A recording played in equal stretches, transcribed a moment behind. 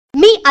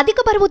అధిక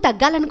బరువు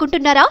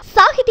తగ్గాలనుకుంటున్నారా?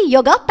 సాహితీ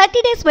yoga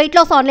 30 days weight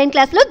loss online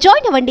class లో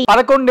జాయిన్ అవ్వండి.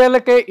 11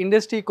 ఏళ్లకే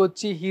ఇండస్ట్రీకి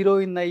వచ్చి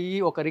హీరోయిన్ అయ్యి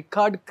ఒక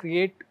రికార్డ్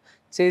క్రియేట్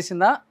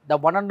చేసిన the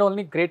one and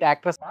only great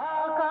actress.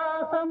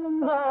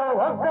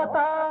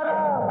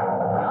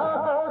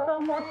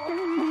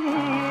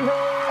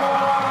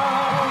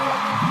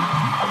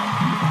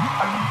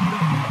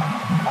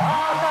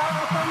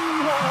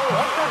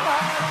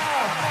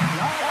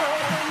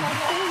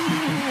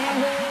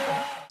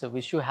 So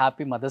wish you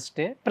happy Mother's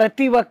Day.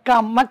 ప్రతి ఒక్క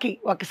అమ్మకి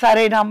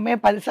ఒకసారైనా అమ్మే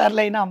 10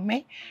 సార్లైనా అమ్మే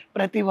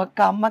ప్రతి ఒక్క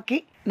అమ్మకి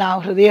నా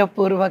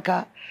హృదయపూర్వక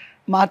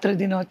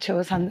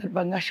మాతృదినోత్సవ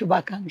సందర్భంగా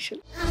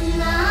శుభాకాంక్షలు.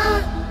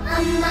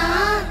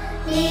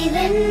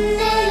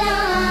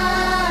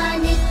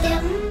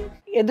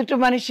 ఎదుటి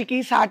మనిషికి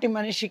సాటి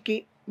మనిషికి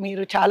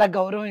మీరు చాలా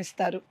గౌరవం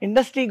ఇస్తారు.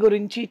 ఇండస్ట్రీ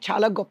గురించి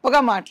చాలా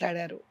గొప్పగా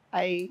మాట్లాడారు.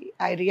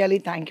 I really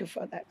thank you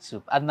for that.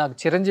 అది నాకు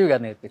చిరంజీవి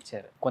గారు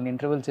నేర్పించారు. కొన్ని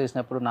ఇంటర్వ్యూలు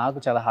చేసినప్పుడు నాకు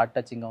చాలా హార్ట్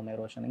టచింగ్గా ఉన్నాయి.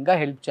 రోషన్ ఇంకా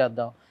హెల్ప్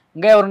చేద్దాం,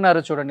 ఇంకా ఎవరున్నారు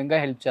చూడండి, ఇంకా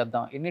హెల్ప్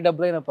చేద్దాం, ఎన్ని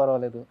డబ్బులైనా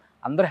పర్వాలేదు,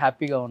 అందరూ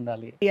హ్యాపీగా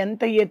ఉండాలి,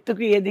 ఎంత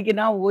ఎత్తుకు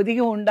ఎదిగినా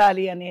ఒదిగి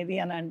ఉండాలి అనేది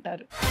అని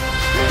అంటారు.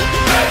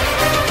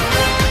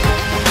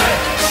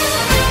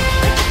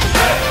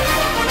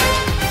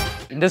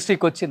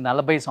 ఇండస్ట్రీకి వచ్చి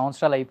 40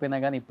 సంవత్సరాలు అయిపోయినా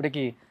కానీ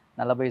ఇప్పటికీ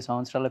 40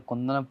 సంవత్సరాల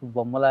కుందనపు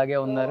బొమ్మలాగే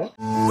ఉన్నారు.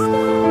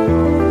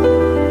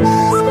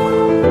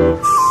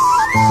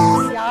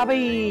 50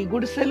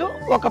 గుడిసెలు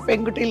ఒక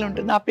పెంకుటిల్లు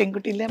ఉంటుంది. ఆ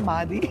పెంకుటిల్లే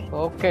మాది.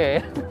 ఓకే,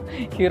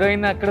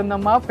 హీరోయిన్ అక్కడ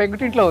ఉందమ్మా,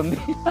 పెంకుటింట్లో ఉంది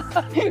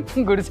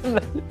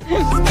గుడిసెల్లో.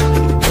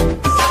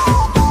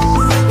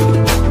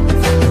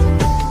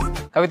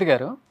 కవిత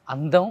గారు,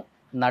 అందం,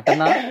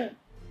 నటన,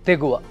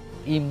 తెగువ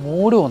ఈ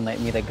 3 ఉన్నాయి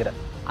మీ దగ్గర.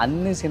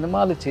 అన్ని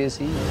సినిమాలు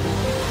చేసి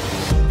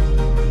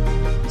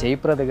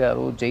జయప్రద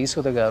గారు,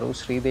 జయసుధ గారు,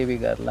 శ్రీదేవి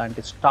గారు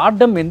లాంటి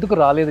స్టార్డమ్ ఎందుకు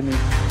రాలేదు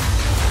మీకు?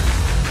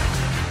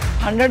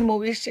 100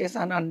 మూవీస్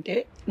చేశాను అంటే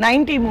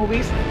 90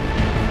 మూవీస్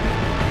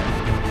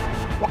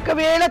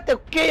ఒకవేళ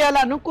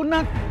తొక్కేయాలనుకున్న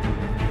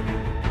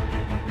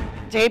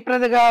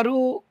జయప్రద గారు,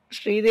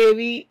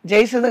 శ్రీదేవి,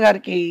 జయసుధ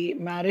గారికి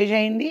మ్యారేజ్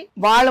అయింది.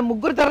 వాళ్ళ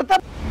ముగ్గురు తర్వాత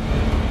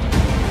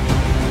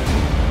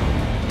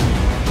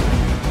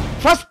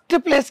ఫస్ట్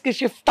ప్లేస్ కి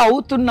షిఫ్ట్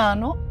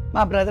అవుతున్నాను.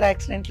 మా బ్రదర్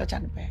యాక్సిడెంట్ లో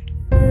చనిపోయాడు.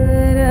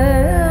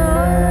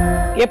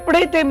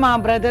 ఎప్పుడైతే మా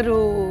బ్రదరు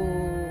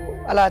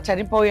అలా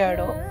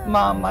చనిపోయాడో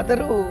మా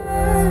మదరు.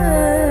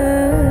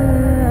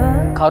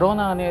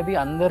 కరోనా అనేది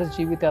అందరి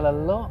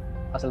జీవితాలలో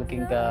అసలుకి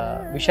ఇంకా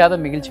విషాదం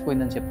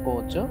మిగిల్చిపోయిందని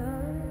చెప్పుకోవచ్చు.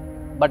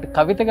 బట్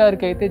కవిత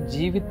గారికి అయితే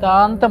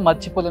జీవితాంతం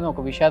మర్చిపోలేని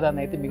ఒక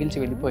విషాదాన్ని అయితే మిగిల్చి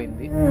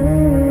వెళ్ళిపోయింది.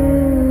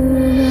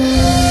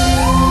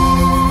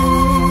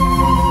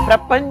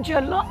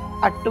 ప్రపంచంలో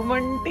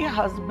అటువంటి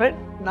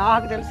హస్బెండ్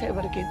నాకు తెలిసి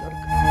ఎవరికి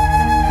దొరకదు.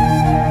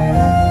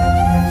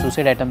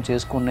 సూసైడ్ అటెంప్ట్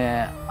చేసుకునే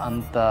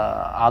అంత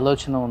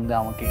ఆలోచన ఉంది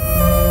ఆమెకి.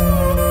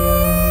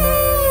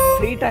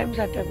 3 times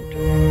అటెంప్ట్.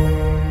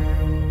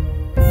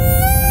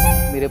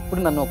 మీరు ఎప్పుడు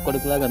నన్ను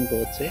ఒక్కడికిలాగా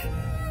అనుకోవచ్చు.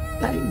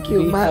 Thank you.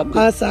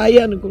 మా సాయి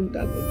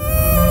అనుకుంటాను.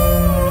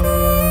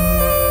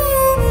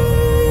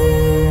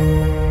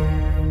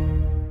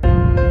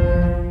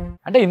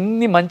 అంటే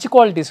ఇన్ని మంచి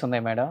క్వాలిటీస్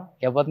ఉన్నాయి మేడం,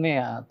 ఎవరిని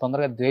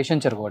తొందరగా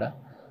ద్వేషించరు కూడా.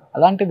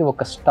 అలాంటిది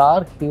ఒక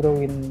స్టార్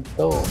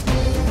హీరోయిన్తో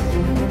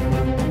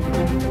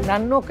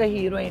నన్ను ఒక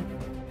హీరోయిన్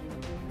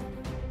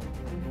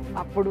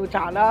అప్పుడు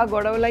చాలా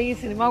గొడవలు అయ్యి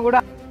సినిమా కూడా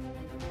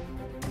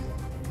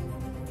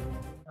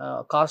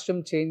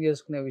కాస్ట్యూమ్ చేంజ్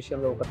చేసుకునే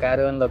విషయంలో ఒక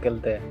క్యారవాన్లోకి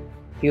వెళ్తే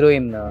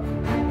హీరోయిన్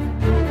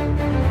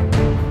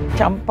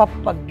చంప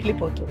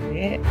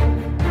పగిలిపోతుంది.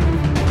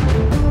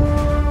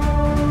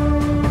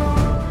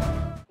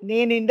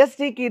 నేను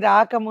ఇండస్ట్రీకి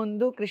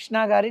రాకముందు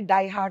కృష్ణ గారి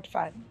డై హార్ట్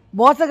ఫ్యాన్.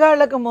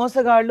 మోసగాళ్లకు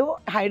మోసగాళ్ళు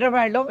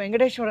హైదరాబాద్లో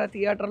వెంకటేశ్వర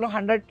థియేటర్లో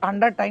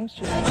 100 times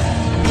చూసాను.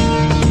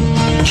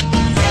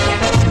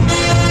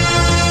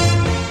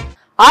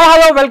 Hi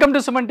hello, welcome to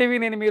Suman TV.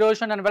 నేను మీ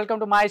Roshan and welcome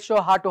to my show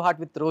heart to heart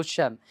with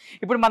Roshan.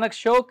 ఇప్పుడు మనకు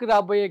షోకి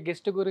రాబోయే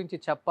గెస్ట్ గురించి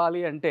చెప్పాలి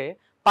అంటే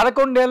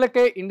 11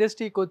 ఏళ్లకే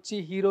ఇండస్ట్రీకి వచ్చి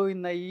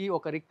హీరోయిన్ అయ్యి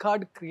ఒక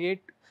రికార్డ్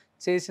క్రియేట్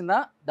చేసిన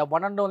the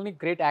one and only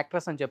great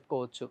actress అని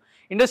చెప్పుకోవచ్చు.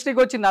 ఇండస్ట్రీకి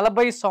వచ్చి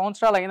 40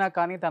 సంవత్సరాలు అయినా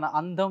కానీ తన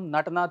అందం,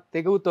 నటన,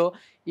 తెగువతో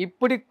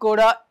ఇప్పటికి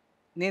కూడా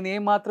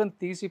నేనేమాత్రం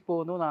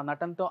తీసిపోను, నా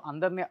నటనతో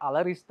అందరినీ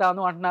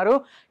అలరిస్తాను అంటున్నారు.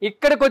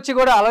 ఇక్కడికి వచ్చి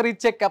కూడా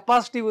అలరిచ్చే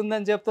కెపాసిటీ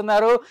ఉందని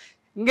చెప్తున్నారు.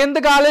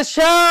 ఇంకెందుకు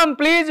ఆలస్యం,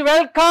 please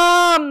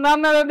welcome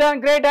none other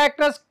then great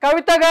actress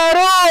కవిత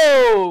గారు.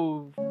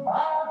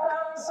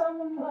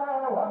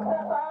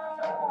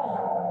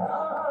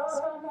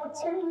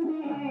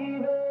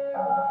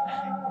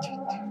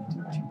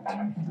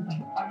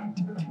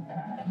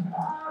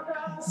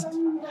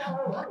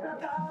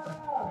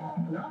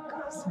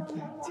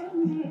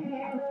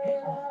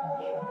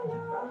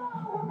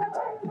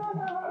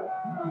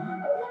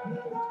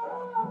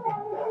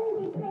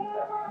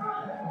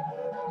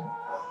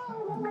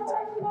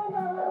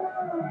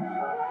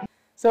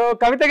 సో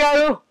కవిత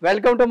గారు,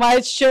 welcome to my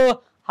show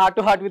heart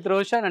to heart with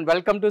Roshan and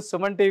welcome to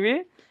Suman TV.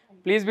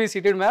 Please be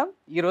seated ma'am.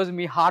 ఈరోజు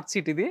మీ హార్ట్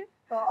సీట్ ఇది.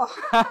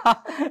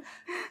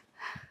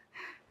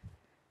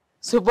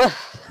 సూపర్.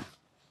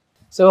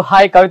 సో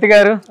హాయ్ కవిత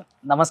గారు,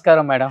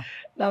 నమస్కారం మేడం.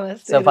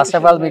 నమస్తే సో ఫస్ట్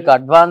ఆఫ్ ఆల్ మీకు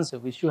advance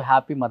wish you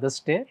happy mother's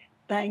day.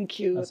 Thank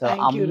you. So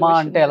అమ్మ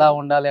అంటే ఎలా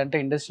ఉండాలి అంటే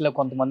ఇండస్ట్రీలో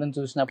కొంతమందిని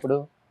చూసినప్పుడు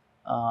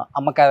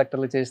అమ్మ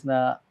క్యారెక్టర్లు చేసిన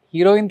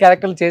హీరోయిన్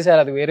క్యారెక్టర్లు చేశారు,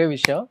 అది వేరే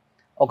విషయం.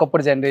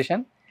 ఒకప్పుడు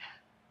జనరేషన్,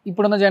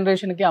 ఇప్పుడున్న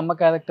జనరేషన్కి అమ్మ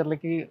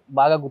క్యారెక్టర్లకి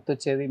బాగా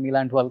గుర్తొచ్చేది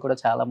మీలాంటి వాళ్ళు కూడా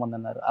చాలా మంది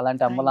ఉన్నారు.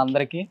 అలాంటి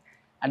అమ్మలందరికీ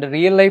and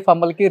real life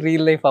అమ్మలకి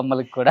real life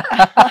అమ్మలకి కూడా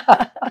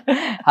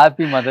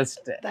happy mother's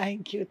day.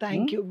 Thank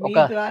you. మీ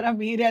ద్వారా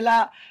మీరు ఎలా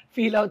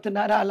ఫీల్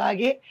అవుతున్నారో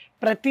అలాగే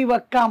ప్రతి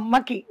ఒక్క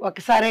అమ్మకి,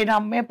 ఒకసారైనా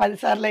అమ్మే 10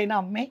 సార్లు అయినా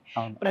అమ్మే,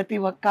 ప్రతి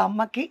ఒక్క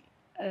అమ్మకి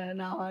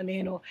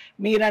నేను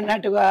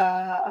మీరన్నట్టుగా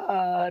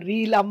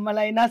రీల్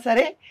అమ్మలైనా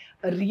సరే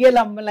రియల్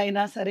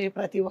అమ్మలైనా సరే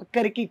ప్రతి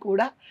ఒక్కరికి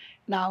కూడా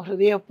నా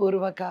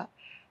హృదయపూర్వక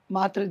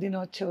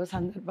మాతృదినోత్సవ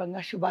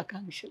సందర్భంగా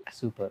శుభాకాంక్షలు.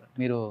 సూపర్.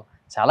 మీరు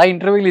చాలా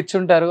ఇంటర్వ్యూలు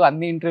ఇచ్చుంటారు.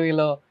 అన్ని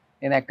ఇంటర్వ్యూలో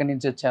నేను ఎక్కడి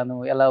నుంచి వచ్చాను,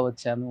 ఎలా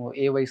వచ్చాను,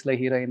 ఏ వయసులో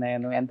హీరోయిన్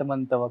అయ్యాను,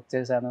 ఎంతమందితో వర్క్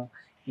చేశాను,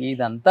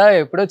 ఇదంతా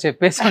ఎప్పుడో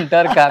చెప్పేసి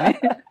ఉంటారు. కానీ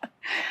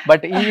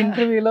బట్ ఈ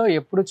ఇంటర్వ్యూలో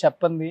ఎప్పుడు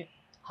చెప్పండి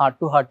heart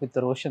to heart with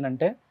Roshan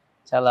అంటే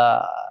చాలా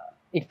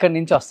ఇక్కడి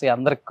నుంచి వస్తాయి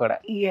అందరికి కూడా.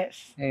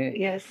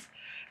 ఎస్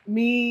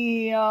మీ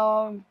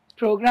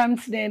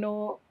ప్రోగ్రామ్స్ నేను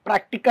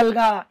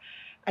ప్రాక్టికల్గా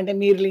అంటే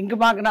మీరు లింక్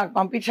మాకు నాకు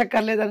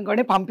పంపించక్కర్లేదు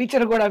అనుకోండి,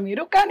 పంపించరు కూడా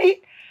మీరు, కానీ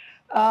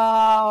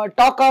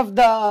టాక్ ఆఫ్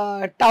ద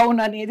టౌన్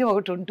అనేది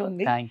ఒకటి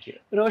ఉంటుంది.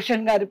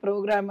 రోషన్ గారి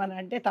ప్రోగ్రామ్ అని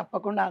అంటే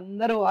తప్పకుండా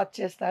అందరూ వాచ్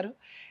చేస్తారు.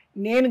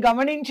 నేను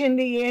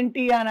గమనించింది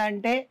ఏంటి అని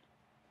అంటే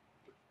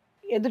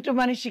ఎదుటి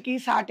మనిషికి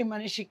సాటి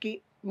మనిషికి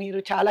మీరు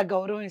చాలా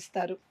గౌరవం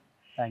ఇస్తారు.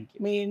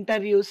 మీ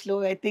ఇంటర్వ్యూస్లో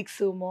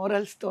ఎథిక్స్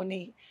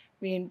మోరల్స్తోని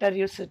మీ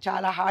ఇంటర్వ్యూస్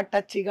చాలా హార్ట్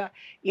టచ్గా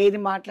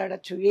ఏది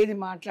మాట్లాడచ్చు ఏది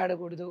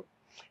మాట్లాడకూడదు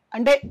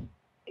అంటే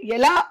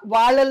ఎలా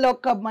వాళ్ళల్లో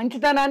ఒక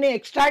మంచితనాన్ని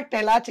ఎక్స్ట్రాక్ట్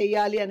ఎలా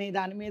చేయాలి అనే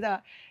దాని మీద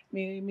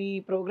మీ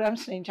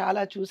ప్రోగ్రామ్స్ నేను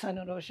చాలా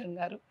చూసాను రోషన్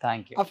గారు.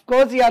 Of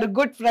course you are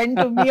good friend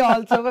to me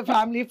also,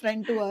 family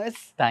friend to us.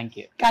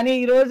 కానీ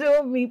ఈ రోజు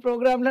మీ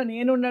ప్రోగ్రామ్ లో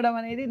నేను ఉండడం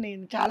అనేది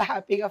నేను చాలా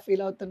హ్యాపీగా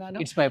ఫీల్ అవుతున్నాను.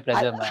 It's my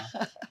pleasure ma'am.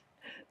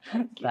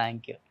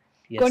 Thank you.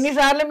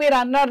 కొన్నిసార్లు మీరు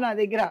అన్నారు నా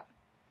దగ్గర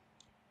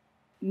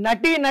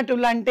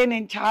నటులు అంటే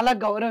నేను చాలా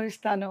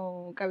గౌరవిస్తాను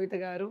కవిత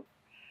గారు,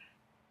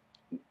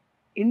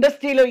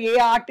 ఇండస్ట్రీలో ఏ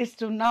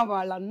ఆర్టిస్ట్ ఉన్నా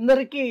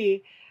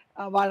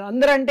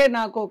వాళ్ళందరంటే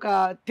నాకు ఒక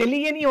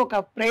తెలియని ఒక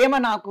ప్రేమ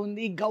నాకు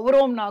ఉంది,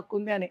 గౌరవం నాకు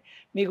ఉంది అని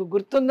మీకు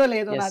గుర్తుందో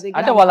లేదో నా దగ్గర.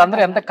 అంటే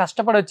వాళ్ళందరూ ఎంత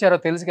కష్టపడి వచ్చారో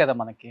తెలుసు కదా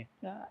మనకి,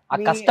 ఆ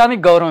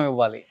కష్టానికి గౌరవం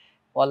ఇవ్వాలి.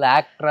 వాళ్ళ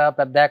యాక్టరా,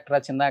 పెద్ద యాక్టరా,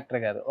 చిన్న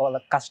యాక్టర్ కాదు, వాళ్ళ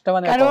కష్టం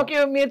అనేది. ఓకే,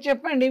 మీరు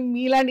చెప్పండి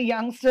మీలాంటి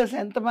యంగ్స్టర్స్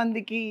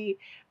ఎంతమందికి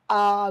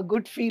ఆ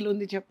గుడ్ ఫీల్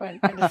ఉంది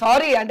చెప్పండి.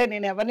 సారీ అంటే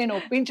నేను ఎవరిని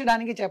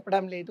ఒప్పించడానికి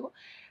చెప్పడం లేదు,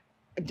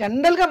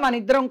 జనరల్గా మన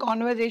ఇద్దరం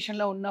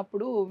కాన్వర్జేషన్లో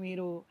ఉన్నప్పుడు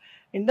మీరు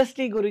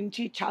ఇండస్ట్రీ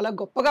గురించి చాలా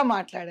గొప్పగా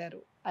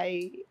మాట్లాడారు.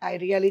 I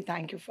really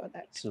thank you for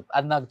that.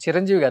 అది నాకు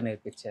చిరంజీవి గారు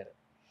నేర్పించారు.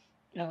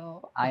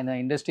 ఆయన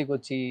ఇండస్ట్రీకి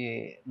వచ్చి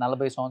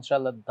 40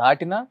 సంవత్సరాలు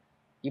దాటినా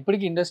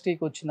ఇప్పటికి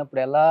ఇండస్ట్రీకి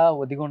వచ్చినప్పుడు ఎలా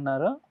ఒదిగి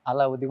ఉన్నారో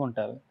అలా ఒదిగి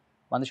ఉంటారు.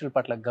 మనుషుల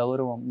పట్ల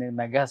గౌరవం, నేను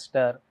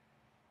మెగాస్టార్,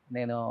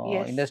 నేను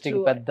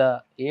ఇండస్ట్రీకి పెద్ద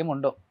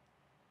ఏముండవు,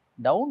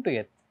 డౌన్ టు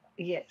ఎర్త్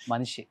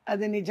మనిషి.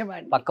 అది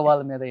నిజమండి. పక్క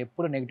వాళ్ళ మీద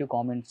ఎప్పుడు నెగిటివ్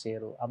కామెంట్స్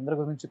చేయరు, అందరి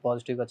గురించి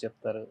పాజిటివ్గా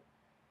చెప్తారు.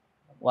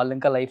 వాళ్ళు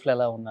ఇంకా లైఫ్లో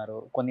ఎలా ఉన్నారు,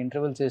 కొన్ని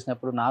ఇంటర్వ్యూలు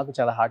చేసినప్పుడు నాకు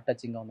చాలా హార్ట్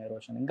టచింగ్గా ఉన్నాయి.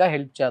 రోషన్ ఇంకా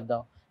హెల్ప్ చేద్దాం,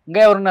 ఇంకా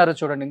ఎవరున్నారు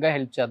చూడండి, ఇంకా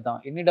హెల్ప్ చేద్దాం,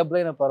 ఎన్ని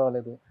డబ్బులైనా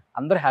పర్వాలేదు,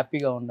 అందరూ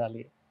హ్యాపీగా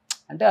ఉండాలి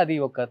అంటే అది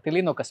ఒక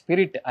తెలియని ఒక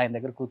స్పిరిట్ ఆయన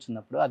దగ్గర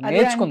కూర్చున్నప్పుడు అది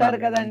నేర్చుకున్నారు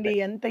కదండి.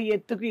 ఎంత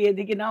ఎత్తుకు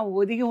ఎదిగినా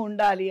ఒదిగి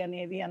ఉండాలి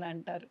అనేది అని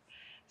అంటారు.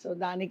 సో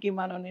దానికి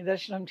మనం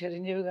నిదర్శనం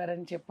చిరంజీవి గారు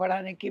అని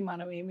చెప్పడానికి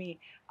మనం ఏమీ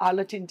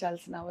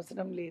ఆలోచించాల్సిన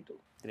అవసరం లేదు.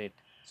 గ్రేట్.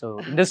 సో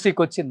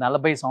ఇండస్ట్రీకి వచ్చి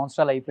 40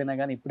 సంవత్సరాలు అయిపోయినా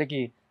కానీ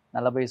ఇప్పటికీ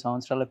 40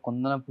 సంవత్సరాల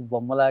కుందనపు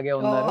బొమ్మలాగే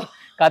ఉన్నారు.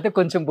 కాకపోతే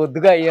కొంచెం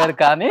బొద్దుగా అయ్యారు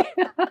కానీ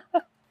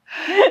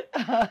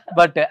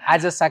but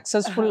as a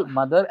successful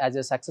mother, as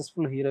a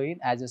successful heroine,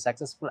 as a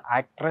successful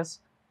actress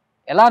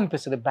ఎలా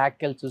అనిపిస్తుంది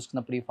బ్యాక్కి వెళ్ళి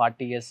చూసుకున్నప్పుడు ఈ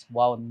 40 years?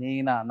 వావ్,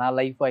 నా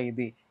లైఫ్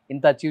ఇది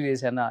ఇంత అచీవ్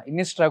చేశానా,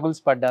 ఇన్ని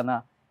స్ట్రగుల్స్ పడ్డానా,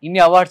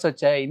 ఇన్ని అవార్డ్స్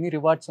వచ్చాయా, ఇన్ని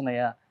రివార్డ్స్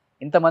ఉన్నాయా,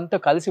 ఇంతమందితో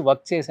కలిసి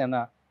వర్క్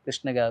చేశానా,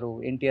 కృష్ణ గారు,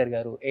 ఎన్టీఆర్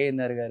గారు,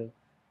 ఏఎన్ఆర్ గారు,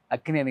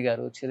 అక్కినేని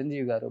గారు,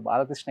 చిరంజీవి గారు,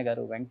 బాలకృష్ణ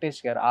గారు,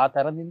 వెంకటేష్ గారు, ఆ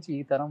తరం నుంచి ఈ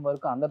తరం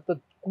వరకు అందరితో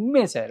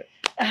కుమ్మేశారు.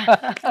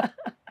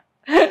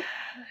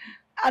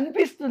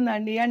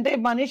 అనిపిస్తుందండి. అంటే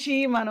మనిషి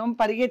మనం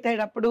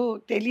పరిగెత్తేటప్పుడు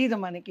తెలియదు,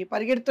 మనకి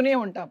పరిగెడుతూనే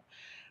ఉంటాం.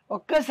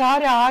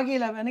 ఒక్కసారి ఆగి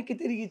ఇలా వెనక్కి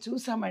తిరిగి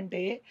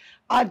చూసామంటే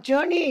ఆ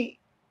జర్నీ,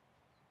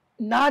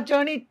 నా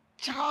జర్నీ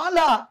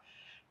చాలా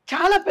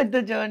చాలా పెద్ద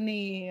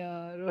జర్నీ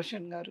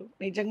రోషన్ గారు.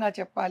 నిజంగా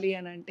చెప్పాలి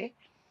అని అంటే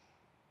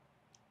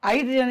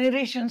 5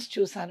 generations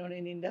చూశాను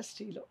నేను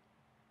ఇండస్ట్రీలో.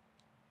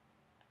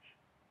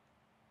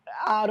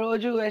 ఆ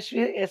రోజు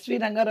ఎస్వి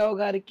రంగారావు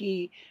గారికి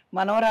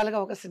మనవరాలుగా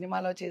ఒక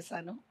సినిమాలో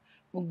చేశాను,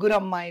 ముగ్గురు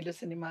అమ్మాయిలు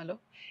సినిమాలో,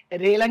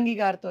 రేలంగి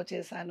గారితో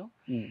చేశాను.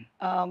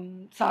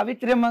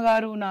 సావిత్రమ్మ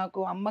గారు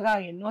నాకు అమ్మగా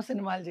ఎన్నో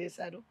సినిమాలు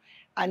చేశారు,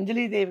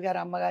 అంజలీదేవి గారు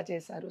అమ్మగా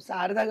చేశారు,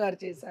 శారద గారు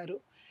చేశారు.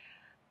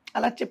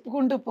 అలా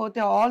చెప్పుకుంటూ పోతే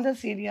ఆల్ ద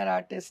సీనియర్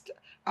ఆర్టిస్ట్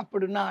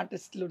అప్పుడున్న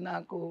ఆర్టిస్టులు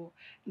నాకు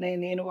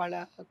నేను వాళ్ళ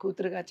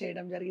కూతురుగా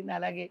చేయడం జరిగింది.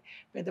 అలాగే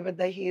పెద్ద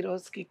పెద్ద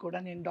హీరోస్కి కూడా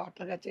నేను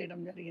డాటర్గా చేయడం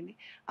జరిగింది.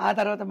 ఆ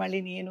తర్వాత మళ్ళీ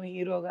నేను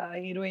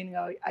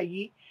హీరోయిన్గా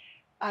అయ్యి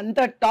అంత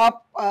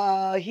టాప్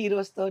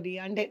హీరోస్తోని,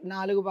 అంటే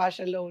 4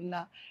 భాషల్లో ఉన్న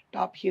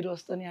టాప్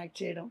హీరోస్తోని యాక్ట్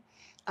చేయడం.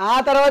 ఆ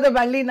తర్వాత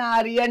మళ్ళీ నా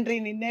రీఎంట్రీ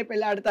నిన్నే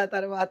పెళ్ళాడతా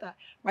తర్వాత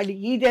మళ్ళీ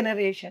ఈ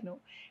జనరేషను,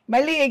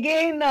 మళ్ళీ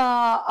అగైన్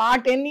ఆ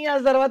 10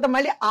 years తర్వాత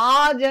మళ్ళీ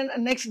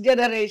నెక్స్ట్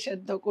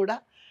జనరేషన్తో కూడా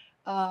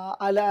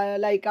అలా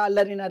లైక్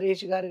అల్లరి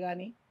నరేష్ గారు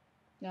కానీ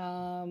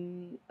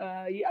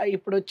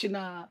ఇప్పుడు వచ్చిన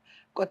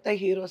కొత్త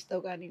హీరోస్తో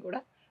కానీ కూడా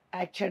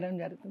యాక్ట్ చేయడం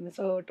జరుగుతుంది.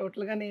 సో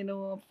టోటల్గా నేను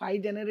 5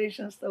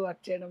 generations-తో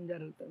వర్క్ చేయడం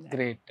జరుగుతుంది.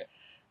 గ్రేట్.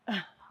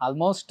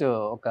 ఆల్మోస్ట్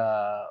ఒక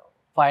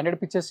 500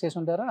 పిక్చర్స్ చేసి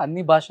ఉంటారా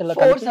అన్ని భాషల్లో?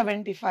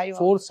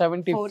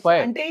 475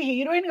 అంటే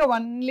హీరోయిన్ గా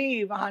ఓన్లీ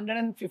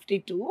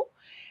 152,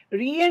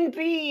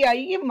 రీఎంట్రీ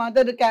అయ్యి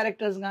మదర్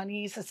క్యారెక్టర్స్ కానీ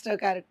సిస్టర్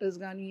క్యారెక్టర్స్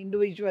కానీ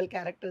ఇండివిజువల్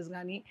క్యారెక్టర్స్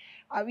కానీ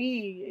అవి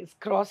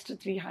crossed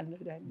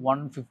 300.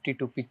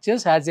 152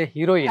 pictures as a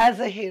heroine.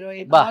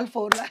 All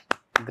 4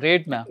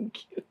 great ma'am,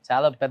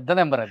 చాలా పెద్ద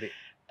నెంబర్ అది.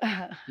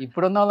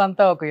 ఇప్పుడున్న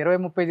వాళ్ళంతా ఒక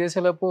 20-30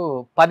 చేసేలోపు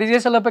 10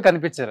 చేసేలోపే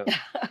కనిపించారు.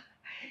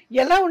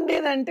 ఎలా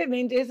ఉండేదంటే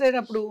నేను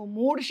చేసేటప్పుడు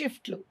 3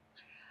 షిఫ్ట్లు.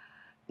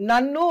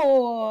 నన్ను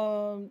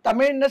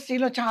తమిళ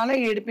ఇండస్ట్రీలో చాలా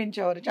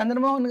ఏడిపించేవారు,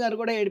 చంద్రమోహన్ గారు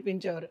కూడా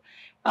ఏడిపించేవారు.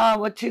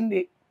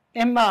 వచ్చింది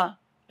ఏమ్మా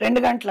 2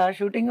 గంటల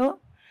షూటింగు,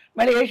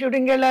 మళ్ళీ ఏ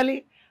షూటింగ్కి వెళ్ళాలి,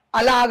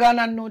 అలాగా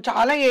నన్ను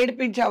చాలా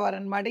ఏడిపించేవారు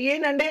అనమాట.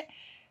 ఏంటంటే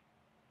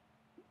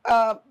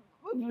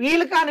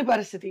వీలు కాని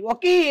పరిస్థితి.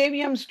 ఒకే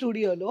ఏవిఎం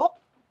స్టూడియోలో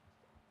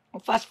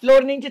 1st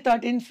floor నుంచి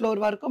 13th floor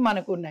వరకు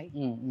మనకు ఉన్నాయి.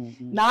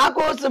 నా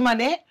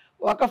కోసమనే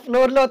ఒక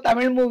ఫ్లోర్లో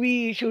తమిళ మూవీ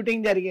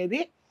షూటింగ్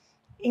జరిగేది,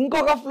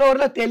 ఇంకొక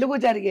ఫ్లోర్లో తెలుగు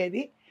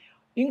జరిగేది,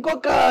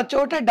 ఇంకొక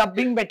చోట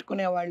డబ్బింగ్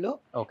పెట్టుకునేవాళ్ళు,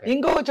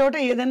 ఇంకొక చోట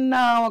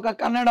ఏదన్నా ఒక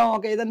కన్నడం,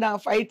 ఒక ఏదన్నా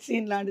ఫైట్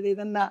సీన్ లాంటిది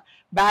ఏదన్నా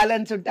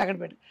బ్యాలెన్స్ ఉంటే అక్కడ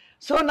పెట్టు.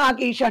 సో నాకు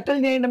ఈ షటిల్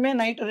చేయడమే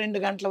నైట్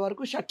 2 గంటల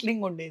వరకు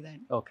షట్లింగ్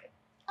ఉండేదండి.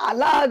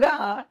 అలాగా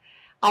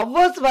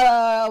అవర్స్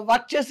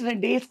వర్క్ చేసిన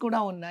డేస్ కూడా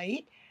ఉన్నాయి.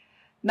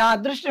 నా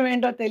అదృష్టం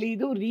ఏంటో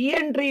తెలీదు,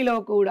 రీఎంట్రీలో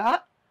కూడా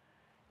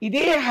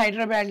ఇదే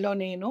హైదరాబాద్లో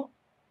నేను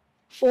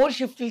 4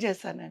 షిఫ్ట్లు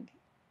చేశానండి.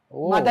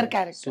 Mother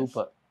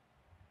character.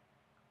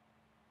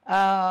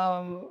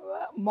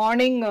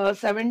 మార్నింగ్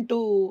 7 to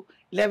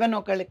 11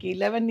 ఒకళ్ళకి,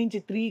 11 నుంచి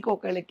 3కి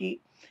ఒకళ్ళకి,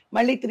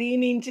 మళ్ళీ 3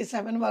 నుంచి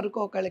 7 వరకు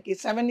ఒకళ్ళకి,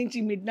 7 నుంచి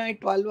midnight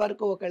 12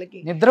 వరకు ఒకళ్ళకి.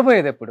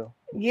 నిద్రపోయేది ఎప్పుడు?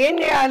 ఏం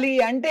చేయాలి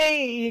అంటే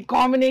ఈ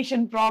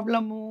కాంబినేషన్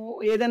ప్రాబ్లము,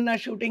 ఏదన్నా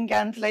షూటింగ్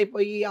క్యాన్సిల్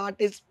అయిపోయి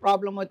ఆర్టిస్ట్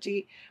ప్రాబ్లం వచ్చి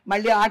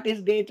మళ్ళీ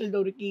ఆర్టిస్ట్ డేట్లు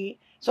దొరికి,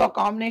 సో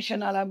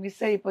కాంబినేషన్ అలా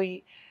మిస్ అయిపోయి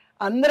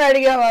అందరూ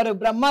అడిగేవారు.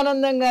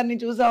 బ్రహ్మానందం గారిని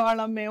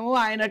చూసేవాళ్ళం మేము,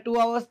 ఆయన 2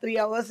 hours 3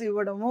 hours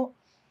ఇవ్వడము.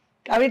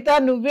 కవిత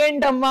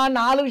నువ్వేంటమ్మా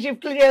 4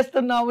 షిఫ్ట్లు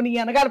చేస్తున్నావు, నీ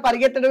వెనకాల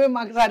పరిగెత్తడమే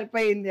మాకు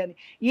సరిపోయింది అని.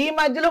 ఈ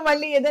మధ్యలో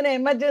మళ్ళీ ఏదైనా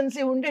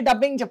ఎమర్జెన్సీ ఉంటే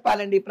డబ్బింగ్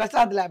చెప్పాలండి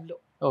ప్రసాద్ ల్యాబ్లో.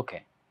 ఓకే.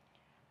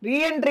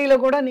 రీఎంట్రీలో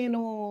కూడా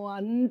నేను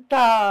అంత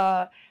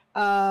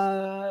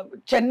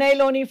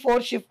చెన్నైలోని 4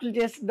 షిఫ్ట్లు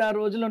చేసిన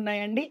రోజులు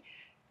ఉన్నాయండి.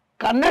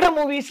 కన్నడ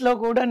మూవీస్లో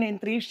కూడా నేను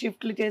 3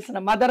 షిఫ్ట్లు చేసిన,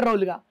 మదర్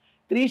రోల్గా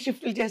 3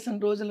 షిఫ్ట్లు చేసిన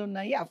రోజులు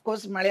ఉన్నాయి.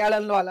 అఫ్కోర్స్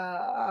మలయాళంలో అలా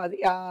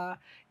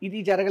ఇది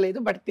జరగలేదు,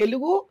 but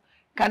Telugu,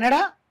 Kannada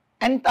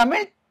and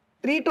Tamil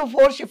 3 to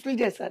 4 షిఫ్ట్లు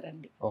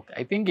చేశారండి. Okay,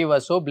 I think you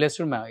are so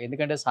blessed ma'am.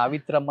 ఎందుకంటే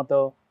సావిత్రమ్మతో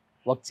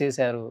వర్క్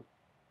చేశారు,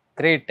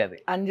 గ్రేట్. అది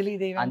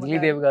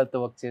అంజలిదేవి గారితో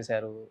వర్క్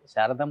చేశారు,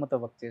 శారదమ్మతో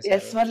వర్క్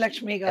చేశారు,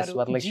 వరలక్ష్మి గారు,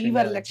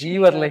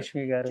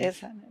 జీవరలక్ష్మి గారు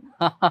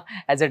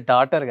యాజ్ ఎ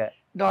డాటర్ గా.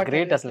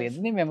 గ్రేట్. అసలు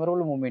ఎన్ని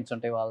మెమరబుల్ మూమెంట్స్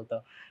ఉంటాయి వాళ్ళతో.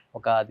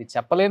 ఒక అది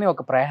చెప్పలేని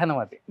ఒక ప్రయాణం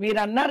అది.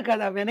 మీరు అన్నారు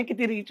కదా వెనక్కి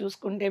తిరిగి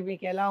చూసుకుంటే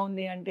మీకు ఎలా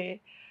ఉంది అంటే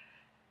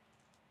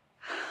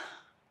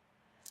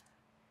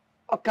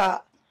ఒక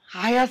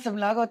ఆయాసం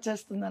లాగా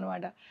వచ్చేస్తుంది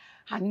అనమాట.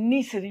 అన్ని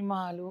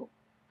సినిమాలు,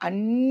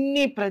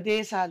 అన్ని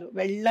ప్రదేశాలు,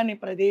 వెళ్ళని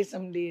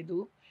ప్రదేశం లేదు.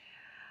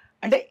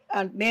 అంటే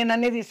నేను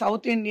అనేది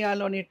సౌత్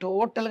ఇండియాలోని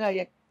టోటల్గా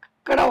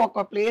ఎక్కడ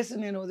ఒక ప్లేస్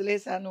నేను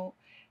వదిలేశాను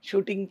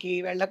షూటింగ్కి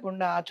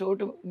వెళ్ళకుండా, ఆ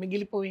చోటు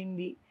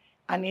మిగిలిపోయింది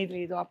అనేది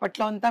లేదు.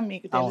 అప్పట్లో అంతా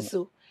మీకు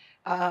తెలుసు,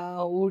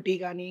 ఊటీ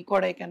కానీ,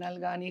 కొడైకెనాల్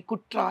కానీ,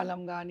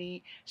 కుట్రాలం కానీ,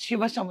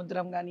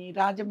 శివసముద్రం కానీ,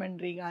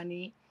 రాజమండ్రి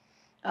కానీ,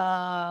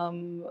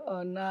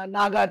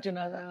 నాగార్జున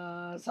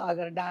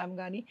సాగర్ డ్యామ్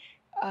కానీ,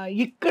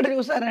 ఇక్కడ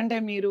చూసారంటే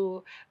మీరు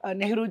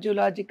నెహ్రూ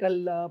జూలాజికల్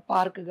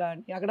పార్క్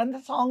కానీ, అక్కడంతా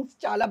సాంగ్స్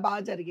చాలా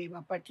బాగా జరిగేవి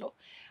అప్పట్లో.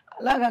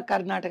 అలాగా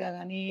కర్ణాటక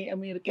కానీ,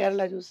 మీరు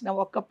కేరళ చూసిన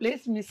ఒక్క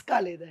ప్లేస్ మిస్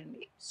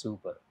కాలేదండి.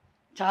 సూపర్.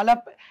 చాలా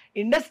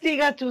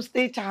ఇండస్ట్రీగా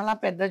చూస్తే చాలా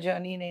పెద్ద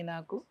జర్నీనే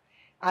నాకు.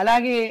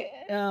 అలాగే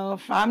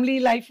ఫ్యామిలీ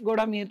లైఫ్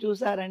కూడా మీరు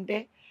చూసారంటే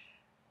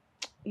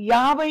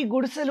 50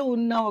 గుడిసెలు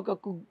ఉన్న ఒక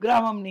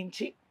కుగ్రామం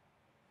నుంచి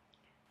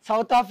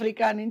సౌత్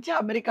ఆఫ్రికా నుంచి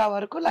అమెరికా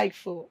వరకు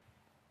లైఫ్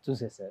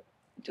చూసేసారు.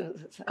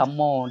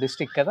 ఖమ్మం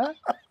డిస్ట్రిక్ట్ కదా,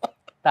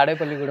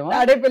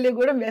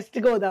 తాడేపల్లిగూడెం వెస్ట్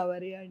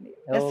గోదావరి అండి.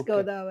 వెస్ట్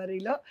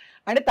గోదావరిలో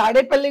అంటే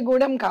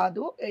తాడేపల్లిగూడెం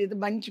కాదు, ఇది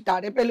మంచి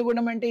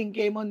తాడేపల్లిగూడెం అంటే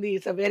ఇంకేముంది,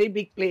 it's a very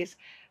big place.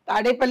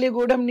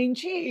 Tadepalligudem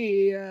నుంచి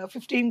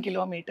 15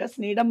 kilometers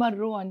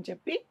నీడమర్రు అని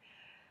చెప్పి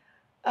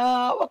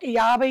ఒక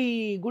 50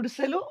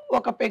 గుడిసెలు,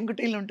 ఒక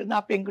పెంకుటిల్లు ఉంటుంది.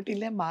 ఆ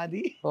పెంకుటిల్లే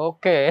మాది.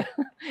 ఓకే.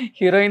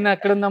 హీరోయిన్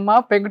ఎక్కడుందమ్మా?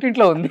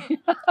 పెంకుటింట్లో ఉంది.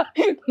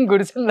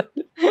 గుడిసెల్లో.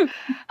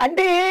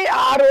 అంటే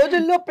ఆ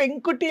రోజుల్లో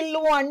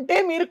పెంకుటిల్లు అంటే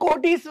మీరు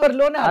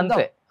కోటీశ్వర్లు అని అర్థం.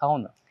 అంతే.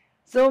 అవును.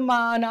 సో మా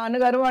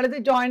నాన్నగారు వాళ్ళది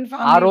జాయింట్ ఆ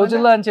ఫ్యామిలీ.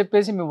 రోజుల్లో అని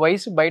చెప్పేసి మీ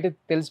వయసు బయట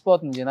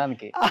తెలిసిపోతుంది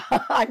జనానికి.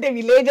 అంటే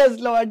విలేజెస్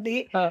లో అండి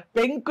ఆ!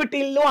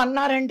 పెంకుటిల్లు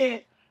అన్నారంటే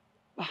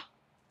 "వా,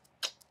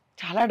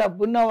 చాలా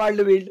డబ్బున్న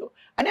వాళ్ళు వీళ్ళు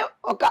అని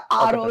ఒక ఆ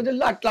ఒకటి.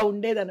 రోజుల్లో అట్లా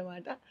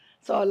ఉండేదన్నమాట.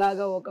 సో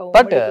అలాగా ఒక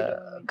బట్ ఉమ్మడి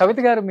కుటుంబం. కవిత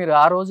గారు మీరు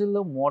ఆ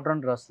రోజుల్లో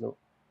మోడ్రన్ డ్రెస్‌లు,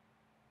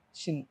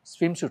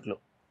 స్విమ్ సూట్‌లు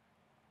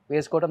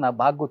వేసుకోవడం నాకు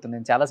బాగా గుర్తుంది.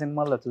 నేను చాలా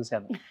సినిమాల్లో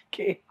చూశాను.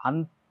 ఓకే.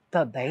 అంత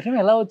ధైర్యం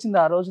ఎలా వచ్చింది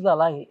ఆ రోజుల్లో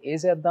అలా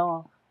ఏసేద్దాం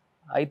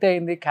అయితే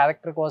అయింది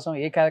క్యారెక్టర్ కోసం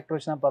ఏ క్యారెక్టర్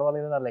వచ్చినా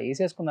పర్వాలేదు అలా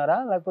ఏసేసుకున్నారా?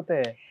 లేకపోతే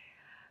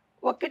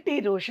ఒకటి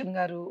రోషన్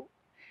గారు,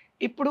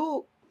 ఇప్పుడు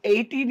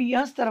 18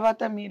 ఇయర్స్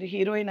తర్వాత మీరు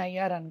హీరోయిన్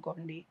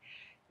అయ్యారనుకోండి,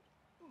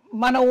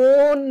 మన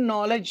ఓన్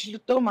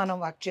నాలెడ్జ్‌తో మనం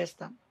వర్క్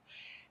చేస్తాం.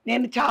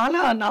 నేను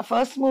నా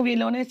ఫస్ట్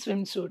మూవీలోనే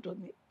స్విమ్ సూట్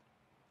ఉంది.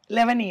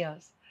 11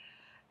 ఇయర్స్.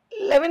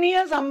 11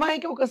 ఇయర్స్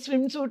అమ్మాయికి ఒక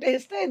స్విమ్ సూట్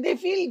ఏస్తే దే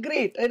ఫీల్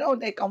గ్రేట్.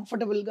 దే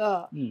కంఫర్టబుల్‌గా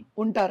హ్మ్.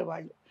 ఉంటారు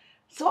వాళ్ళు.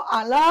 సో,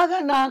 అలాగా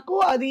నాకు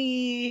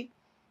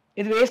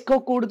ఇది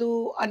వేసుకోకూడదు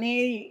అనే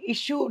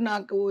ఇష్యూ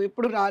నాకు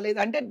ఎప్పుడు రాలేదు.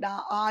 అంటే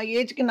ఆ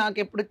ఏజ్‌కి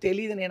నాకెప్పుడు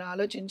తెలీదు. నేను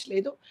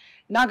ఆలోచించలేదు.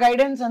 నా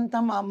గైడెన్స్ అంతా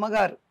మా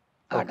అమ్మగారు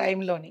ఆ ఓకే.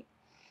 టైంలోని.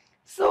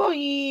 సో,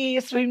 ఈ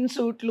స్విమ్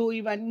సూట్లు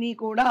ఇవన్నీ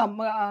కూడా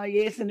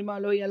ఏ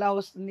సినిమాలో ఎలా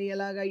వస్తుంది,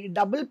 ఎలాగా ఈ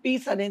డబుల్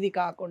పీస్ అనేది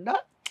కాకుండా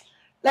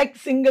లైక్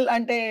సింగిల్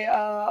అంటే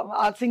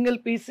ఆ సింగిల్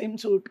పీస్ స్విమ్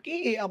సూట్‌కి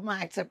అమ్మ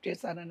యాక్సెప్ట్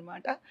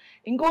చేశారనమాట.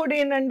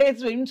 ఇంకోటేంటంటే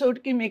స్విమ్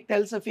సూట్‌కి మీకు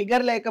తెలుసు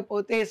ఫిగర్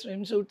లేకపోతే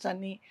స్విమ్ సూట్స్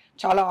అన్నీ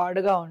చాలా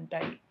ఆడ్‌గా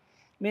ఉంటాయి.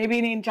 మేబీ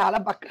నేను చాలా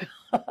బక్కగా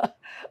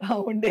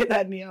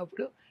ఉండేదాన్ని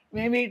అప్పుడు.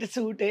 Maybe it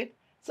suited.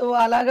 సో,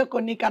 అలాగా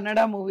కొన్ని కన్నడ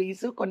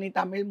మూవీస్, కొన్ని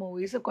తమిళ్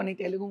మూవీస్, కొన్ని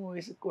తెలుగు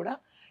మూవీస్‌కి కూడా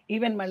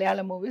even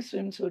Malayalam movies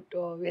swim suit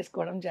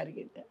వేసుకోవడం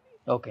జరిగింది.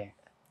 ఓకే.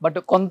 బట్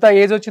కొంత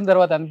ఏజ్ వచ్చిన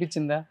తర్వాత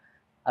అనిపించిందా?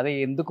 అదే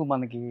ఎందుకు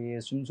మనకి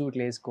స్విమ్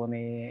సూట్లు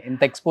ఏసుకొని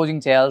ఇంత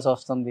ఎక్స్‌పోజింగ్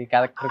చేయాల్సొస్తుంది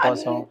క్యారెక్టర్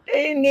కోసం? అంటే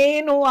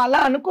నేను అలా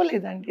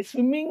అనుకోలేదండి.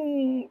 స్విమ్మింగ్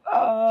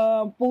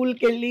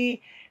పూల్‌కెళ్ళి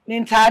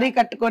నేను శారీ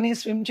కట్టుకొని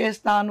స్విమ్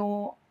చేస్తాను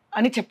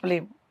అని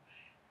చెప్పలేము.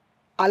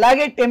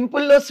 అలాగే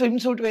టెంపుల్‌లో స్విమ్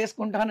సూట్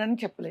వేసుకుంటానని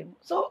చెప్పలేము.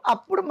 సో,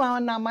 అప్పుడు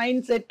నా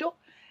మైండ్ సెట్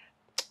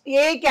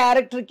ఏ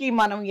క్యారెక్టర్‌కి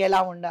మనం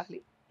ఎలా ఉండాలి?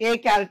 ఏ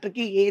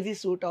క్యారెక్టర్‌కి ఏది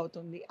సూట్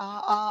అవుతుంది?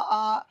 ఆ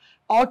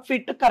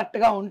అవుట్‌ఫిట్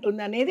కరెక్ట్‌గా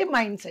ఉంటుందనేది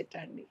మైండ్ సెట్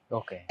అండి.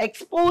 ఓకే.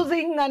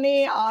 ఎక్స్‌పోజింగ్ అనే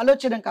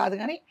ఆలోచన కాదు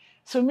గానీ,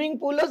 స్విమ్మింగ్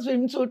పూల్‌లో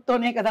స్విమ్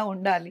సూట్‌తోనే కదా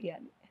ఉండాలి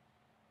అని.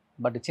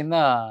 బట్ చిన్న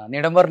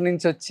నిడమరు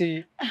నుంచొచ్చి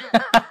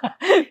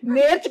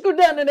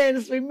నేర్చుకున్నాను నేను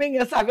స్విమ్మింగ్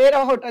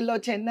సవేరా హోటల్‌లో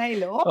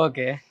చెన్నైలో.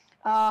 ఓకే.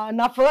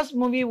 నా ఫస్ట్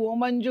మూవీ 'ఓ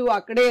మంజు'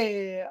 అక్కడే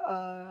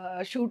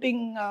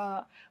షూటింగ్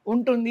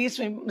ఉంటుంది.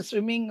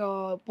 స్విమ్మింగ్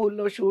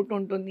పూల్‌లో షూట్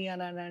ఉంటుంది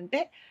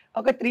అంటే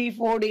ఒక 3,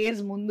 4 డేస్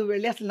ముందు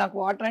వెళ్ళి అసలు నాకు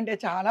వాటర్ అంటే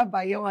చాలా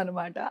భయం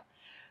అనమాట.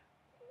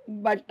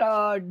 బట్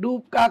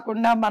డూప్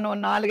కాకుండా మనం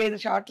 4, 5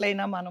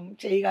 షాట్‌లైనా మనం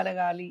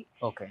చేయగలగాలి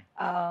ఓకే.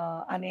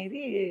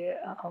 అనేది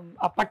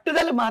ఆ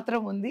పట్టుదల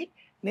మాత్రం ఉంది.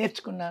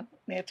 నేర్చుకున్నాను.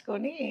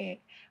 నేర్చుకొని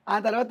ఆ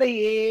తర్వాత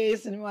ఏ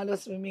సినిమాలో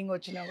స్విమ్మింగ్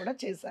వచ్చినా కూడా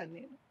చేశాను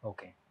నేను.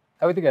 ఓకే.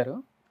 కవిత గారు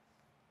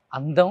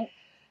అందం,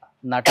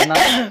 నటన,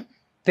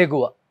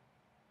 తెగువ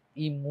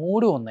ఈ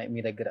 3 ఉన్నాయి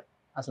మీ దగ్గర.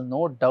 అసలు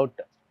నో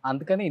డౌట్.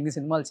 అందుకని ఇన్ని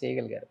సినిమాలు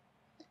చేయగలిగారు.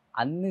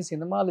 అన్ని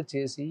సినిమాలు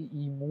చేసి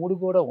ఈ 3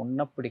 కూడా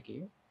ఉన్నప్పటికీ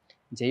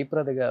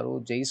జయప్రద గారు,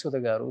 జయసుధ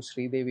గారు,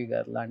 శ్రీదేవి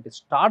గారు లాంటి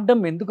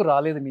స్టార్డమ్ ఎందుకు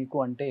రాలేదు మీకు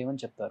అంటే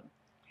ఏమని చెప్తారు?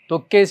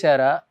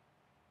 తొక్కేశారా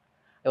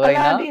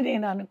ఎవరైనా? అలాగే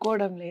నేను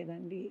అనుకోవడం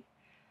లేదండి.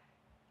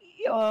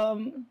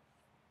 ఆహ్,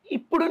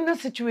 ఇప్పుడున్న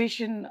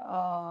సిట్యుయేషన్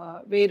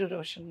వేరు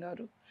రోషన్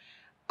గారు.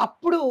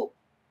 అప్పుడు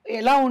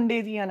ఎలా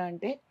ఉండేది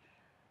అనంటే,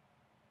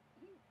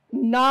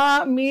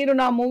 మీరు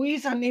నా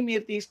మూవీస్ అన్నీ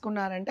మీరు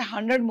తీసుకున్నారంటే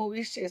 100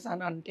 మూవీస్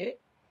చేశానంటే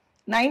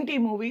 90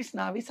 మూవీస్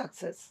నావి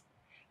సక్సెస్.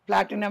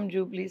 ప్లాటినం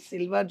జూబ్లీస్,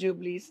 సిల్వర్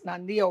జూబ్లీస్,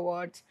 నంది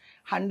అవార్డ్స్,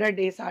 100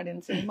 డేస్ ఆడిన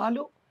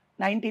సినిమాలు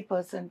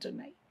 90%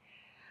 ఉన్నాయి.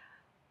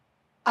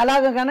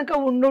 అలాగ గనక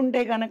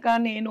ఉండుంటే గనక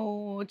నేను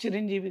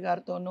చిరంజీవి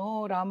గారితోనో,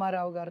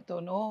 రామారావు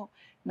గారితోనో,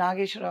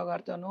 నాగేశ్వరరావు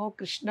గారితోనో,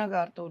 కృష్ణ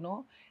గారితోనో,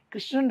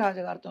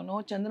 కృష్ణరాజు గారితోనో,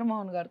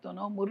 చంద్రమోహన్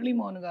గారితోనో,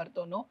 మురళీమోహన్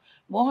గారితోనో,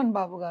 మోహన్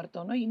బాబు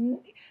గారితోనో,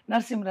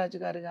 నరసింహరాజు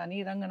గారు గాని,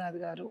 రంగనాథ్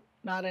గారు,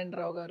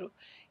 నారాయణరావు గారు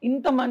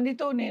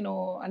ఇంతమందితో నేను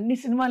అన్ని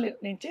సినిమాలు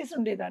నేను చేసి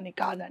ఉండేదాన్ని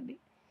కాదండి.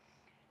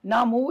 నా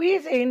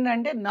మూవీస్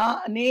ఏంటంటే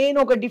నేను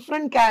ఒక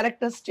డిఫరెంట్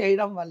క్యారెక్టర్స్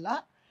చేయడం వల్ల,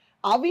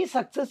 అవి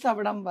సక్సెస్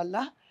అవ్వడం వల్ల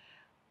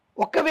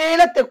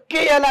ఒకవేళ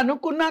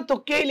తొక్కేయాలనుకున్నా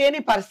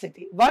తొక్కేయలేని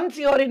పరిస్థితి. Once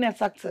you are in a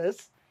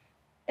success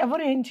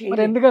ఎవరు ఏం మరి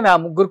చేయలేరు. ఎందుకని ఆ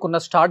ముగ్గురుకున్న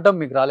స్టార్డమ్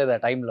మీకు రాలేదు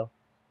ఆ టైంలో?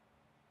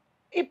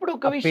 ఇప్పుడు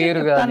ఒక ఆ విషయం పేరు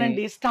గాని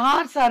చెప్తానండి.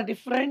 Stars are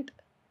different.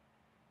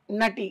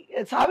 నటి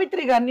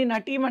సావిత్రి గారిని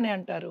నటీమణి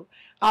అంటారు.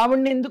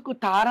 ఆవిడని ఎందుకు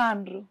తార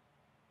అనరు?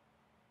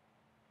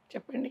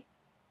 చెప్పండి.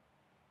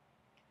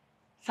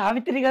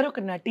 సావిత్రి గారు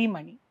ఒక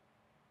నటీమణి.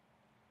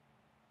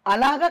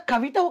 అలాగా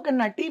కవిత ఒక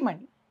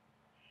నటీమణి.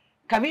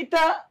 కవిత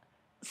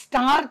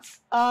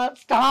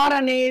స్టార్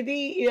అనేది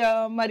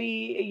మరి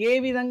ఏ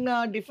విధంగా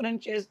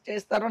డిఫరెంట్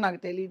చేస్తారో నాకు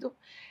తెలీదు.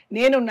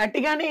 నేను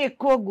నటిగానే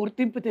ఎక్కువ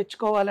గుర్తింపు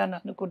తెచ్చుకోవాలని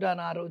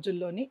అనుకున్నాను ఆ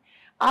రోజుల్లోని.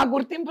 ఆ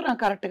గుర్తింపు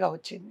నాకు కరెక్ట్గా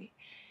వచ్చింది.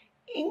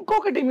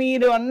 ఇంకొకటి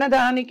మీరు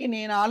అన్నదానికి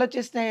నేను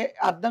ఆలోచిస్తే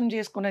అర్థం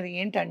చేసుకున్నది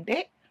ఏంటంటే,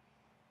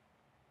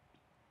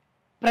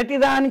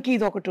 ప్రతిదానికి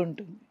ఇది ఒకటి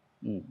ఉంటుంది.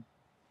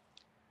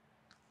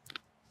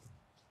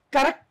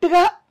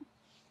 కరెక్ట్గా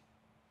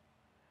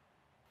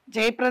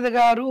జయప్రద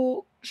గారు,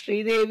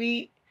 శ్రీదేవి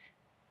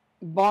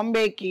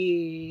బాంబేకి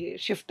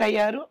షిఫ్ట్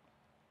అయ్యారు.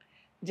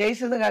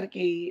 జయసుధ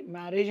గారికి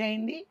మ్యారేజ్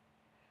అయింది.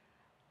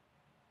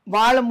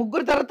 వాళ్ళ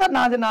ముగ్గురు తర్వాత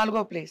నాది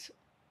 4వ ప్లేస్,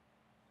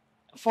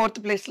 4th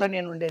ప్లేస్లో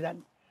నేను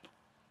ఉండేదాన్ని.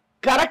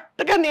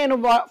 కరెక్ట్గా నేను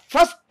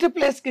ఫస్ట్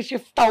ప్లేస్కి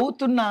షిఫ్ట్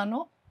అవుతున్నాను,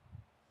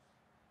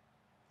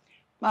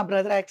 మా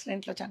బ్రదర్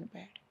యాక్సిడెంట్లో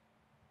చనిపోయాడు.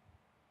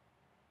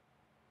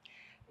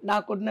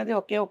 నాకున్నది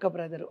ఒకే ఒక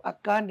బ్రదరు,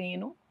 అక్క,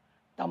 నేను,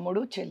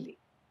 తమ్ముడు, చెల్లి.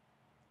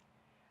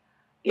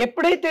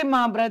 ఎప్పుడైతే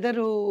మా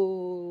బ్రదరు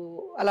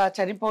అలా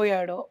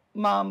చనిపోయాడో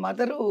మా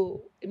మదరు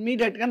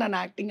ఇమ్మీడియట్గా నన్ను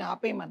యాక్టింగ్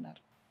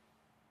ఆపేయమన్నారు.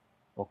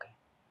 ఓకే,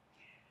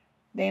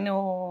 నేను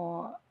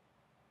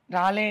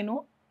రాలేను,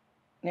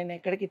 నేను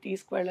ఎక్కడికి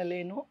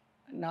తీసుకువెళ్ళలేను.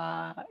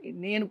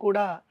 నేను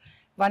కూడా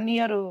 1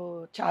 year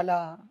చాలా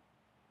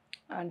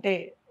అంటే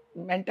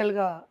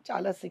మెంటల్గా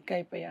చాలా సిక్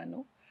అయిపోయాను.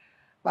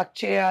 వర్క్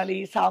చేయాలి,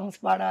 సాంగ్స్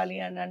పాడాలి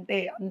అని అంటే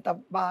అంత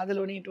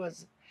బాధలోని ఇట్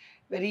వాజ్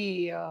వెరీ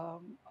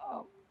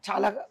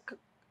చాలా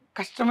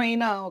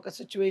కష్టమైన ఒక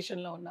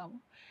సిచ్యువేషన్లో ఉన్నాము.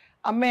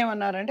 అమ్మ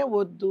ఏమన్నారంటే,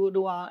 వద్దు,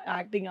 నువ్వు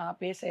యాక్టింగ్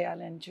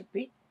ఆపేసేయాలి అని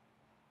చెప్పి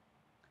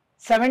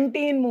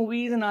 17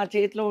 movies నా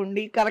చేతిలో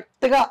ఉండి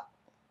కరెక్ట్గా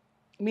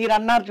మీరు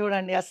అన్నారు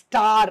చూడండి, ఆ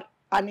స్టార్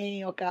అనే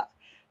ఒక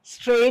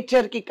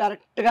స్ట్రేచర్కి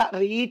కరెక్ట్గా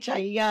రీచ్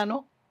అయ్యాను.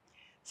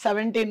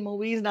 17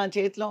 movies నా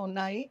చేతిలో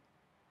ఉన్నాయి.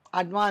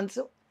 అడ్వాన్స్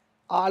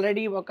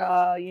ఆల్రెడీ ఒక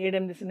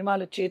 7-8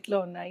 సినిమాలు చేతిలో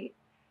ఉన్నాయి.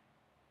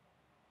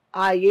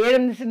 ఆ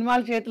 7-8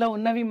 సినిమాలు చేతిలో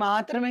ఉన్నవి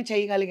మాత్రమే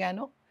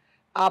చేయగలిగాను.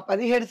 ఆ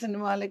 17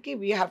 సినిమాలకి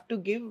we have to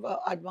give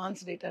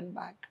advance return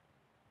back.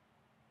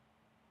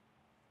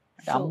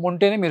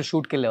 అమ్ముంటేనే మీరు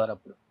షూట్కి వెళ్ళేవారు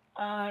అప్పుడు?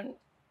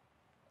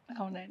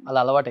 అవునండి, అలా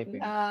అలవాటు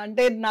అయిపోయింది.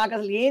 అంటే నాకు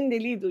అసలు ఏం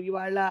తెలీదు,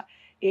 ఇవాళ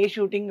ఏ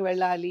షూటింగ్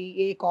వెళ్ళాలి,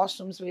 ఏ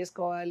కాస్ట్యూమ్స్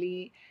వేసుకోవాలి,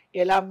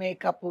 ఎలా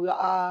మేకప్,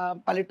 ఆ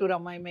పల్లెటూరు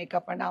అమ్మాయి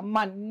మేకప్ అంటే అమ్మ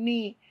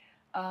అన్నీ.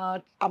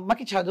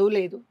 అమ్మకి చదువు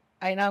లేదు,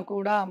 అయినా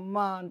కూడా అమ్మ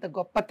అంత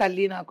గొప్ప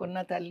తల్లి,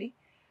 నాకున్న తల్లి.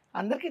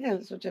 అందరికీ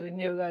తెలుసు,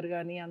 చిరంజీవి గారు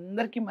కానీ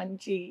అందరికీ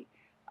మంచి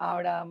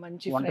ఆవిడ,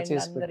 మంచి ఫ్రెండ్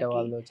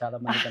అందరికీ. చాలా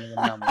మంది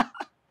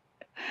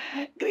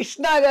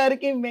కృష్ణ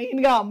గారికి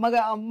మెయిన్గా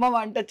అమ్మ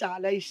వంట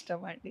చాలా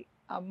ఇష్టం అండి.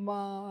 అమ్మ,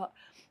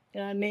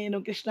 నేను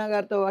కృష్ణ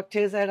గారితో వర్క్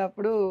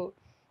చేసేటప్పుడు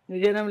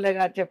విజయనగరంలో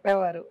గారు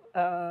చెప్పేవారు,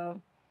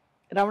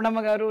 రమణమ్మ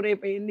గారు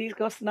రేపు ఏం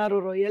తీసుకొస్తున్నారు,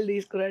 రొయ్యలు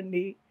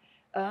తీసుకురండి,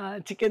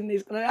 చికెన్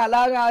తీసుకురండి.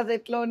 అలాగా ఆ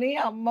సెట్లోని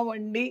అమ్మ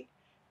వండి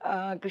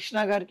కృష్ణ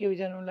గారికి,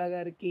 విజయనగరంలో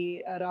గారికి,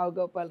 రావు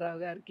గోపాలరావు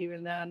గారికి,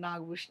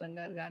 నాగభూషణం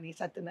గారు కానీ,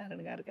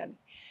 సత్యనారాయణ గారు కానీ,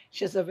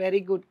 she is a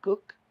very good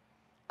cook.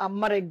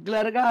 అమ్మ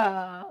రెగ్యులర్గా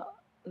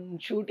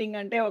షూటింగ్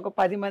అంటే ఒక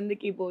 10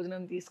 మందికి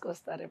భోజనం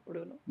తీసుకొస్తారు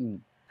ఎప్పుడూను.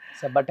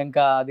 బట్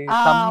ఇంకా అది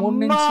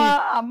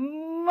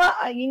అమ్మ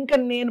ఇంకా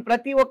నేను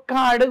ప్రతి ఒక్క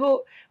అడుగు,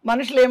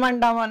 మనుషులు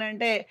ఏమంటామని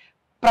అంటే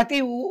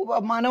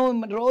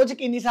మనం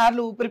రోజుకి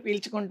ఇన్నిసార్లు ఊపిరి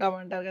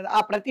పీల్చుకుంటామంటారు కదా, ఆ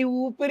ప్రతి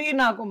ఊపిరి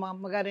నాకు మా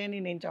అమ్మగారే అని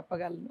నేను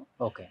చెప్పగలను.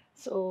 ఓకే,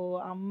 సో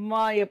అమ్మ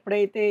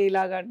ఎప్పుడైతే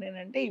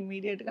ఇలాగంటేనంటే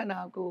ఇమ్మీడియట్గా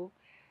నాకు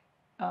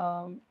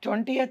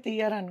 20th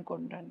year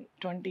అనుకుంటాను,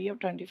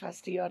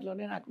 21st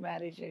yearలోనే నాకు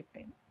మ్యారేజ్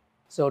అయిపోయింది.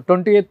 సో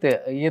 20th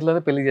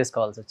yearలోనే పెళ్లి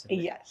చేసుకోవాల్సి వచ్చింది.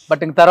 Yes.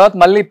 బట్ ఇంక తర్వాత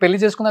మళ్ళీ పెళ్లి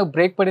చేసుకున్న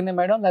బ్రేక్ పడింది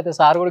మేడం, లేకపోతే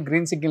సార్ కూడా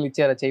గ్రీన్ సిగ్నల్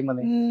ఇచ్చారా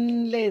చేయమని?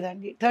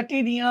 లేదండి,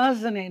 13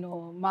 years నేను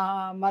మా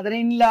మదర్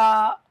ఇన్ లా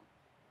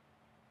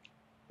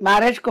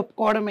మ్యారేజ్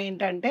ఒప్పుకోవడం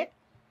ఏంటంటే,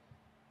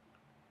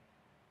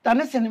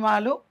 తన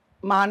సినిమాలు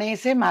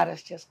మానేసే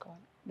మ్యారేజ్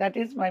చేసుకోవాలి. That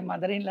is my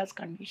mother in loss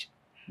condition,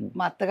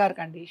 మా అత్తగారి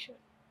కండిషన్.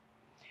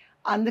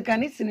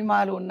 అందుకని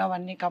సినిమాలు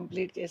ఉన్నవన్నీ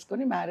కంప్లీట్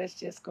చేసుకొని మ్యారేజ్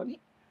చేసుకొని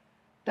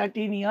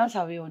 13 years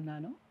అవి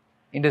ఉన్నాను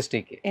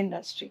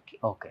ఇండస్ట్రీకి.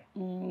 ఓకే,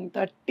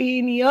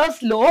 13 years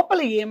లోపల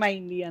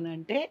ఏమైంది అని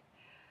అంటే,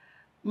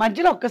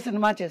 మధ్యలో ఒక్క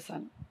సినిమా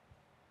చేశాను,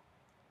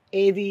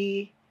 ఏది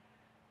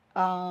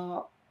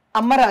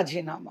అమ్మ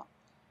రాజీనామా.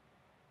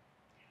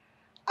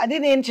 అది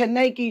నేను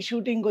చెన్నైకి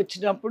షూటింగ్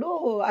వచ్చినప్పుడు,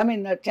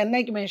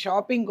 చెన్నైకి మేము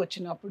షాపింగ్కి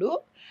వచ్చినప్పుడు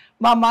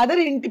మా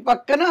మదర్ ఇంటి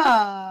పక్కన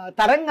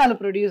తరంగాల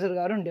ప్రొడ్యూసర్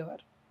గారు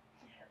ఉండేవారు,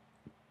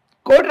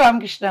 కోటి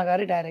రామకృష్ణ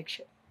గారి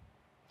డైరెక్షన్.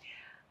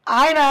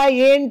 ఆయన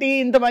ఏంటి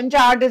ఇంత మంచి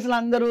ఆర్టిస్టులు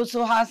అందరూ,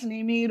 సుహాసిని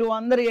మీరు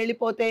అందరూ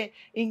వెళ్ళిపోతే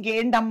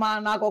ఇంకేంటమ్మా,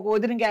 నాకు ఒక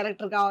వదిన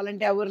క్యారెక్టర్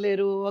కావాలంటే ఎవరు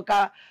లేరు, ఒక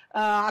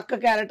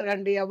అక్క క్యారెక్టర్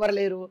అంటే ఎవరు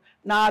లేరు,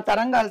 నా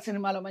తరంగాల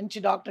సినిమాలో మంచి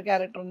డాక్టర్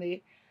క్యారెక్టర్ ఉంది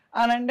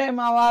అని అంటే,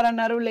 మా వారు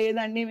అన్నారు,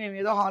 లేదండి మేము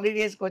ఏదో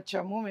హాలిడేస్కి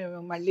వచ్చాము, మేము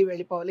మళ్ళీ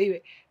వెళ్ళిపోవాలి,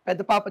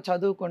 పెద్ద పాప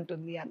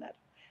చదువుకుంటుంది అన్నారు.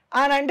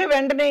 అని అంటే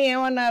వెంటనే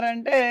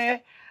ఏమన్నారంటే,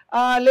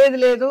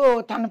 లేదు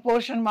తన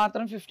పోర్షన్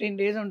మాత్రం 15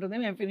 days ఉంటుంది,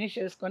 మేము ఫినిష్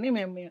చేసుకొని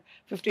మేము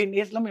 15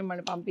 daysలో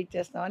మిమ్మల్ని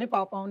పంపించేస్తామని.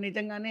 పాపం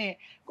నిజంగానే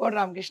కోటి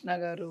రామకృష్ణ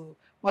గారు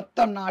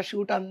మొత్తం నా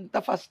షూట్ అంతా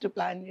ఫస్ట్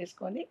ప్లాన్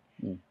చేసుకొని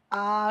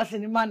ఆ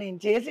సినిమా నేను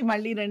చేసి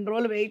మళ్ళీ 2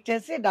 రోజులు వెయిట్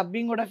చేసి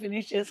డబ్బింగ్ కూడా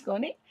ఫినిష్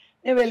చేసుకొని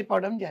నేను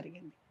వెళ్ళిపోవడం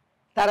జరిగింది.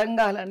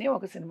 తరంగాలని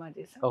ఒక సినిమా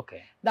చేశాను.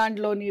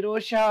 దాంట్లో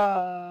నిరోషా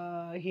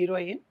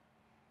హీరోయిన్,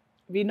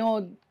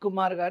 వినోద్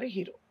కుమార్ గారు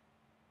హీరో.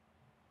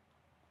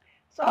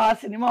 సో ఆ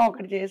సినిమా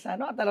ఒకటి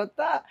చేశాను. ఆ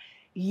తర్వాత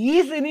ఈ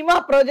సినిమా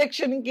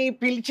ప్రొజెక్షన్కి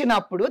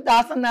పిలిచినప్పుడు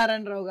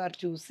దాసనారాయణరావు గారు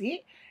చూసి,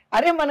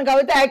 అరే మన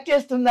కవిత యాక్ట్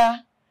చేస్తుందా,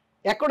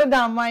 ఎక్కడుందా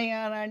అమ్మాయి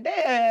అని అంటే,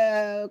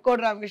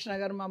 కోడి రామకృష్ణ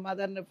గారు మా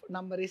మదర్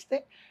నంబర్ ఇస్తే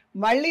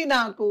మళ్ళీ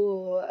నాకు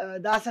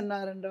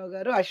దాసనారాయణరావు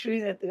గారు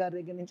అశ్వినీదత్ గారి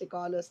దగ్గర నుంచి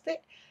కాల్ వస్తే,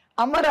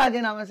 అమ్మ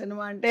రాజీనామా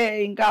సినిమా అంటే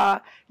ఇంకా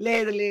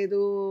లేదు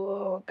లేదు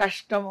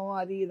కష్టము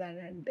అది ఇది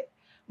అని అంటే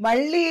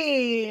మళ్ళీ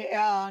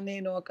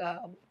నేను ఒక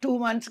 2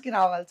 monthsకి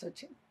రావాల్సి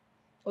వచ్చింది.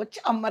 వచ్చి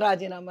అమ్మ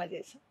రాజీనామా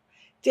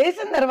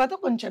చేసిన తర్వాత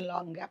కొంచెం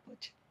లాంగ్ గ్యాప్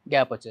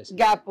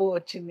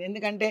వచ్చింది.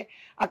 ఎందుకంటే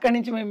అక్కడి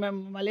నుంచి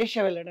మేము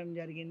మలేషియా వెళ్ళడం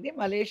జరిగింది.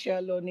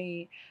 మలేషియాలోని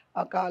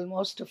ఒక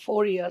ఆల్మోస్ట్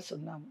 4 years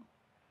ఉన్నాము.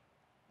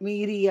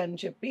 మీరి అని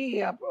చెప్పి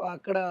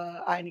అక్కడ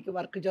ఆయనకి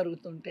వర్క్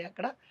జరుగుతుంటే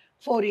అక్కడ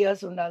 4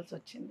 years ఉండాల్సి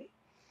వచ్చింది.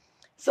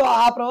 సో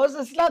ఆ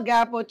ప్రాసెస్లో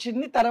గ్యాప్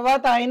వచ్చింది.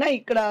 తర్వాత ఆయన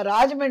ఇక్కడ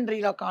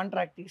రాజమండ్రిలో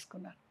కాంట్రాక్ట్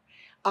తీసుకున్నారు.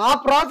 ఆ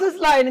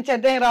ప్రాసెస్లో ఆయన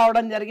చెన్నై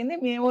రావడం జరిగింది,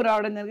 మేము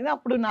రావడం జరిగింది.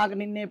 అప్పుడు నాకు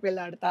నిన్నే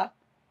పెళ్ళాడతా,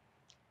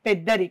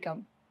 పెద్దరికం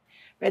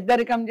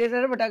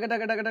చేశారు.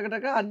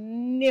 టక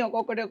అన్నీ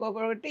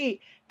ఒక్కొక్కటి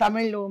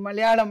తమిళ్,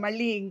 మలయాళం,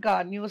 మళ్ళీ ఇంకా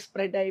న్యూస్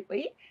స్ప్రెడ్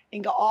అయిపోయి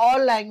ఇంకా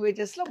ఆల్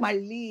లాంగ్వేజెస్లో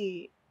మళ్ళీ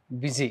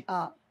బిజీ.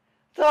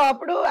 సో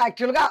అప్పుడు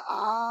యాక్చువల్గా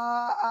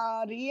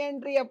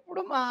రీఎంట్రీ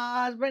అప్పుడు మా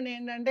హస్బెండ్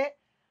ఏంటంటే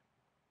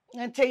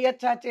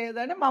చెయ్యొచ్చా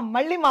చేయదని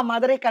మళ్ళీ మా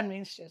మదరే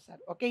కన్విన్స్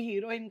చేశారు. ఓకే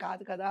హీరోయిన్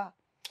కాదు కదా,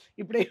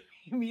 ఇప్పుడు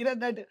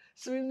మీరన్నట్టు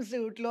స్విమ్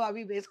సూట్లు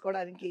అవి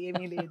వేసుకోవడానికి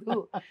ఏమీ లేదు,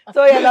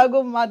 సో ఎలాగో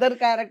మదర్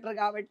క్యారెక్టర్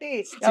కాబట్టి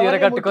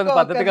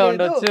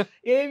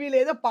ఏమీ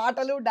లేదు,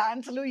 పాటలు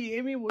డాన్సులు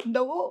ఏమీ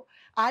ఉండవు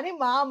అని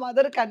మా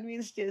మదర్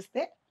కన్విన్స్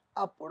చేస్తే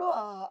అప్పుడు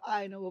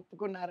ఆయన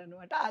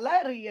ఒప్పుకున్నారనమాట. అలా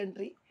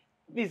రీఎంట్రీ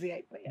బిజీ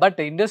అయిపోయాయి.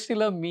 బట్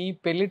ఇండస్ట్రీలో మీ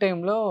పెళ్లి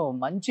టైంలో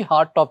మంచి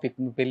హాట్ టాపిక్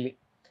మీ పెళ్లి.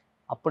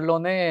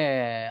 అప్పుడులోనే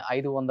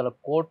 500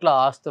 కోట్ల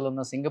ఆస్తులు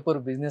ఉన్న సింగపూర్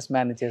బిజినెస్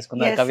మ్యాన్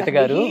చేసుకున్నారు కవిత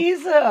గారు.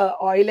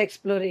 ఆయిల్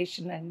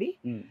ఎక్స్ప్లోరేషన్ అండి.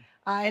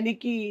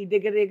 ఆయనకి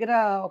దగ్గర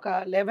ఒక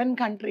 11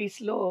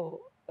 countries-లో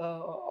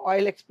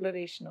ఆయిల్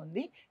ఎక్స్ప్లోరేషన్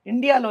ఉంది.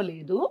 ఇండియాలో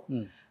లేదు,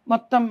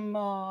 మొత్తం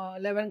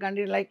 11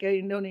 countries like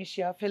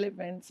Indonesia,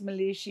 Philippines,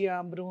 Malaysia,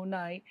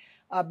 Brunei,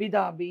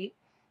 Abu Dhabi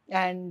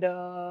and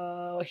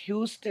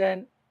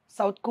Houston,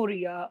 south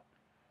Korea,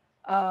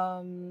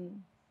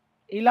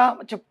 ఇలా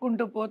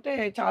చెప్పుకుంటూ పోతే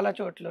చాలా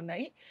చోట్ల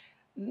ఉన్నాయి.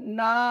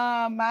 నా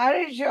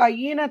మ్యారేజ్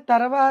అయిన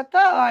తర్వాత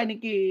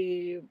ఆయనకి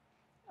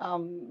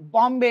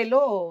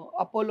బాంబేలో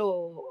అపోలో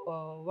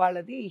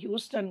వాళ్ళది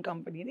హ్యూస్టన్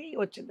కంపెనీది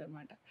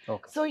వచ్చిందనమాట.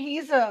 So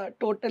he's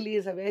totally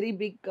is a very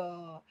big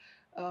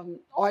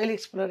oil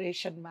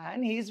exploration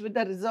man. He's with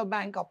the reserve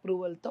bank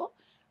అప్రూవల్తో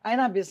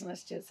ఆయన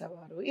బిజినెస్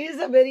చేసేవారు.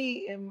 Is a very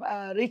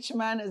rich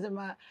man.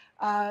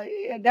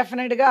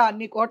 డెఫినెట్గా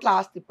అన్ని కోట్ల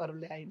ఆస్తి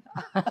పరులే ఆయన.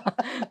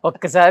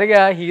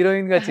 ఒక్కసారిగా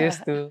హీరోయిన్గా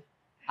చేస్తూ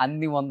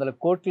అన్ని 100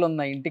 కోట్లు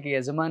ఉన్న ఇంటికి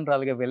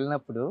యజమానురాలుగా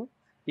వెళ్ళినప్పుడు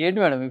ఏంటి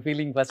మేడం మీ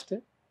ఫీలింగ్? ఫస్ట్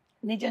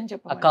నిజం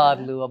చెప్ప,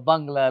 కార్లు,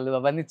 బంగ్లాలు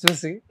అవన్నీ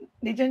చూసి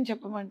నిజం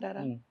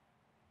చెప్పమంటారా,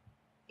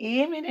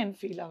 ఏమీ నేను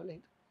ఫీల్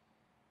అవ్వలేదు,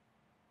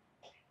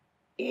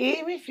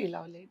 ఏమీ ఫీల్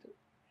అవ్వలేదు.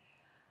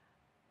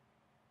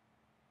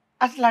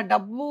 అసలు ఆ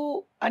డబ్బు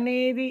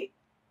అనేది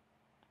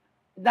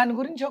దాని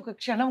గురించి ఒక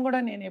క్షణం కూడా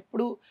నేను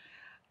ఎప్పుడు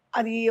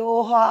అది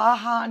ఓహో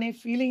ఆహా అనే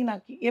ఫీలింగ్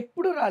నాకు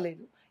ఎప్పుడు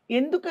రాలేదు.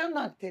 ఎందుకని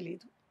నాకు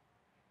తెలీదు,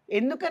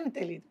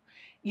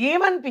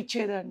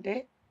 ఏమనిపించేది అంటే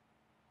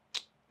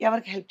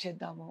ఎవరికి హెల్ప్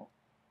చేద్దాము.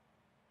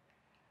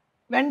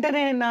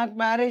 వెంటనే నాకు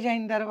మ్యారేజ్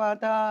అయిన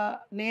తర్వాత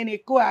నేను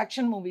ఎక్కువ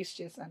యాక్షన్ మూవీస్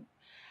చేశాను.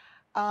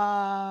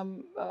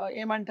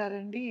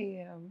 ఏమంటారండి,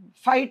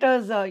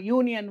 ఫైటర్స్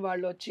యూనియన్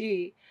వాళ్ళు వచ్చి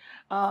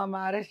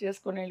మ్యారేజ్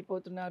చేసుకొని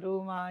వెళ్ళిపోతున్నారు,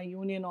 మా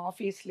యూనియన్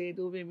ఆఫీస్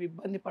లేదు, మేము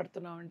ఇబ్బంది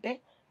పడుతున్నాం అంటే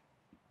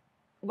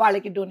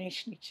వాళ్ళకి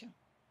డొనేషన్ ఇచ్చాం.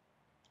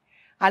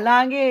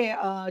 అలాగే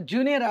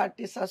జూనియర్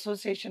ఆర్టిస్ట్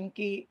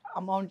అసోసియేషన్కి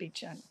అమౌంట్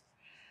ఇచ్చాను.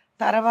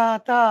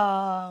 తర్వాత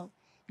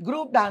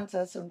గ్రూప్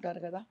డాన్సర్స్ ఉంటారు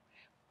కదా,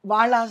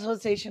 వాళ్ళ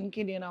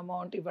అసోసియేషన్కి నేను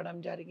అమౌంట్ ఇవ్వడం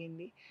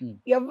జరిగింది.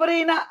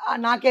 ఎవరైనా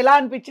నాకు ఎలా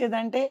అనిపించేది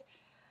అంటే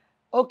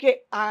ఓకే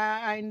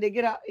ఆయన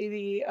దగ్గర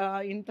ఇది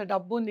ఇంత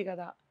డబ్బు ఉంది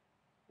కదా,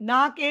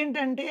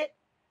 నాకేంటంటే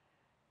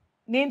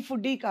నేను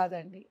ఫుడ్డీ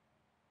కాదండి,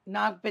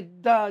 నాకు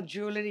పెద్ద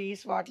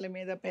జ్యువెలరీస్ వాటి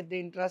మీద పెద్ద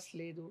ఇంట్రెస్ట్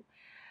లేదు.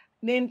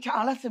 నేను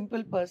చాలా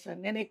సింపుల్ పర్సన్.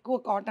 నేను ఎక్కువ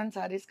కాటన్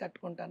శారీస్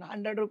కట్టుకుంటాను.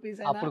 100 రూపీస్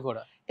అయినా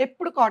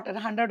ఎప్పుడు కాటన్,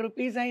 100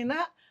 రూపీస్ అయినా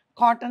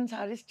కాటన్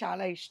శారీస్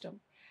చాలా ఇష్టం.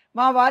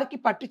 మా వారికి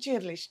పట్టు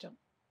చీరలు ఇష్టం,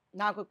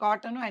 నాకు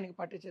కాటన్, ఆయనకి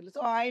పట్టు చీరలు.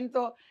 సో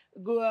ఆయనతో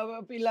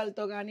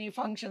పిల్లలతో కానీ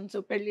ఫంక్షన్స్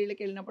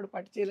పెళ్ళిళ్ళకి వెళ్ళినప్పుడు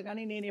పట్టు చీరలు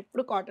కానీ నేను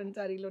ఎప్పుడు కాటన్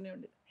శారీలోనే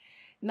ఉండేది.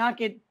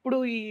 నాకు ఎప్పుడు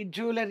ఈ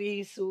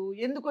జ్యువెలరీస్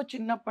ఎందుకో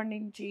చిన్నప్పటి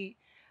నుంచి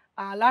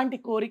అలాంటి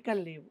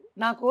కోరికలు లేవు.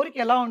 నా కోరిక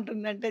ఎలా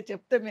ఉంటుందంటే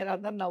చెప్తే మీరు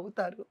అందరు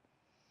నవ్వుతారు.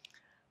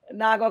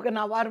 నాకు ఒక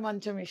నవారు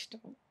మంచం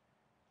ఇష్టం,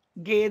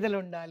 గేదెలు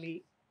ఉండాలి,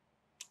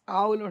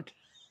 ఆవులు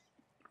ఉండాలి,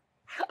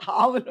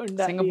 ఆవులు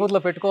ఉండాలి. సింగపూర్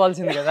లో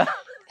పెట్టుకోవాల్సింది కదా.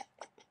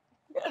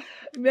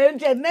 మేము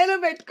చెన్నైలో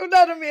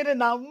పెట్టుకున్నారు, మీరు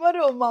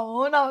నమ్మరు. మా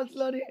ఓన్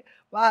హౌస్లోని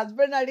మా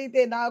హస్బెండ్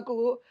అడిగితే నాకు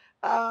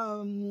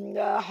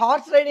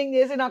హార్స్ రైడింగ్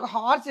చేసి నాకు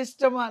హార్స్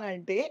ఇష్టం అని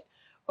అంటే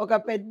ఒక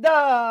పెద్ద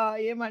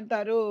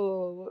ఏమంటారు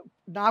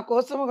నా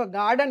కోసం ఒక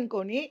గార్డెన్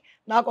కొని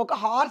నాకు ఒక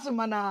హార్స్,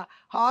 మన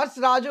హార్స్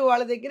రాజు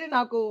వాళ్ళ దగ్గర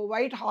నాకు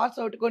వైట్ హార్స్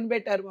ఒకటి కొని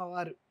పెట్టారు మా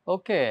వారు.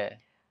 ఓకే.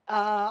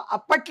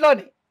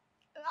 అప్పట్లోనే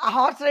ఆ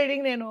హార్స్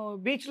రైడింగ్ నేను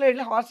బీచ్లో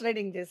వెళ్ళి హార్స్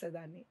రైడింగ్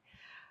చేసేదాన్ని.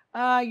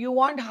 యూ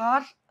వాంట్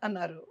హార్స్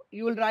అన్నారు,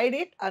 యూ విల్ రైడ్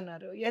ఇట్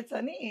అన్నారు. ఎస్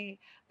అని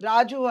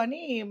రాజు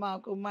అని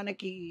మాకు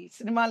మనకి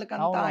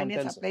సినిమాలకంతా ఆయనే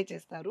తెలుసు. సప్లై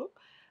చేస్తారు.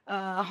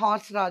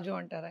 హార్స్ రాజు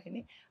అంటారు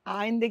ఆయన్ని.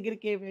 ఆయన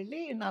దగ్గరికి వెళ్ళి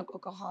నాకు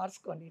ఒక హార్స్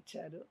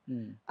కొనిచ్చారు.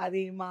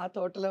 అది మా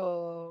తోటలో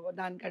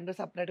దానికంటూ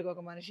సపరేట్గా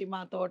ఒక మనిషి,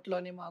 మా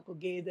తోటలోనే మాకు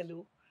గేదెలు,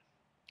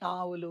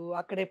 ఆవులు,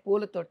 అక్కడే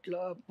పూల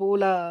తొట్లో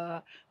పూల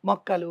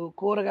మొక్కలు,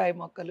 కూరగాయ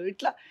మొక్కలు,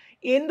 ఇట్లా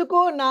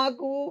ఎందుకో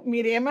నాకు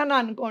మీరేమన్నా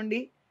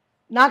అనుకోండి,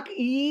 నాకు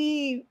ఈ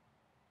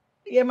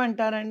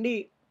ఏమంటారండి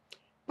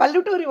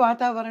పల్లెటూరి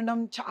వాతావరణం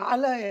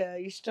చాలా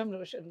ఇష్టం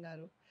రోషన్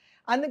గారు.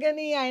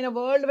 అందుకని ఆయన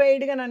వరల్డ్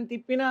వైడ్గా నన్ను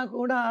తిప్పినా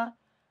కూడా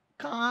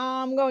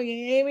కామ్గా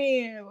ఏమి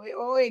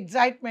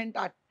ఎగ్జైట్మెంట్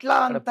అట్లా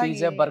అంతా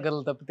పిజ్జా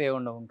బర్గర్లు తప్పితే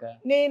ఉండవు ఇంకా.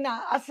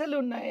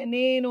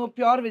 నేను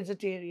ప్యూర్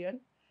వెజిటేరియన్.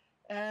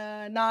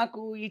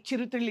 నాకు ఈ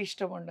చిరుతిళ్ళు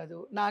ఇష్టం ఉండదు.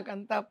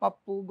 నాకంతా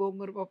పప్పు,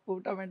 గోంగూర పప్పు,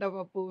 టమాటా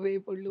పప్పు,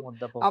 వేపుళ్ళు,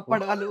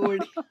 అప్పడాలు,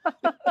 వడి.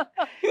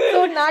 సో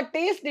నా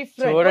టేస్ట్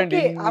డిఫరెంట్.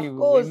 చూడండి, ఓకే, ఆఫ్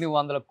కోర్స్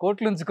 100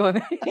 కోట్లు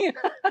ఉంచుకొని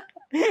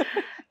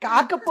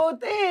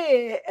కాకపోతే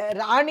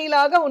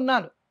రాణిలాగా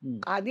ఉన్నాను,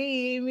 అది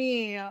ఏమీ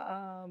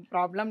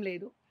ప్రాబ్లం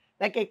లేదు.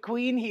 Like A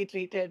queen he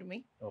treated me.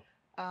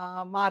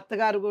 మా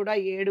అత్తగారు కూడా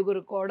 7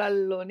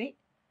 కోడల్లోని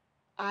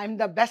ఐఎమ్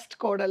ద బెస్ట్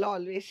కోడలు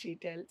ఆల్వేస్ షీ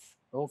టెల్స్.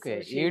 ఓకే,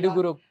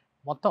 7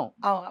 మొత్తం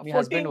మీ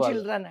హస్బెండ్ 14 వాళ్ళు?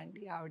 చిల్డ్రన్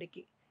అండి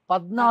ఆవిడకి.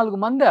 14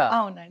 మంది?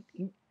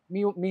 అవునండి.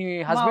 మీ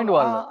హస్బెండ్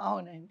వాళ్ళు?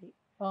 అవునండి.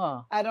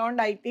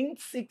 Around I think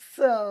 6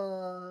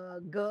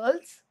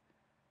 girls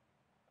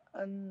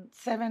and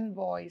 7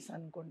 boys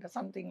అనుకుంటా,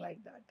 సంథింగ్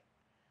లైక్ దాట్.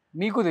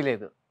 మీకు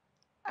తెలియదు?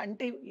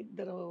 అంటే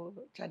ఇద్దరు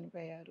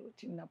చనిపోయారు,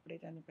 చిన్నప్పుడే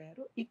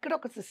చనిపోయారు. ఇక్కడ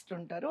ఒక సిస్టర్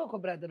ఉంటారు, ఒక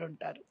బ్రదర్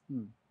ఉంటారు.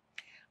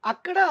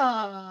 అక్కడ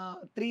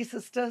 3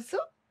 సిస్టర్స్,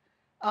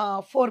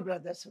 4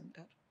 బ్రదర్స్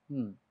ఉంటారు.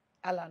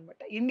 అలా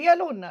అనమాట.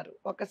 ఇండియాలో ఉన్నారు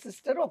ఒక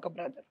సిస్టర్, ఒక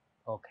బ్రదర్.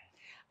 ఓకే.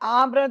 ఆ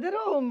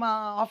బ్రదరు మా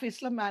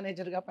ఆఫీస్లో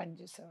మేనేజర్గా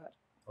పనిచేసేవారు.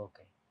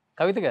 ఓకే.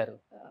 కవిత గారు,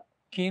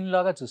 కీన్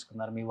లాగా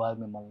చూసుకున్నారు మీ వారు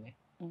మిమ్మల్ని.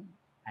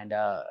 అండ్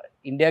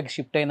ఇండియాకి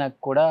షిఫ్ట్ అయినాక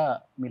కూడా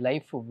మీ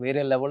లైఫ్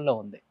వేరే లెవెల్లో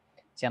ఉంది.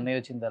 చెన్నై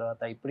వచ్చిన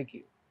తర్వాత ఇప్పటికి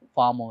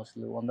ఫామ్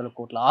హౌస్లు, 100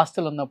 కోట్ల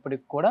ఆస్తులు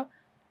ఉన్నప్పటికి కూడా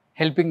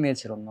హెల్పింగ్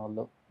నేచర్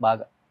ఉన్నవాళ్ళు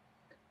బాగా.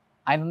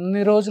 ఆయన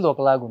అన్ని రోజులు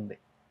ఒకలాగుంది.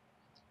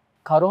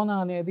 కరోనా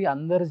అనేది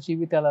అందరి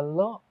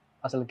జీవితాలలో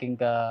అసలుకి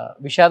ఇంకా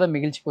విషాదం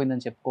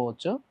మిగిల్చిపోయిందని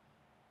చెప్పుకోవచ్చు.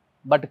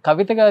 బట్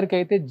కవిత గారికి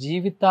అయితే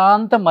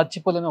జీవితాంతం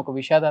మర్చిపోలేని ఒక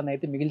విషాదాన్ని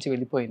అయితే మిగిల్చి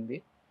వెళ్ళిపోయింది.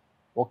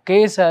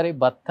 ఒకేసారి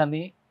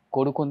భర్తని,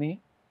 కొడుకుని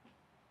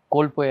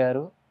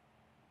కోల్పోయారు.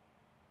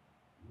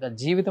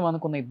 జీవితం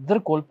అనుకున్న ఇద్దరు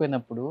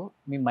కోల్పోయినప్పుడు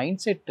మీ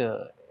మైండ్ సెట్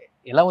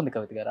ఎలా ఉంది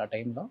కవిత గారు ఆ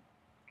టైంలో?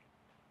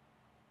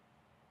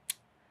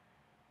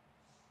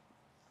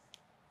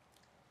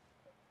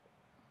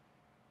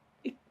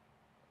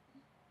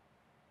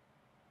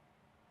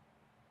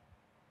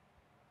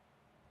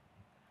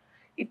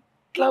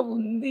 ఇట్లా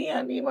ఉంది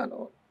అని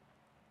మనం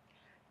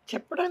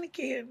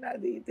చెప్పడానికి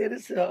అది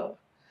తెలుసు,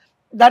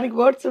 దానికి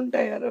వర్డ్స్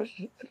ఉంటాయా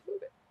రోషన్?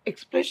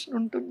 ఎక్స్ప్రెషన్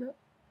ఉంటుందా?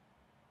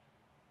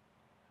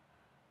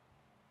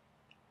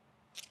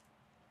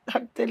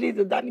 నాకు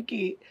తెలీదు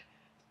దానికి.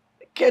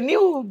 Can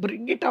you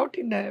bring it out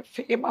in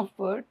fame of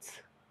words?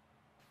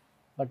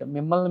 But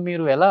మిమ్మల్ని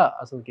మీరు ఎలా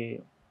అసలుకి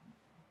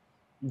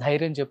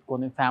ధైర్యం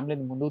చెప్పుకొని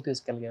ఫ్యామిలీని ముందుకు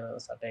తీసుకెళ్ళగారు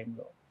ఆ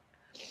టైంలో?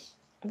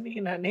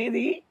 నేను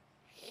అనేది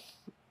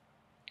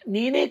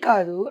నేనే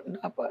కాదు,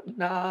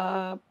 నా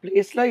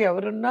ప్లేస్లో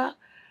ఎవరున్నా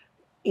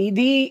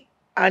ఇది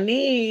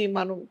అని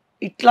మనం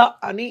ఇట్లా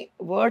అని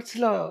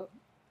వర్డ్స్లో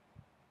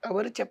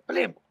ఎవరు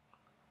చెప్పలేము.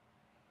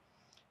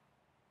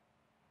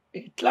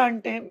 ఎట్లా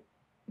అంటే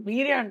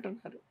మీరే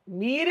అంటున్నారు,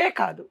 మీరే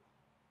కాదు,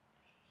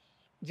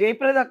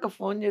 జయప్రద అక్క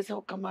ఫోన్ చేసి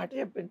ఒక్క మాట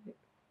చెప్పింది,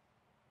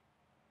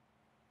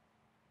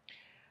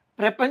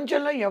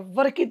 ప్రపంచంలో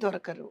ఎవ్వరికీ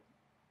దొరకరు.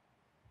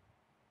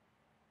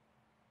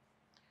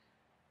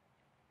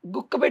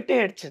 గుక్కబెట్టి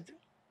ఏడ్చదు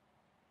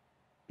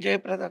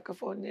జయప్రద అక్క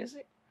ఫోన్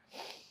చేసి.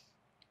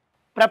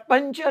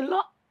 ప్రపంచంలో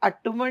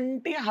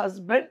అటువంటి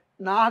హస్బెండ్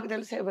నాకు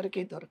తెలిసి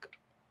ఎవరికీ దొరకరు,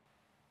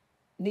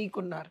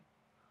 నీకున్నారు.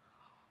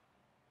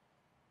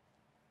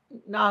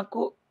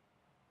 నాకు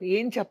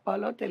ఏం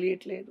చెప్పాలో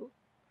తెలియట్లేదు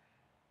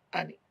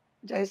అని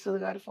జయసుధ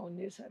గారు ఫోన్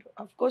చేశారు.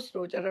 అఫ్కోర్స్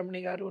రోజా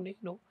రమణి గారు,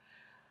 నేను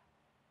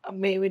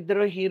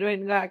మేమిద్దరు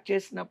హీరోయిన్గా యాక్ట్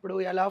చేసినప్పుడు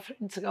ఎలా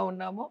ఫ్రెండ్స్గా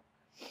ఉన్నామో,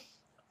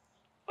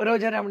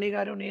 రోజా రమణి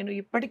గారు నేను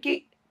ఇప్పటికీ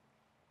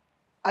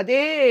అదే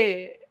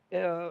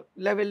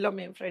లెవెల్లో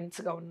మేము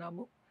ఫ్రెండ్స్గా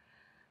ఉన్నాము.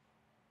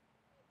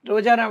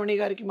 రోజా రమణి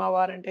గారికి మా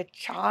వారంటే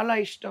చాలా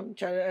ఇష్టం,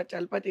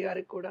 చలపతి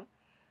గారికి కూడా.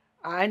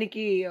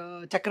 ఆయనకి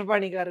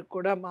చక్రపాణి గారికి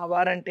కూడా మా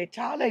వారంటే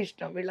చాలా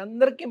ఇష్టం.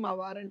 వీళ్ళందరికీ మా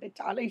వారంటే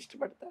చాలా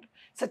ఇష్టపడతారు.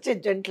 సచ్ ఎ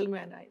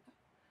జెంటిల్‌మ్యాన్ ఆయన.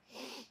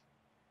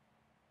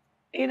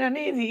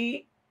 ఈయననేది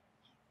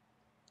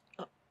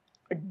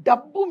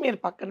డబ్బు మీరు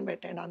పక్కన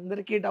పెట్టండి.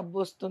 అందరికీ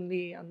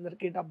డబ్బొస్తుంది.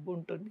 అందరికీ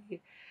డబ్బుంటుంది.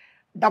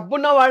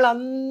 డబ్బున్న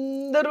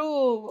వాళ్ళందరూ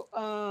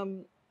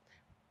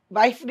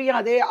వైఫ్‌ని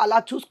అలా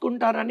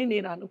చూసుకుంటారని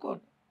నేను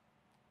అనుకోను.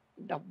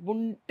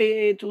 డబ్బుంటే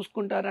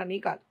చూసుకుంటారని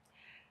కాదు.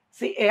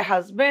 See A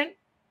husband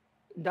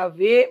the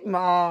way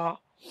మా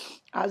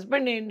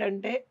హస్బెండ్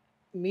ఏంటంటే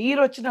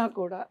మీరొచ్చినా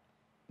కూడా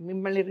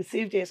మిమ్మల్ని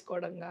రిసీవ్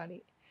చేసుకోవడం కానీ,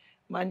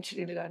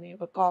 మంచినీళ్ళు కానీ,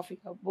 ఒక కాఫీ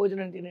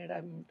భోజనం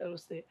తినేయడం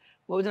వస్తే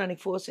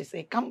భోజనానికి ఫోర్స్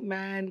చేస్తే come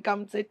man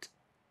come SIT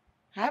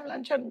have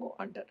lunch and go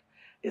అంటారు.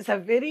 ఇట్స్ అ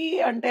వెరీ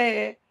అంటే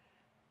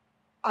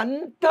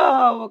అంత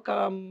ఒక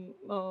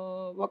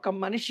ఒక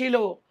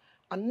మనిషిలో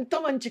అంత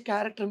మంచి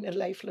క్యారెక్టర్ మీరు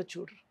లైఫ్‌లో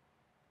చూడరు.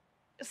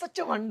 Such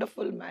a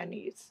wonderful man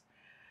he is.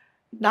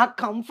 నాకు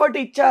కంఫర్ట్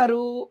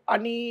ఇచ్చారు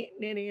అని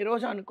నేను ఏ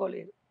రోజు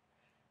అనుకోలేదు.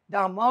 The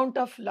amount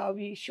of love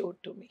he showed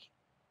to me,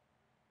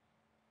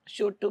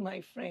 showed to my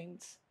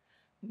friends,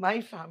 my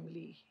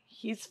family,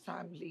 his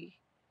family.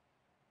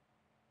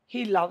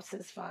 He loves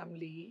his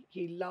family,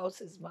 he loves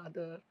his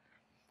mother,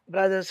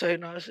 brothers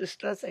అయినా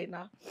sisters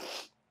అయినా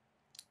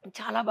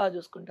చాలా బాగా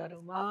చూసుకుంటారు.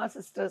 మా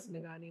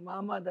సిస్టర్స్‌ని గానీ, మా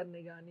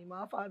మదర్‌ని గానీ,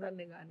 మా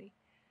ఫాదర్‌ని గానీ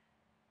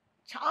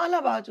చాలా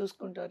బాగా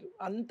చూసుకుంటారు.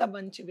 అంత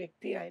మంచి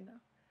వ్యక్తి ఆయన.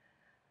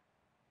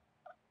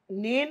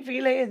 నేను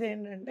ఫీల్ అయ్యేది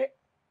ఏంటంటే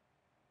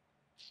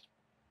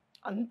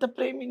అంత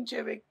ప్రేమించే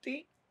వ్యక్తి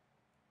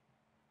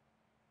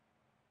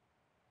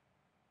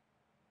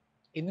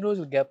ఎన్ని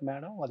రోజులు గ్యాప్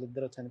మేడం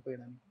వాళ్ళిద్దరూ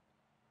చనిపోయడానికి?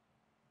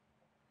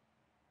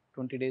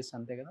 20 days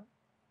అంతే కదా?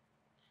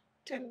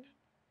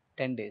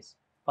 10 days.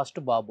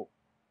 ఫస్ట్ బాబు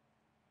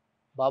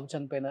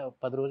చనిపోయిన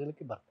 10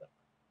 రోజులకి భర్త.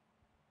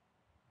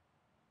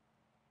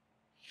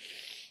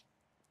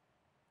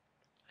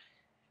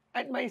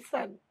 And my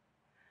son.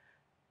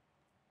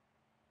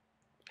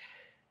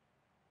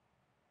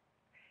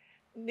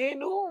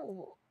 నేను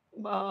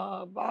మా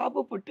బాబు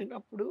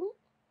పుట్టినప్పుడు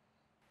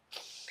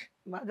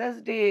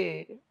మదర్స్ డే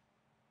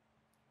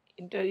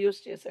ఇంటర్వ్యూస్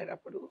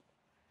చేసేటప్పుడు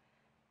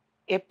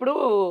ఎప్పుడూ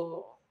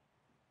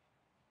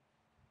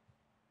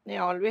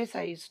నేను always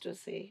I used to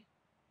say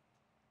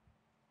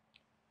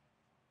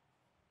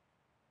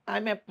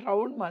I'm a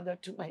proud mother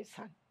to my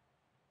son.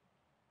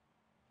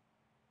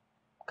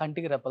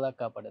 కంటికి రెప్పలా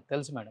కాపాడారు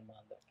తెలుసు మేడం మా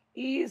అందరికి.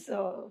 He is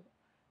a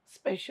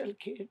special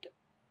kid.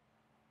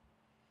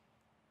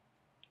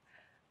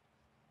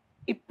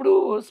 ఇప్పుడు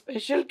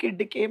స్పెషల్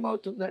కిడ్కి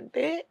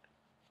ఏమవుతుందంటే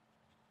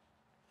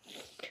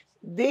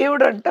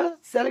దేవుడంట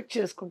సెలెక్ట్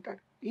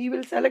చేసుకుంటాడు. He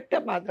will select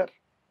a mother.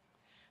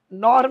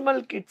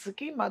 Normal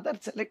కిడ్స్కి మదర్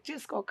సెలెక్ట్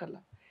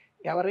చేసుకోకల్లా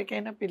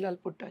ఎవరికైనా పిల్లలు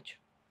పుట్టచ్చు.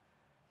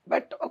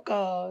 బట్ ఒక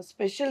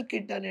స్పెషల్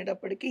కిడ్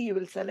అనేటప్పటికి he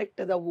will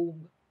select the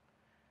womb.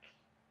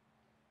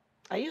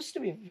 I use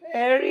to be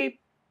very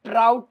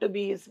proud to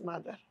be his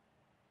mother.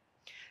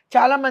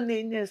 చాలామంది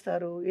ఏం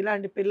చేస్తారు,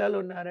 ఇలాంటి పిల్లలు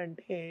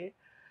ఉన్నారంటే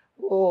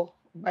ఓ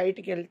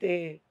బయటికి వెళ్తే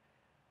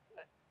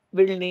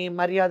వీళ్ళని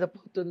మర్యాద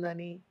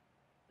పోతుందని.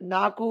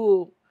 నాకు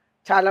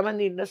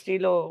చాలామంది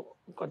ఇండస్ట్రీలో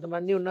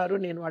కొంతమంది ఉన్నారు,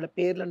 నేను వాళ్ళ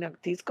పేర్లు నాకు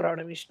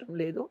తీసుకురావడం ఇష్టం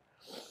లేదు.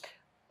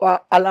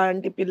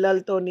 అలాంటి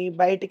పిల్లలతోని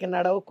బయటికి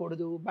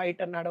నడవకూడదు,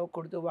 బయట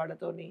నడవకూడదు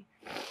వాళ్ళతోని,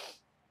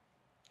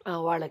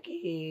 వాళ్ళకి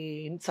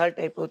ఇన్సల్ట్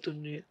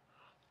అయిపోతుంది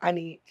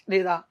అని.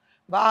 లేదా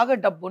బాగా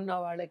డబ్బున్న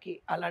వాళ్ళకి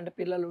అలాంటి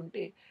పిల్లలు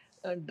ఉంటే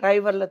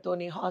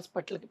డ్రైవర్లతోని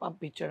హాస్పిటల్కి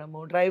పంపించడము,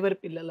 డ్రైవర్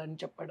పిల్లలు అని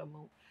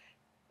చెప్పడము.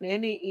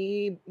 నేను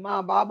మా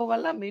బాబు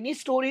వల్ల మెనీ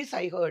స్టోరీస్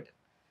ఐ హర్డ్.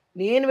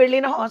 నేను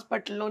వెళ్ళిన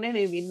హాస్పిటల్లోనే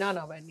నేను విన్నాను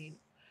అవన్నీ.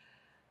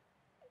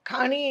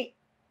 కానీ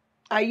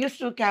I use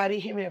to carry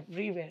him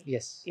everywhere,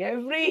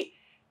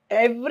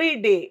 every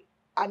day.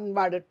 And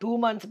వాడు 2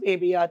 months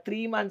baby,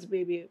 3 months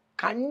baby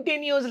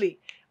continuously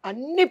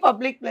అన్ని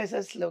public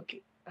ప్లేసెస్లోకి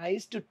I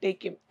use to take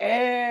him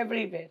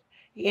everywhere.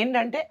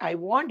 ఏంటంటే I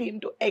want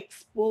him to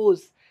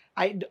expose,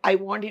 I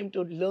want him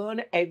to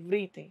learn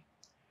everything.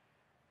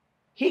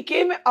 He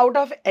came out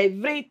of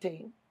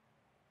everything.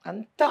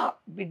 అంతా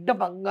బిడ్డ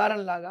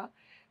బంగారం లాగా.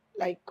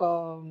 Like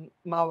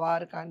మా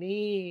వారు కానీ,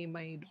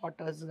 మై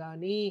డాటర్స్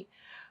కానీ,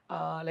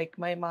 లైక్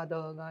మై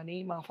మదర్ కానీ,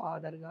 మా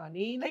ఫాదర్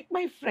కానీ, like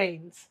my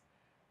friends.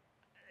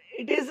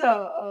 It is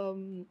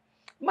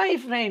my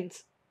friends,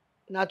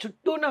 నా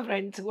చుట్టూ ఉన్న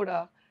ఫ్రెండ్స్ కూడా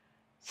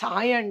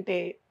సాయి అంటే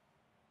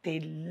దే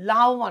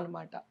లవ్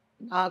అనమాట.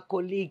 నా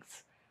కొలీగ్స్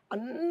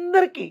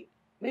అందరికీ.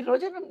 మీరు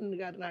రోజారమణి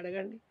గారిని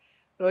అడగండి,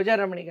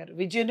 రోజారమణి గారు,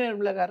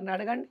 విజయనిర్మల గారిని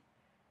అడగండి.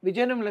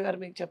 విజయనిర్మల గారు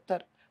మీకు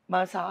చెప్తారు మా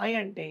సాయి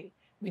అంటే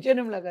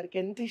విజయనిర్మల గారికి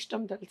ఎంత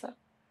ఇష్టం తెలుసా.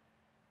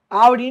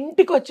 ఆవిడ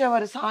ఇంటికి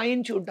వచ్చేవారు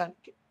సాయిని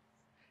చూడడానికి,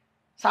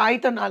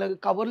 సాయితో 4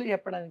 కబుర్లు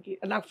చెప్పడానికి.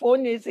 నాకు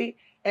ఫోన్ చేసి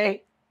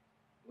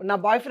నా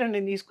బాయ్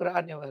ఫ్రెండ్ని తీసుకురా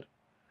అనేవారు.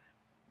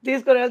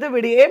 తీసుకుని వెళ్తే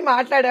వీడు ఏం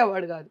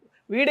మాట్లాడేవాడు కాదు.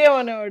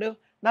 వీడేమనేవాడు,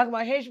 నాకు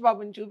మహేష్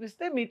బాబుని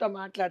చూపిస్తే మీతో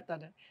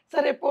మాట్లాడతానని.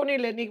 సరే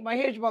పోనీలే, నీకు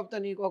మహేష్ బాబుతో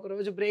నీకు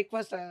ఒకరోజు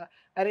బ్రేక్ఫాస్ట్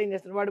అరేంజ్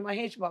చేస్తాను. వాడు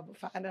మహేష్ బాబు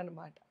ఫ్యాన్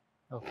అనమాట.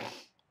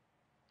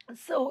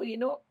 సో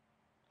యూనో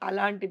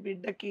అలాంటి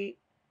బిడ్డకి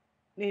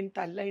నేను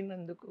తల్లి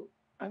అయినందుకు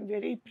ఐఎమ్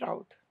వెరీ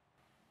ప్రౌడ్.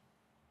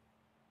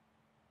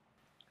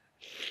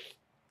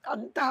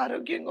 అంత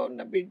ఆరోగ్యంగా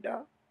ఉన్న బిడ్డ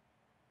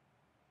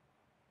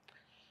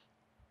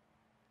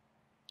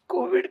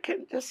కోవిడ్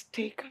కెన్ జస్ట్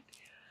టేక్ అండి.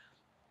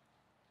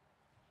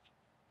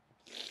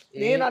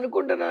 నేను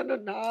అనుకుంటున్నాను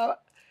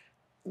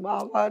మా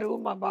వారు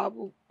మా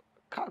బాబు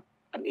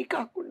అని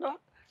కాకుండా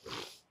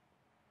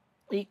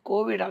ఈ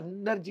కోవిడ్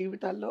అందరి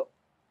జీవితాల్లో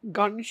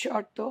gun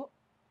షాట్తో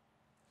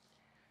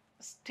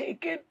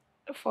taken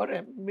for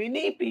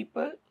many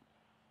people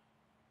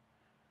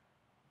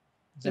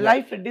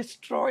life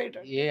destroyed.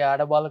 ఏ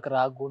ఆడవాళ్ళకి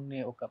రాకూడని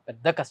ఒక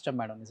పెద్ద కష్టం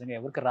మేడం, నిజంగా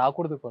ఎవరికి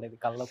రాకూడదు కూడా ఇది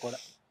కళ్ళ కూడా.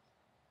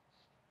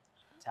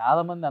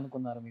 చాలా మంది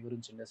అనుకున్నారు మీ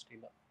గురించి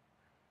ఇండస్ట్రీలో,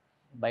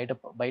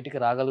 బయటికి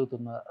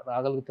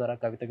రాగలుగుతారా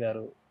కవిత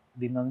గారు,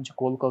 దీని నుంచి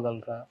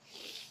కోలుకోగలరా,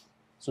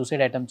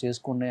 సూసైడ్ అటెంప్ట్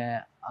చేసుకునే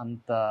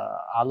అంత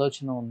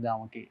ఆలోచన ఉంది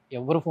ఆమెకి,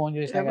 ఎవరు ఫోన్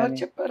చేసినా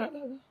కానీ చెప్పారు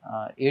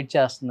ఏడ్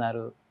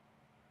చేస్తున్నారు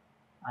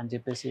అని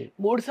చెప్పేసి.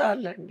 3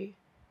 సార్లు అండి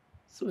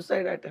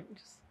సూసైడ్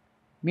అటెంప్ట్స్.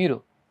 మీరు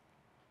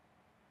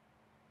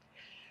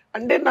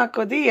అంటే నాకు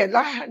అది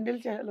ఎలా హ్యాండిల్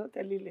చేయాలో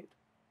తెలియలేదు.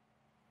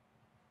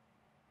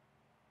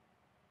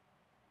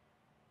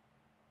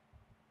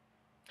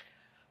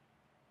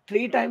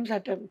 Three times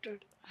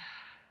attempted.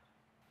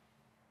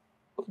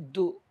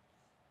 వద్దు,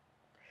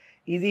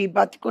 ఇది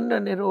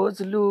బతికున్నన్ని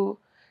రోజులు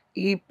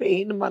ఈ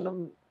పెయిన్ మనం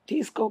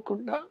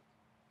తీసుకోకుండా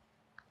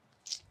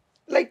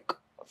లైక్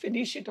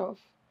ఫినిష్ ఇట్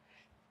ఆఫ్.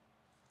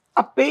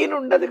 ఆ పెయిన్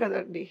ఉండదు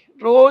కదండి,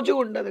 రోజు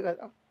ఉండదు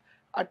కదా.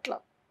 అట్లా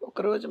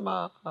ఒకరోజు మా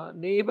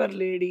నేబర్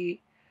లేడీ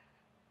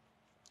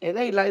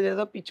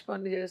ఇదేదో పిచ్చి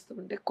పని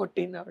చేస్తుంటే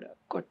కొట్టింది ఆవిడ.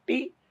 కొట్టి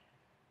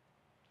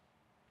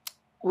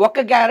ఒక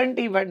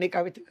గ్యారంటీ ఇవ్వండి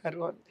కవిత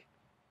గారు అంది,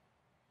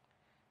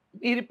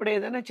 మీరు ఇప్పుడు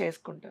ఏదైనా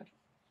చేసుకుంటారు,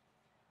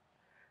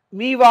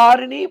 మీ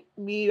వారిని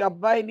మీ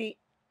అబ్బాయిని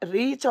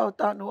రీచ్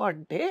అవుతాను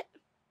అంటే,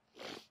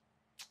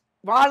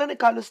 వాళ్ళని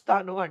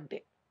కలుస్తాను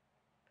అంటే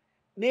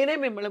నేనే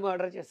మిమ్మల్ని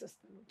మర్డర్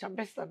చేసేస్తాను,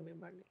 చంపేస్తాను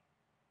మిమ్మల్ని,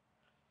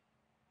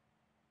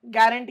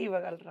 గ్యారంటీ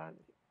ఇవ్వగలరా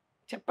అంది.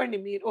 చెప్పండి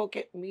మీరు,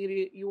 ఓకే మీరు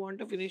you want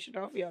to finish it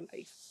of your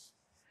life,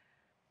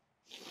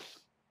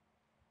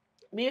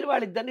 మీరు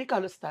వాళ్ళిద్దరిని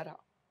కలుస్తారా?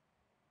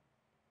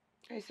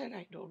 I said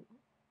I don't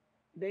know.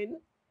 Then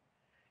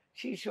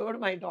she showed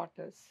my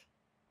daughters.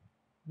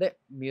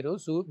 మీరు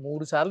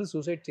 3 సార్లు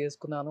సూసైడ్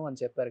చేసుకున్నాను అని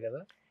చెప్పారు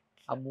కదా,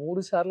 ఆ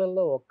 3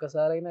 సార్లలో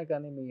ఒక్కసారైనా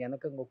కానీ మీ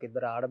వెనక ఒక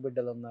 2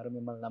 ఆడబిడ్డలు ఉన్నారు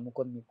మిమ్మల్ని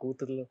నమ్ముకొని, మీ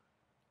కూతుర్లు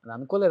అని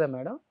అనుకోలేదా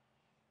మేడం?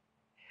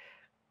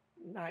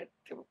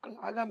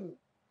 ఒకలాగా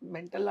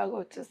మెంటల్ లాగా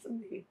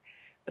వచ్చేస్తుంది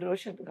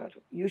రోషన్ గారు.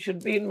 You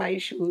should be in my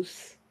shoes,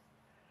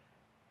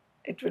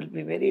 it will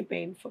be very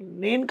painful.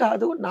 నేను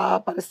కాదు, నా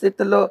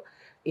పరిస్థితుల్లో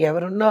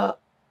ఎవరున్నా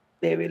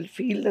they will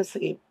feel the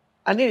same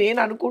అని నేను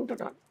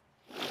అనుకుంటున్నాను.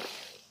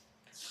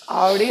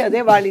 ఆవిడ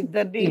అదే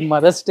వాళ్ళిద్దరిని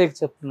మదర్స్ డే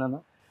చెప్తున్నాను,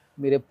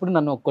 మీరు ఎప్పుడు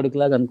నన్ను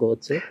ఒక్కడికిలాగా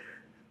అనుకోవచ్చు.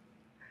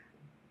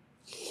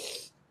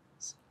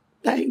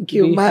 థ్యాంక్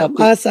యూ,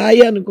 మా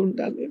సాయి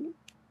అనుకుంటాను నేను.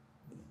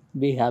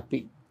 Be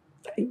happy.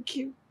 Thank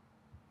you,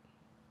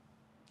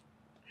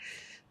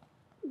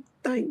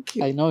 thank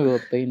you. I know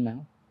your pain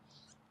ma'am.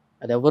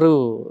 అది ఎవరు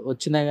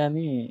వచ్చినా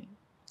కానీ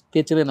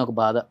తీర్చలేని ఒక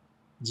బాధ.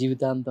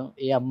 జీవితాంతం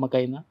ఏ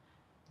అమ్మకైనా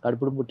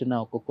కడుపుడు పుట్టిన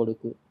ఒక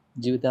కొడుకు,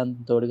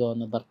 జీవితాంతం తోడుగా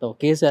ఉన్న భర్త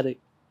ఒకేసారి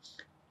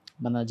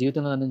మన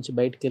జీవితంలో నుంచి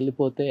బయటకు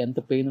వెళ్ళిపోతే ఎంత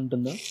పెయిన్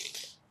ఉంటుందో.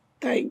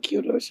 థ్యాంక్ యూ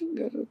రోషన్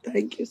గారు,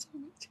 థ్యాంక్ యూ సో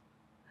మచ్.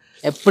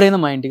 ఎప్పుడైనా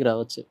మా ఇంటికి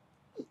రావచ్చు.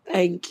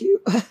 థ్యాంక్ యూ,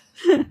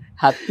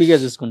 హ్యాపీగా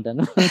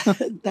చూసుకుంటాను.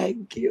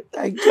 Thank you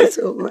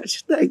so much.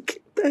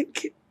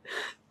 Thank you.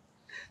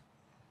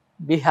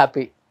 Be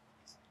happy.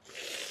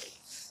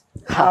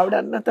 ఆవిడ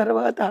అన్న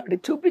తర్వాత ఆవిడ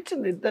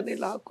చూపించింది ఇద్దరిని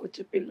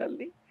లాక్కొచ్చి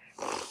పిల్లల్ని.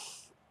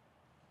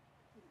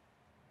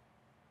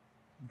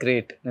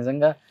 గ్రేట్.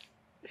 నిజంగా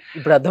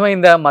ఇప్పుడు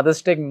అర్థమైందా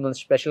మదర్స్ డే మిమ్మల్ని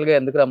స్పెషల్గా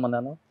ఎందుకు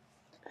రమ్మన్నాను?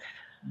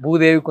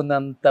 భూదేవికి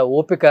ఉన్నంత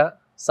ఓపిక,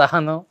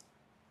 సహనం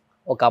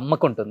ఒక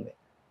అమ్మకు ఉంటుంది.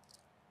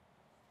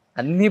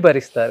 అన్నీ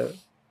భరిస్తారు.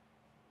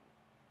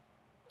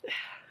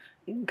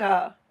 ఇంకా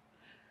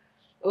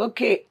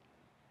ఓకే,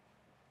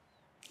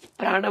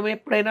 ప్రాణం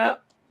ఎప్పుడైనా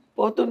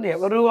పోతుంది,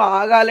 ఎవరు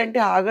ఆగాలంటే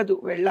ఆగదు,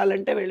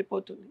 వెళ్ళాలంటే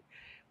వెళ్ళిపోతుంది.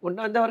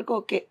 ఉన్నంత వరకు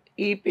ఓకే,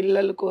 ఈ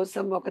పిల్లల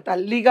కోసం ఒక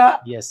తల్లిగా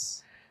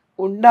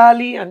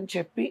ఉండాలి అని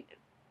చెప్పి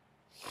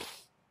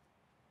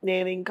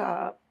నేను ఇంకా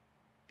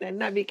దెన్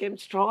ఐ బికేమ్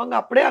స్ట్రాంగ్.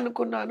 అప్పుడే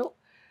అనుకున్నాను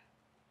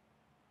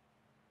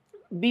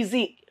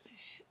బిజీ.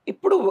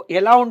 ఇప్పుడు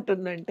ఎలా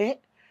ఉంటుందంటే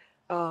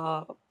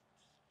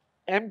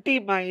ఎంప్టీ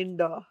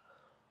మైండ్,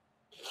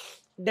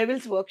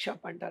 డెవిల్స్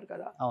వర్క్షాప్ అంటారు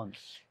కదా.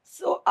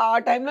 సో ఆ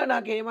టైంలో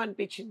నాకు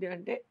ఏమనిపించింది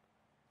అంటే,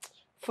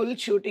 ఫుల్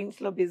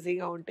షూటింగ్స్లో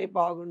బిజీగా ఉంటే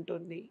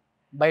బాగుంటుంది,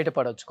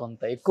 బయటపడవచ్చు,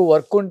 కొంత ఎక్కువ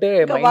వర్క్ ఉంటే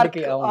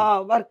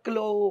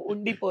వర్క్లో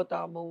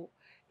ఉండిపోతాము.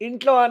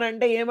 ఇంట్లో అని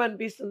అంటే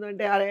ఏమనిపిస్తుంది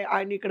అంటే, అరే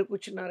ఆయన ఇక్కడ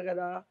కూర్చున్నారు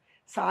కదా,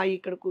 సాయి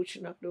ఇక్కడ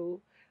కూర్చున్నాడు,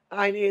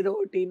 ఆయన ఏదో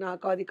ఒకటి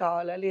నాకు అది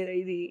కావాలా, లేదా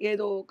ఇది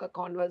ఏదో ఒక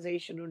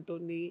కాన్వర్జేషన్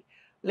ఉంటుంది,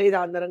 లేదా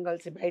అందరం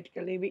కలిసి బయటికి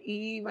వెళ్ళి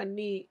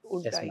ఇవన్నీ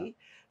ఉంటాయి.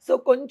 సో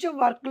కొంచెం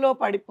వర్క్లో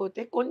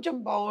పడిపోతే కొంచెం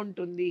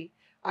బాగుంటుంది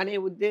అనే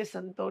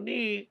ఉద్దేశంతో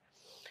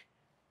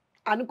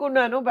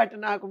అనుకున్నాను. బట్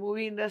నాకు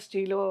మూవీ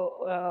ఇండస్ట్రీలో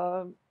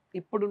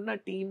ఇప్పుడున్న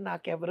టీం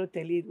నాకెవరూ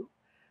తెలీదు.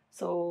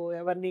 సో,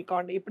 ఎవరిని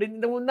ఇప్పుడు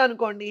ఇంతకుముందు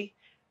అనుకోండి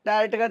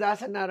డైరెక్ట్‌గా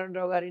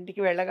దాసనారాయణరావు గారి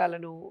ఇంటికి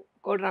వెళ్ళగలను,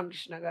 కోడి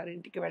రామకృష్ణ గారి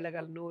ఇంటికి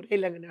వెళ్ళగలను,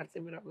 రేలంగి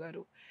నరసింహరావు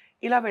గారు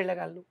ఇలా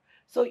వెళ్ళగలను.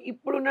 సో,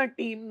 ఇప్పుడున్న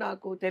టీం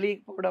నాకు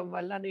తెలియకపోవడం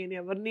వల్ల నేను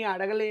ఎవరిని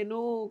అడగలేను,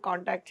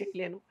 కాంటాక్ట్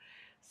చేయలేను.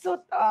 సో,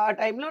 ఆ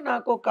టైంలో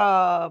నాకొక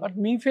బట్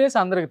మీ ఫేస్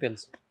అందరికి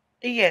తెలుసు.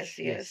 యెస్.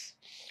 Yes. యెస్.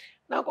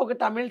 నాకొక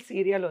తమిళ్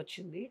సీరియల్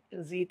వచ్చింది.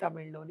 జీ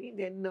తమిళ్‌లోని.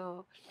 దెన్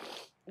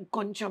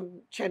కొంచెం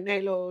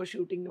చెన్నైలో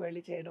షూటింగ్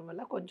వెళ్ళి చేయడం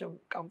వల్ల కొంచెం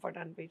కంఫర్ట్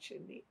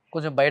అనిపించింది.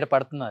 కొంచెం బయట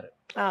పడుతున్నారు.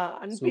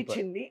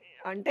 అనిపించింది.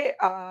 అంటే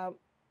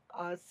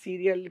ఆ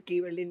సీరియల్‌కి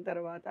వెళ్ళిన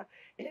తర్వాత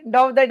end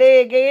of the day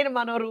again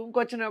మనం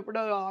రూమ్‌కొచ్చినప్పుడు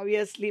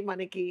ఆబ్వియస్‌లీ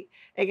మనకి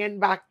అగైన్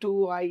బ్యాక్ టు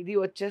ఇది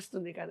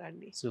వచ్చేస్తుంది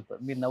కదండీ!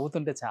 సూపర్. మీరు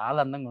నవ్వుతుంటే చాలా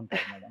అందంగా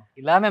ఉంటారు మేడం.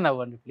 ఇలానే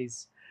నవ్వండి ప్లీజ్.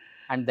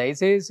 అండ్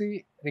దయచేసి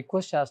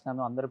రిక్వెస్ట్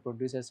చేస్తున్నాను అందరు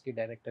ప్రొడ్యూసర్స్‌కి,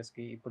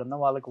 డైరెక్టర్స్‌కి ఇప్పుడున్న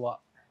వాళ్ళకి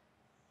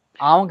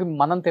ఆమెకి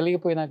మనం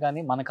తెలియకపోయినా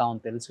కానీ మనకు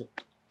ఆమెను తెలుసు.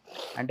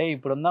 అంటే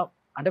ఇప్పుడున్న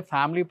అంటే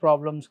ఫ్యామిలీ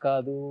ప్రాబ్లమ్స్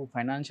కాదు,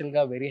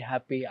 ఫైనాన్షియల్‌గా వెరీ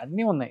హ్యాపీ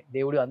అన్నీ ఉన్నాయి.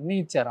 దేవుడు అన్నీ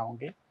ఇచ్చారు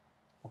ఆమెకి.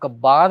 ఒక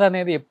బాధ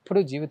అనేది ఎప్పుడూ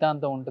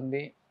జీవితాంతం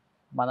ఉంటుంది.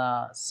 మన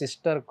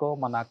సిస్టర్‌కో,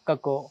 మన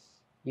అక్కకో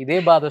ఇదే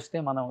బాధ వస్తే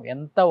మనం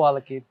ఎంత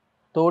వాళ్ళకి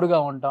తోడుగా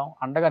ఉంటాం,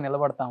 అండగా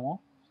నిలబడతామో.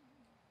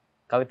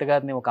 కవిత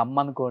గారిని ఒక అమ్మ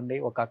అనుకోండి,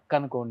 ఒక అక్క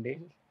అనుకోండి,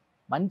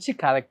 మంచి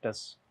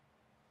క్యారెక్టర్స్.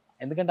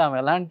 ఎందుకంటే ఆమె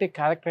ఎలాంటి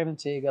క్యారెక్టర్ అయినా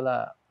చేయగల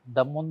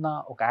దమ్మున్న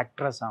ఒక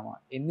యాక్ట్రెస్ ఆమె.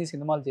 ఎన్ని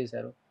సినిమాలు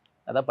చేశారు,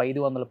 దాదాపు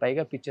 500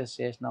 పైగా పిక్చర్స్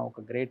చేసిన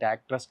ఒక గ్రేట్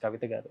యాక్ట్రెస్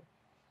కవిత గారు.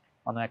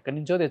 మనం ఎక్కడి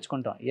నుంచో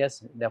తెచ్చుకుంటాం. ఎస్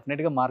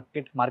డెఫినెట్గా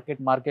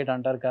మార్కెట్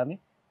అంటారు కానీ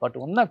బట్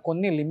ఉన్న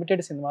కొన్ని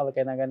లిమిటెడ్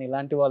సినిమాలకైనా కానీ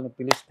ఇలాంటి వాళ్ళని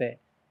పిలిస్తే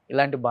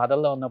ఇలాంటి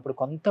బాధల్లో ఉన్నప్పుడు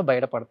కొంత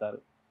బయటపడతారు.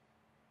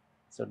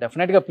 సో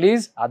డెఫినెట్గా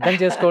ప్లీజ్ అర్థం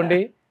చేసుకోండి.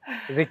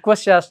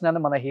 రిక్వెస్ట్ చేస్తున్నాను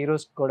మన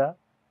హీరోస్ కూడా.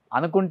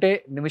 అనుకుంటే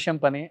నిమిషం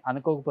పని,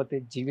 అనుకోకపోతే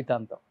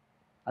జీవితాంతం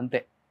అంతే.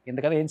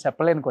 ఎందుకంటే ఏం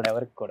చెప్పలేను కూడా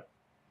ఎవరికి కూడా.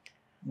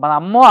 మన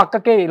అమ్మో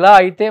అక్కకే ఇలా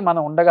అయితే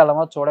మనం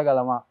ఉండగలమా,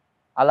 చూడగలమా?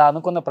 అలా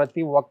అనుకున్న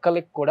ప్రతి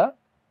ఒక్కరికి కూడా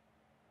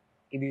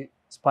ఇది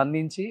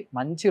స్పందించి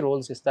మంచి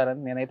రోల్స్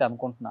ఇస్తారని నేనైతే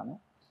అనుకుంటున్నాను.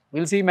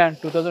 Will see man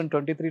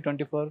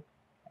 2023-24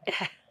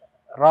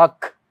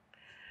 rock.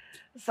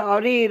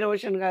 Sorry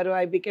Roshan గారు,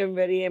 I became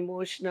very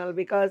emotional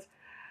because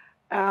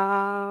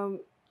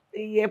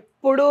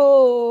ఎప్పుడూ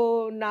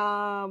నా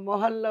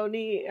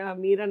మొహంలోని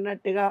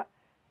మీరన్నట్టుగా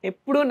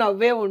ఎప్పుడూ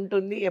నవ్వే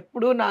ఉంటుంది.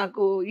 ఎప్పుడూ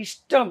నాకు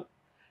ఇష్టం,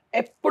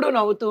 ఎప్పుడు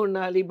నవ్వుతూ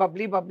ఉండాలి,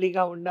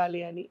 బబ్లీగా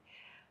ఉండాలి అని.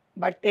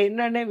 బట్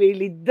ఏంటంటే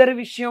వీళ్ళిద్దరి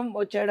విషయం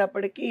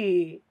వచ్చేటప్పటికి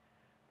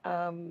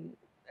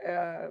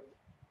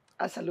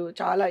అసలు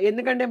చాలా,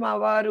 ఎందుకంటే మా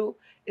వారు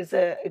is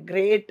a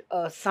great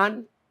sun,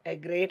 a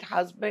great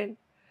husband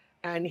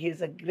and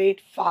he's a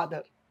great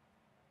father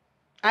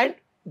and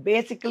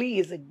basically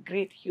is a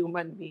great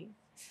human being.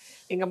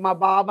 ఇంకా మా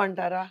బాబు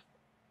అంటారా,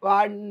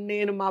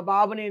 నేను మా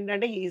బాబుని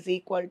ఏంటంటే is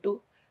equal to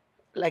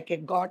like a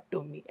God to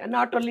me and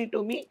not only to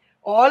me,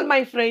 all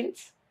my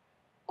friends,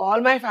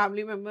 all my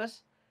family members.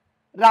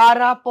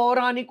 రారా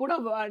పోరా అని కూడా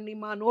వాడిని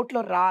మా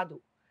నోట్లో రాదు.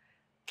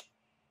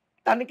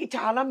 తనకి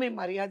చాలా మేము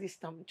మర్యాద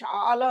ఇస్తాం,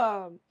 చాలా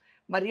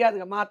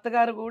మర్యాదగా. మా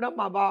అత్తగారు కూడా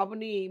మా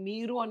బాబుని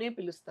మీరు అనే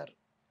పిలుస్తారు.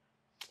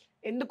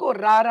 ఎందుకో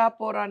రారా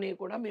పోరా అని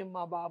కూడా మేము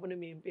మా బాబుని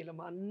మేము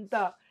పిలము. అంత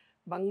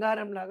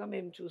బంగారంలాగా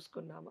మేము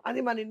చూసుకున్నాము. అది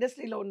మన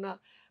ఇండస్ట్రీలో ఉన్న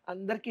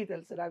అందరికీ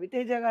తెలుసు.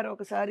 రవితేజ గారు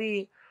ఒకసారి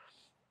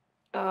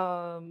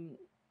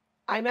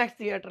ఐమాక్స్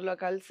థియేటర్లో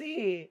కలిసి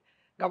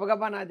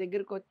గబగబా నా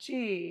దగ్గరికి వచ్చి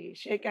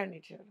షేక్ హ్యాండ్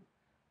ఇచ్చారు.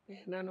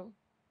 నేను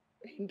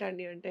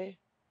ఏంటండి అంటే,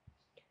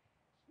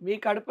 మీ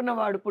కడుపున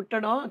వాడు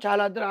పుట్టడం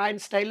చాలా ఆయన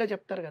స్టైల్లో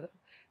చెప్తారు కదా,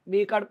 మీ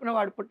కడుపున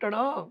వాడు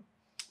పుట్టడం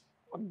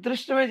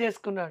అదృష్టమే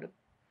చేసుకున్నాడు,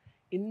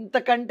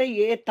 ఇంతకంటే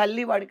ఏ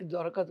తల్లి వాడికి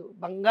దొరకదు,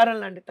 బంగారం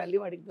లాంటి తల్లి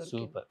వాడికి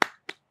దొరకదు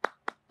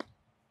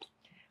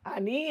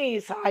అని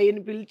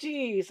సాయిని పిలిచి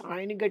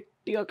సాయిని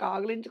గట్టిగా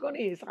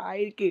కాగిలించుకొని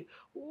సాయికి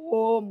ఓ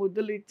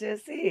ముద్దులు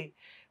ఇచ్చేసి,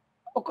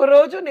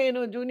 ఒకరోజు నేను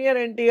జూనియర్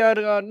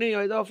ఎన్టీఆర్ గారిని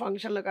ఏదో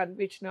ఫంక్షన్లో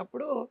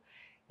కనిపించినప్పుడు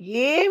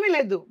ఏమీ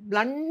లేదు,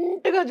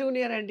 బ్లంట్గా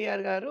జూనియర్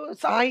ఎన్టీఆర్ గారు,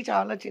 సాయి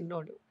చాలా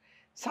చిన్నోడు,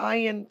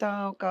 సాయి ఎంత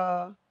ఒక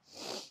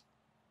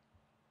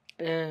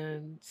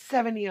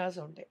 7 years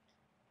ఉంటాయి.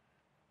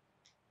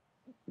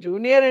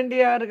 జూనియర్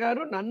ఎన్టీఆర్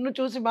గారు నన్ను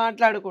చూసి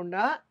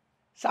మాట్లాడకుండా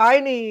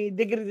సాయిని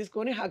దగ్గర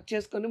తీసుకొని హక్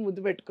చేసుకొని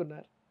ముద్దు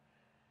పెట్టుకున్నారు.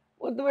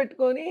 ముద్దు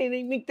పెట్టుకొని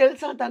మీకు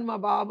తెలుసా తను మా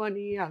బాబు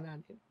అని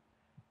అన్నాను.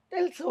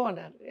 తెలుసు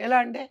అన్నారు. ఎలా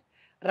అంటే,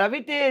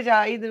 రవితేజ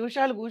 5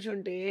 నిమిషాలు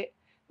కూర్చుంటే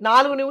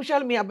 4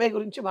 నిమిషాలు మీ అబ్బాయి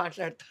గురించి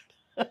మాట్లాడతాడు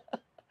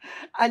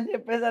అని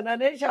చెప్పేసి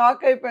అనే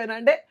షాక్ అయిపోయాను.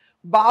 అంటే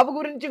బాబు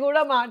గురించి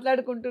కూడా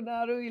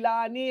మాట్లాడుకుంటున్నారు ఇలా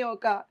అని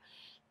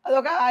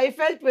అదొక ఐ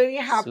ఫెల్ట్ వెరీ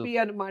హ్యాపీ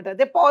అనమాట.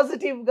 అదే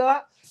పాజిటివ్గా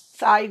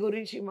సాయి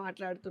గురించి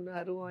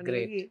మాట్లాడుతున్నారు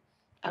అని.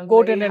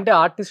 ఇంకోటి ఏంటంటే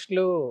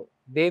ఆర్టిస్టులు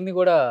దేన్ని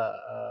కూడా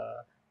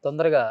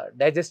తొందరగా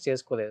డైజెస్ట్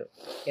చేసుకోలేదు.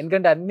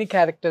 ఎందుకంటే అన్ని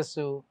క్యారెక్టర్స్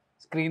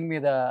స్క్రీన్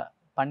మీద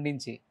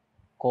పండించి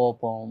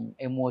కోపం,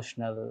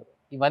 ఎమోషనల్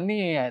ఇవన్నీ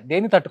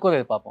దేన్ని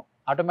తట్టుకోలేదు పాపం.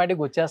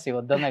 ఆటోమేటిక్గా వచ్చేస్తాయి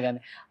వద్దన్నా కానీ.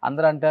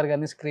 అందరూ అంటారు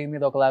కానీ స్క్రీన్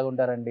మీద ఒకలాగా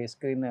ఉంటారండి,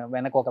 స్క్రీన్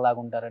వెనక ఒకలాగా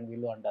ఉంటారండి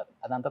వీళ్ళు అంటారు.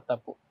 అదంతా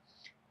తప్పు.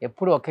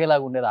 ఎప్పుడు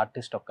ఒకేలాగా ఉండేది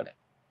ఆర్టిస్ట్ ఒక్కడే.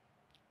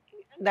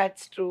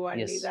 దట్స్ ట్రూ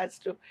అండి, Yes. That's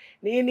true.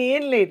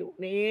 నేనేం లేదు,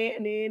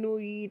 నేను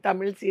ఈ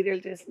తమిళ్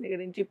సీరియల్ చేసిన దగ్గర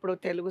నుంచి ఇప్పుడు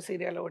తెలుగు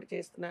సీరియల్ ఒకటి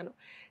చేస్తున్నాను.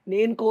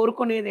 నేను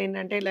కోరుకునేది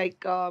ఏంటంటే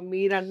లైక్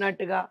మీరు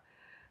అన్నట్టుగా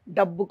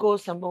డబ్బు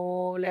కోసమో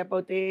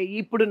లేకపోతే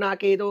ఇప్పుడు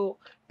నాకేదో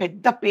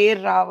పెద్ద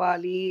పేరు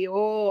రావాలి,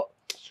 ఓ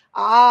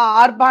ఆ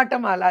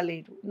ఆర్భాటం అలా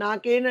లేదు.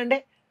 నాకేంటంటే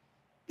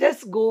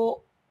just go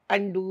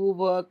and do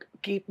work,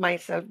 keep my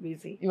self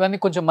busy. ఇవన్నీ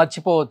కొంచెం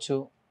మర్చిపోవచ్చు,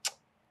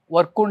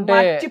 వర్క్ ఉంటే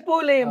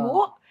మర్చిపోలేము,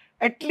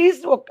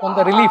 అట్లీస్ట్ ఒక కొంత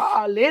relief.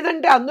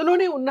 లేదంటే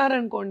అందులోనే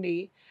ఉన్నారనుకోండి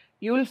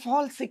యూ విల్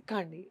ఫాల్ సిక్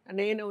అండి.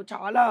 నేను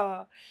చాలా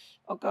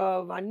ఒక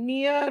 1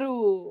 ఇయర్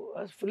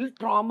ఫుల్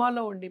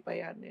ట్రామాలో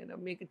ఉండిపోయాను. నేను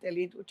మీకు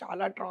తెలియదు,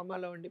 చాలా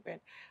ట్రామాలో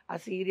ఉండిపోయాను ఆ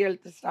సీరియల్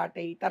స్టార్ట్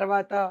అయ్యి.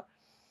 తర్వాత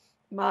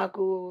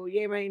మాకు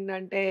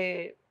ఏమైందంటే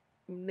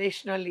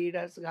నేషనల్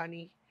లీడర్స్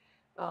కానీ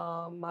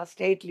మా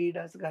స్టేట్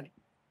లీడర్స్ కానీ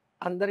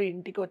అందరూ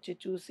ఇంటికి వచ్చి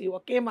చూసి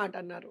ఒకే మాట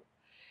అన్నారు,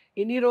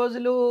 ఇన్ని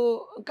రోజులు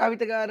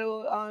కవిత గారు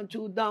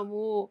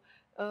చూద్దాము,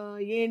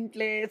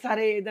 ఏంట్లే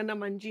సరే ఏదన్నా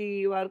మంచి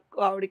వర్క్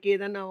ఆవిడకి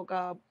ఏదన్నా ఒక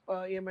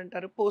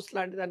ఏమంటారు పోస్ట్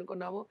లాంటిది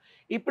అనుకున్నాము,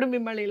 ఇప్పుడు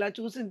మిమ్మల్ని ఇలా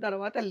చూసిన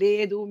తర్వాత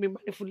లేదు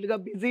మిమ్మల్ని ఫుల్గా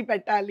బిజీ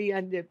పెట్టాలి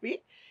అని చెప్పి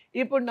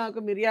ఇప్పుడు నాకు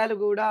మిరియాలు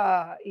కూడా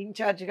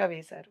ఇన్ఛార్జ్గా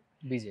వేశారు.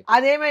 బీజేపీ.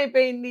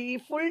 అదేమైపోయింది,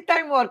 ఫుల్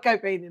టైం వర్క్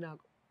అయిపోయింది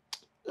నాకు.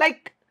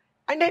 లైక్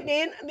అంటే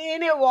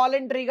నేనే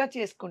వాలంటరీగా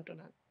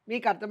చేసుకుంటున్నాను,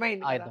 మీకు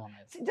అర్థమైంది కదా,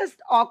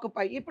 జస్ట్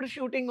ఆక్యుపై. ఇప్పుడు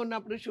షూటింగ్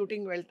ఉన్నప్పుడు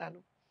షూటింగ్ వెళ్తాను,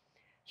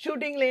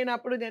 షూటింగ్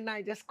లేనప్పుడు then I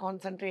just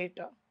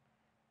concentrate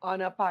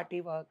on a party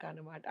work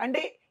అనమాట.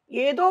 అంటే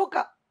ఏదో ఒక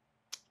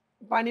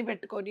పని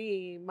పెట్టుకొని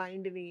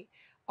మైండ్ని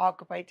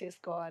ఆక్యుపై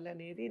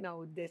చేసుకోవాలనేది నా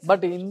ఉద్దేశం.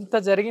 బట్ ఇంత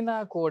జరిగినా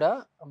కూడా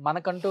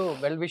మనకంటూ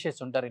వెల్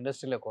విషెస్ ఉంటారు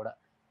ఇండస్ట్రీలో కూడా.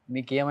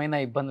 మీకు ఏమైనా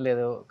ఇబ్బంది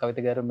లేదు కవిత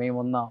గారు,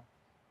 మేమున్నాం,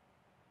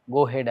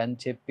 గో హెడ్ అని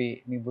చెప్పి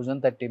మీ భుజం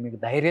తట్టి మీకు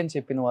ధైర్యం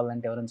చెప్పిన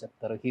వాళ్ళంటే ఎవరని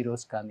చెప్తారు?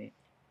 హీరోస్ కానీ.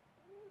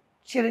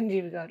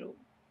 చిరంజీవి గారు,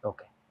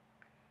 ఓకే,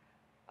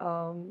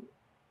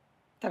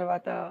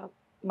 తర్వాత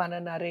మన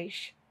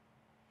నరేష్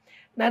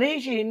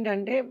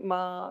ఏంటంటే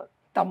మా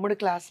తమ్ముడు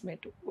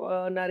క్లాస్మేట్.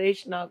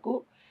 నరేష్ నాకు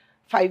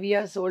 5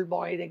 years ఓల్డ్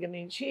బాయ్ దగ్గర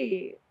నుంచి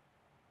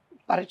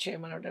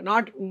పరిచయం అనమాట.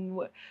 నాట్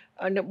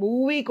అంటే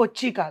మూవీకి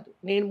వచ్చి కాదు,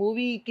 నేను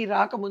మూవీకి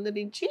రాకముందు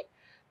నుంచి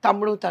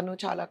తమ్ముడు తను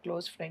చాలా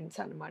క్లోజ్ ఫ్రెండ్స్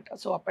అనమాట.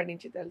 సో అప్పటి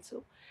నుంచి తెలుసు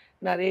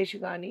నరేష్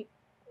కానీ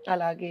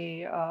అలాగే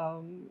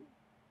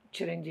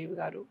చిరంజీవి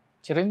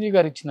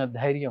గారు ఇచ్చిన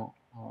ధైర్యం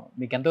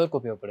మీకు ఎంతవరకు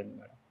ఉపయోగపడింది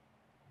మేడం?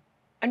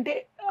 అంటే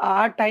ఆ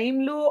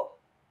టైంలో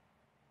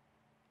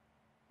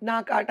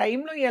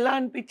ఎలా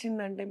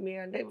అనిపించిందంటే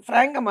అంటే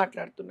ఫ్రాంక్గా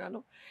మాట్లాడుతున్నాను,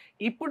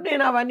 ఇప్పుడు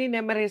నేను అవన్నీ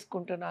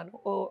నెమరేసుకుంటున్నాను.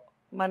 ఓ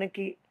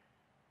మనకి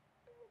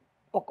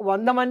ఒక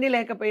 100 మంది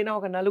లేకపోయినా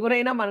ఒక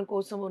నలుగురైనా మన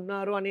కోసం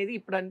ఉన్నారు అనేది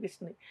ఇప్పుడు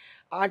అనిపిస్తుంది.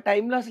 ఆ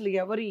టైంలో అసలు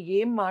ఎవరు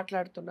ఏం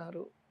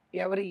మాట్లాడుతున్నారు,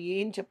 ఎవరు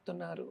ఏం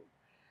చెప్తున్నారు,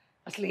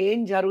 అసలు ఏం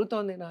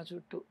జరుగుతోంది నా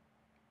చుట్టూ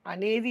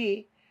అనేది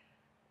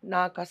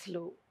నాకు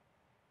అసలు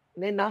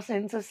నేను నా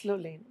సెన్సెస్లో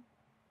లేను.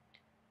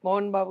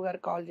 మోహన్ బాబు గారు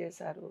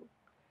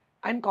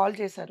ఆయన కాల్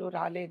చేశారు,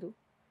 రాలేదు.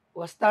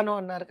 వస్తాను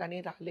అన్నారు కానీ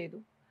రాలేదు.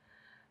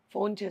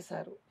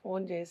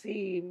 ఫోన్ చేసి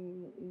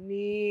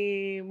నీ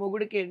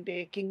మొగుడికి ఏంటి,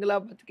 కింగ్లా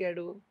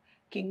బతికాడు,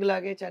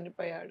 కింగ్లాగే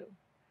చనిపోయాడు,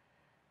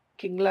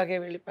 కింగ్లాగే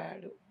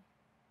వెళ్ళిపోయాడు,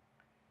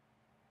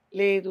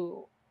 లేదు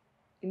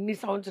ఇన్ని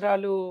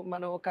సంవత్సరాలు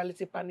మనం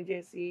కలిసి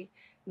పనిచేసి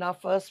నా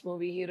ఫస్ట్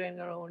మూవీ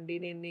హీరోయిన్గా ఉండి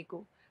నేను నీకు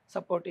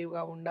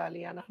సపోర్టివ్గా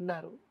ఉండాలి అని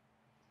అన్నారు.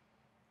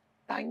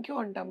 థ్యాంక్ యూ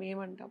అంటాం,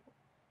 ఏమంటాము.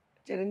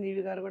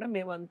 చిరంజీవి గారు కూడా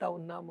మేమంతా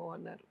ఉన్నాము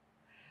అన్నారు.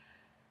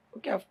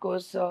 ఓకే, ఆఫ్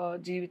కోర్స్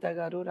జీవిత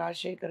గారు,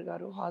 రాజశేఖర్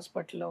గారు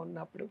హాస్పిటల్లో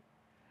ఉన్నప్పుడు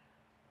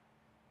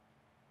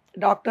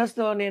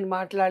డాక్టర్స్తో నేను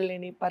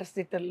మాట్లాడలేని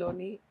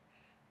పరిస్థితుల్లోని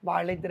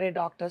వాళ్ళిద్దరే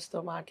డాక్టర్స్తో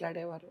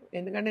మాట్లాడేవారు.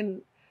 ఎందుకంటే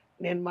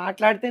నేను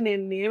మాట్లాడితే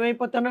నేను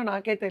ఏమైపోతానో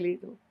నాకే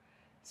తెలియదు.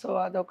 సో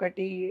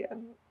అదొకటి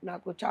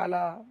నాకు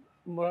చాలా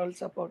మోరల్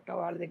సపోర్ట్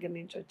వాళ్ళ దగ్గర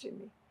నుంచి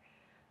వచ్చింది.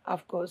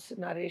 Of course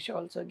Naresh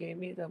also gave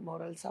me the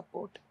moral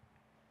support.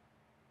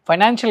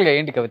 ఫైనాన్షియల్గా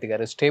ఏంటి కవిత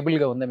గారు,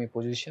 స్టేబుల్గా ఉందా మీ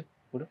పొజిషన్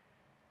ఇప్పుడు?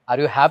 Are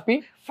you happy?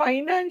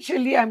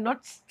 Financially I'm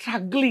not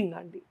struggling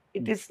అండి,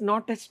 it is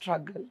not a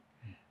struggle.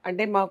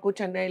 అంటే మాకు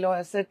చెన్నైలో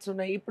అసెట్స్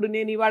ఉన్నాయి. ఇప్పుడు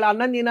నేను ఇవాళ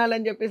అన్నం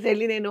తినాలని చెప్పేసి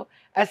వెళ్ళి నేను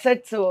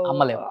అసెట్స్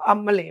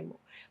అమ్మలేము.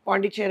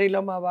 పాండిచ్చేరిలో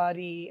మా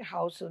వారి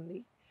హౌస్ ఉంది,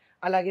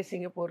 అలాగే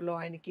సింగపూర్లో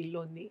ఆయనకి ఇల్లు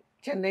ఉంది,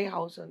 చెన్నై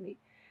హౌస్ ఉంది.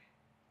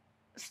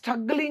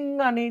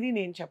 స్ట్రగ్లింగ్ అనేది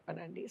నేను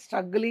చెప్పనండి,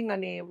 స్ట్రగ్లింగ్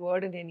అనే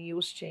వర్డ్ నేను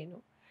యూస్ చేయను.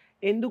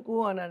 ఎందుకు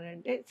అని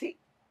అంటే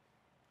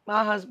మా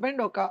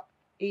హస్బెండ్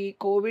ఈ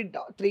కోవిడ్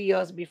 3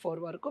 years బిఫోర్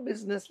వరకు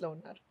బిజినెస్లో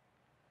ఉన్నారు.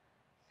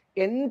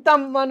 ఎంత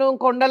మనం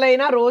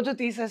కొండలైనా రోజు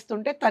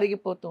తీసేస్తుంటే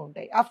తరిగిపోతూ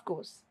ఉంటాయి. ఆఫ్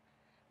కోర్స్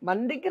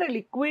మన దగ్గర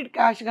లిక్విడ్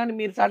క్యాష్ కానీ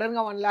మీరు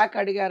సడన్గా 1 lakh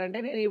అడిగారంటే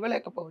నేను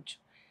ఇవ్వలేకపోవచ్చు.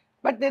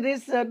 But there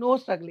is no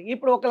struggling.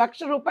 ఇప్పుడు 1 లక్ష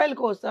రూపాయల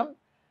కోసం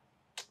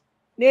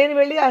నేను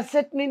వెళ్ళి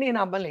అసెట్ని నేను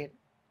అమ్మలేను.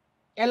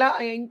 ఎలా?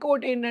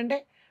 ఇంకోటి ఏంటంటే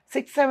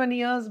 6-7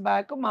 years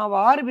బ్యాక్ మా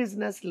వారి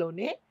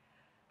బిజినెస్లోనే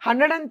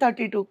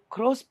 132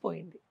 crores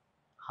పోయింది.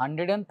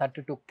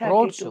 132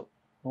 crores,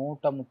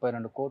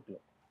 132 కోట్లు.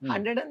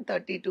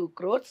 132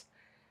 crores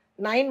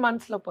 9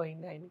 monthsలో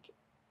పోయింది ఆయనకి.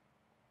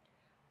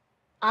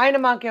 ఆయన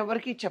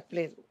మాకెవరికి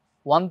చెప్పలేదు.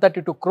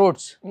 132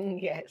 crores.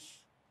 ఎస్,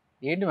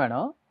 ఏంటి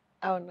మేడం?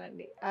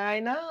 అవునండి.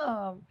 ఆయన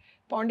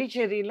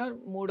పాండిచ్చేరిలో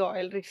 3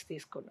 ఆయిల్ రిగ్స్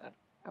తీసుకున్నారు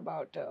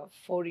about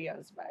 4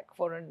 years back,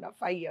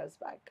 4.5 years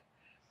back.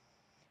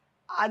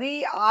 అది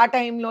ఆ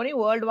టైంలోని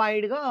వరల్డ్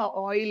వైడ్గా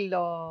ఆయిల్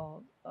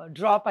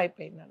డ్రాప్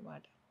అయిపోయింది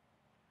అనమాట.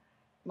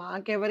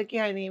 మాకెవరికి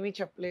ఆయన ఏమీ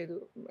చెప్పలేదు.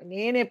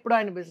 నేను ఎప్పుడు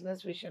ఆయన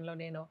బిజినెస్ విషయంలో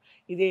నేను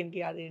ఇదేంటి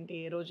అదేంటి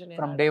ఏ రోజు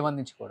ఫ్రమ్ డే 1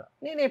 నుంచి కూడా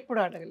నేను ఎప్పుడు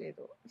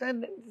అడగలేదు.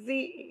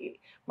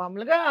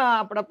 మామూలుగా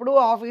అప్పుడప్పుడు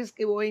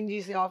ఆఫీస్కి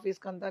ఓఎన్జీసీ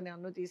ఆఫీస్కి అంతా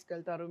నన్ను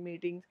తీసుకెళ్తారు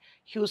మీటింగ్స్,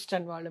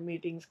 హ్యూస్టన్ వాళ్ళ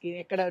మీటింగ్స్కి,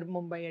 ఎక్కడ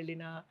ముంబై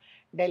వెళ్ళినా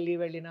ఢిల్లీ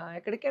వెళ్ళినా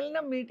ఎక్కడికి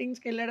వెళ్ళినా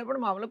మీటింగ్స్కి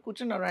వెళ్ళేటప్పుడు మామూలుగా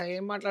కూర్చున్నారు. ఆయన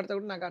ఏం మాట్లాడితే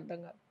కూడా నాకు అర్థం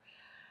కాదు.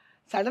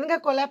 సడన్గా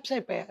కొలాప్స్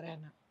అయిపోయారు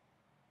ఆయన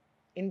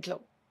ఇంట్లో,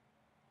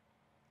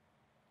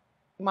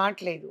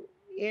 మాట్లేదు.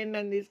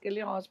 ఏంటని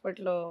తీసుకెళ్ళి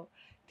హాస్పిటల్లో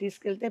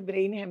తీసుకెళ్తే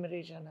బ్రెయిన్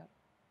హెమరేజ్ అన్నారు,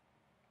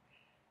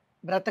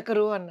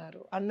 బ్రతకరు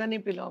అన్నారు, అందరినీ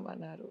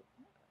పిలవమన్నారు,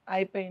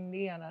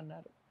 అయిపోయింది అని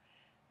అన్నారు.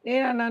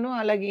 నేను అన్నాను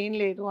అలాగేం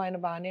లేదు, ఆయన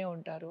బాగానే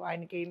ఉంటారు,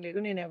 ఆయనకి ఏం లేదు,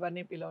 నేను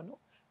ఎవరిని పిలవను,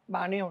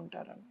 బాగానే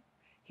ఉంటారని.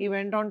 He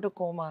went on to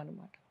coma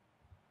అనమాట.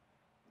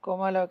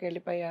 కోమాలోకి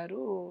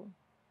వెళ్ళిపోయారు.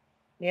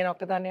 నేను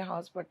ఒక్కదాన్నే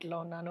హాస్పిటల్లో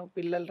ఉన్నాను.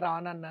 పిల్లలు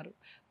రానన్నారు.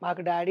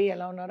 మాకు డాడీ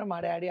ఎలా ఉన్నారో మా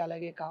డాడీ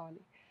అలాగే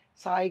కావాలి.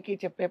 సాయికి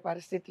చెప్పే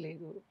పరిస్థితి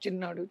లేదు,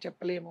 చిన్నాడు,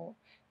 చెప్పలేము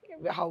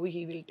how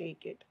he will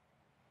take it.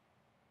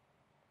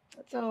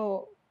 So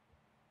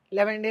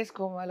 11 days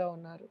కోమాలో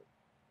ఉన్నారు.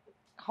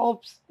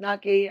 హోప్స్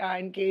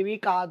ఆయనకి ఏమీ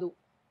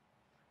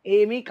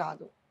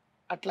కాదు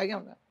అట్లాగే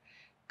ఉన్నారు.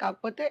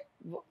 కాకపోతే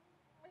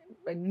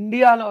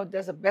ఇండియాలో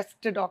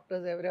బెస్ట్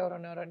డాక్టర్స్ ఎవరెవరు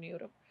ఉన్నారో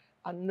న్యూరో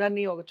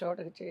అందరినీ ఒక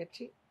చోటకి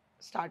చేర్చి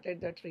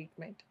స్టార్టెడ్ ద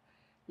ట్రీట్మెంట్.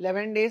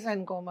 11 days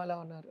ఆయన కోమాలో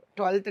ఉన్నారు.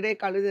 12th day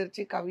కళ్ళు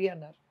తెరిచి కవి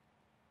అన్నారు.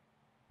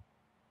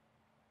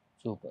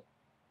 సూపర్.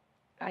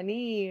 అని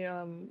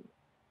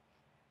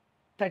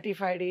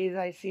 35 days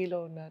ఐసీలో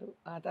ఉన్నారు.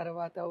 ఆ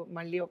తర్వాత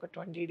మళ్ళీ ఒక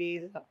 20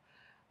 days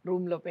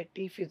రూమ్లో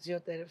పెట్టి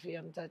ఫిజియోథెరపీ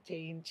అంతా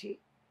చేయించి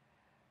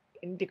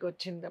ఇంటికి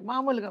వచ్చింది.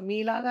 మామూలుగా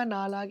మీలాగా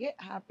నాలాగే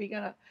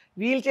హ్యాపీగా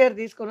వీల్ చైర్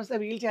తీసుకొని వస్తే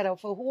wheel chair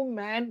for whom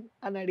man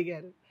అని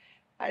అడిగారు.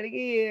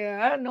 అడిగి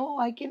నో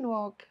ఐ కెన్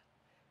వాక్.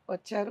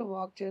 వచ్చారు,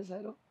 వాక్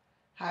చేశారు,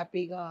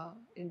 హ్యాపీగా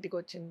ఇంటికి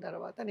వచ్చిన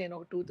తర్వాత నేను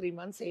ఒక 2-3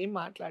 months ఏం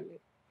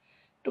మాట్లాడలేదు.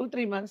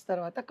 2-3 months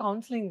తర్వాత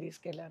కౌన్సిలింగ్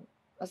తీసుకెళ్ళాను.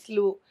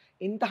 అసలు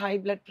ఇంత హై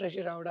బ్లడ్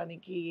ప్రెషర్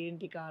అవడానికి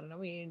ఏంటి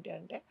కారణం ఏంటి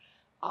అంటే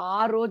ఆ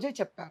రోజే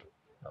చెప్పారు.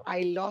 I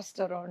last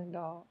around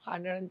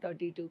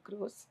 132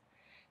 crores.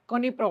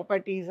 కొన్ని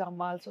ప్రాపర్టీస్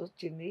అమ్మాల్సి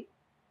వచ్చింది.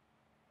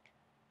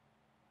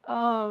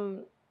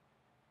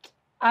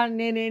 అండ్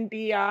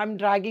నేనేంటి I'm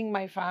dragging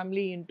my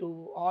family in to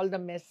all the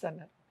mess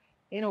అన్నారు.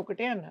 నేను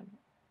ఒకటే అన్నాను,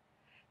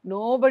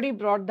 nobody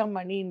brought the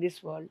money in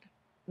this world,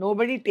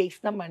 nobody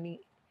takes the money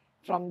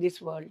from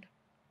this world.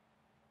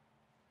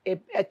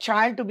 A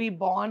child to be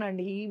born and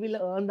he will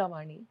earn the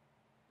money.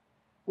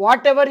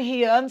 Whatever he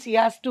earns, he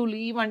has to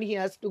leave and he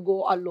has to go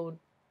alone.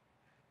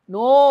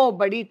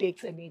 Nobody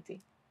takes anything.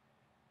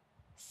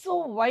 So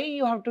why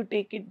you have to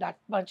take it that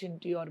much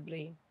into your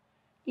brain?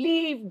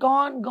 Leave,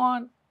 gone.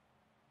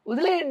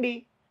 వదిలేయండి.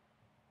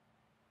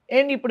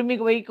 ఏంటి ఇప్పుడు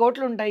మీకు 1000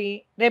 కోట్లు ఉంటాయి,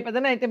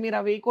 రేపేదైనా అయితే మీరు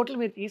ఆ 1000 కోట్లు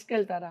మీరు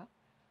తీసుకెళ్తారా?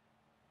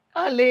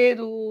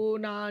 లేదు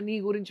నీ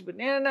గురించి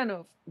నేను అన్నాను,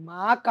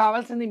 మాకు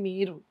కావాల్సింది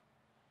మీరు,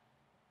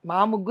 మా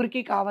ముగ్గురికి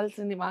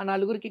కావాల్సింది, మా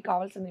నలుగురికి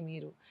కావాల్సింది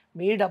మీరు,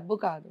 మీ డబ్బు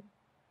కాదు.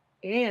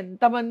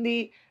 ఎంతమంది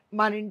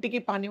మన ఇంటికి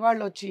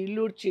పనివాళ్ళు వచ్చి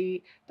ఇల్లుడ్చి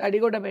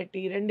తడిగొడ్డ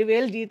పెట్టి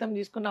 2000 జీతం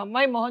తీసుకున్న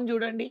అమ్మాయి మొహం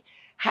చూడండి,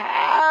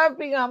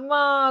 హ్యాపీగా అమ్మ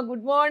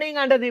గుడ్ మార్నింగ్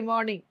అంటది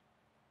మార్నింగ్.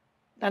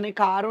 తనకి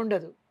కారు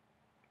ఉండదు,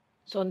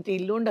 సొంత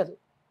ఇల్లు ఉండదు,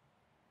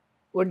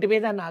 ఒంటి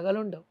మీద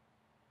నగలుండవు,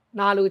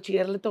 4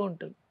 చీరలతో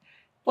ఉంటుంది.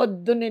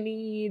 పొద్దున్నే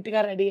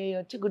నీట్గా రెడీ అయ్యి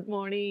వచ్చి గుడ్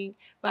మార్నింగ్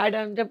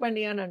మేడం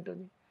చెప్పండి అని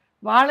అంటుంది.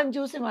 వాళ్ళని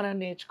చూసి మనం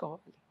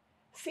నేర్చుకోవాలి.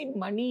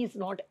 మనీ ఈజ్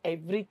నాట్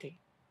ఎవ్రీథింగ్,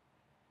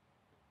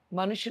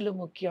 మనుషులు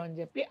ముఖ్యం అని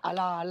చెప్పి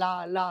అలా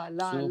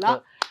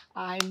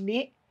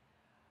ఆయన్ని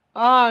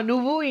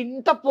నువ్వు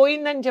ఇంత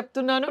పోయిందని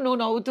చెప్తున్నాను, నువ్వు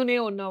నవ్వుతూనే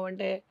ఉన్నావు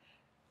అంటే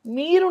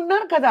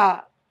మీరున్నారు కదా,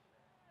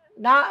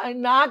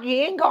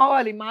 నాకేం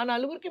కావాలి, మా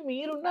నలుగురికి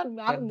మీరున్నారు,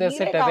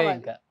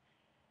 కావాలి.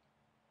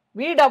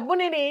 మీ డబ్బు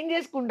నేను ఏం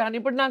చేసుకుంటాను?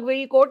 ఇప్పుడు నాకు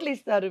 1000 కోట్లు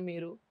ఇస్తారు,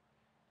 మీరు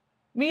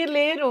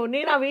లేరు,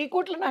 నేను ఆ 1000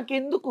 కోట్లు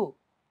నాకెందుకు?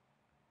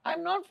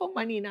 I'm not for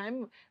money,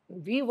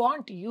 we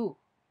want you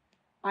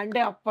అంటే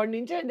అప్పటి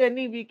నుంచే దెన్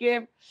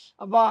వీకేమ్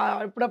అబ్బా.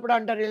 ఎప్పుడప్పుడు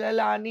అంటారు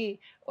ఇలా అని,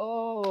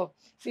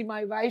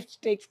 మై వైఫ్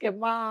టేక్స్ కేర్.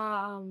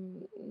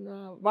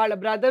 వాళ్ళ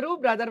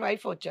బ్రదర్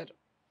వైఫ్ వచ్చారు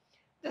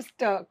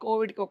జస్ట్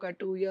కోవిడ్కి ఒక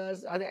 2 years,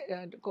 అదే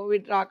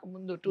కోవిడ్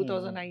రాకముందు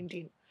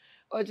 2019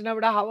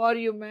 వచ్చినప్పుడు హౌ ఆర్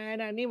యూ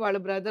మ్యాన్ అని వాళ్ళ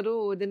బ్రదరు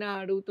వదిన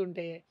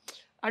అడుగుతుంటే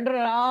అంటారు,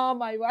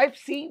 my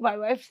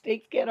wife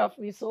takes care of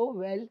me so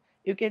well,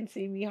 you can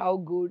see me how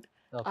good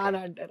అని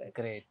అంటారు.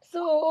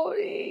 సో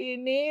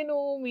నేను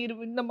మీరు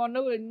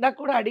ఇందాక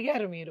కూడా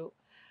అడిగారు మీరు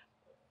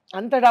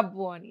అంత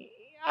డబ్బు అని.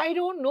 I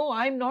don't know,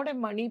 I'm not a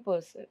money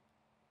person.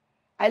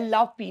 I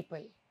love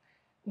people.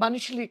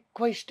 మనుషులు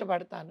ఎక్కువ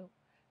ఇష్టపడతాను,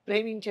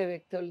 ప్రేమించే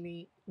వ్యక్తుల్ని,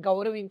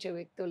 గౌరవించే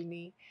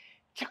వ్యక్తుల్ని,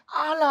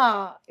 చాలా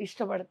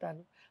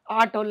ఇష్టపడతాను.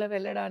 ఆటోలో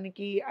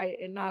వెళ్ళడానికి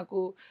నాకు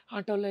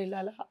ఆటోలో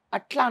వెళ్ళాలా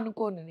అట్లా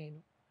అనుకోను నేను.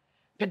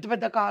 పెద్ద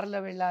పెద్ద కార్‌లో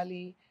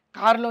వెళ్ళాలి,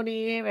 కార్‌లోనే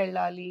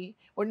వెళ్ళాలి,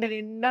 ఒంటి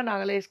నిండా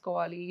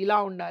నగలేసుకోవాలి, ఇలా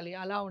ఉండాలి,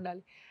 అలా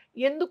ఉండాలి.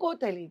 ఎందుకో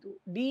తెలీదు.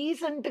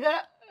 డీసెంట్‌గా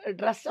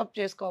డ్రెస్ అప్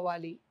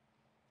చేసుకోవాలి,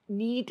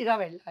 నీట్‌గా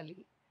వెళ్ళాలి.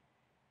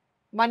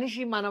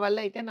 మనిషి మన వల్ల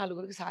అయితే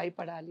నలుగురికి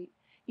సాయపడాలి.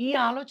 ఈ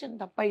ఆలోచన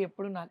తప్ప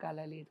ఎప్పుడు నాకు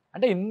అలా లేదు.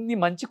 అంటే ఇన్ని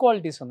మంచి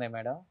క్వాలిటీస్ ఉన్నాయి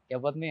మేడం,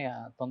 ఎవరిని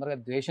తొందరగా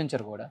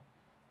ద్వేషించరు కూడా.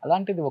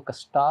 అలాంటిది ఒక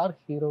స్టార్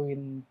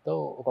హీరోయిన్తో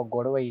ఒక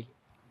గొడవ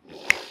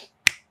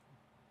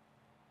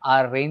ఆ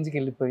రేంజ్కి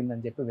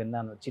వెళ్ళిపోయిందని చెప్పి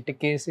విన్నాను.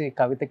 చిటికేసి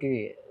కవితకి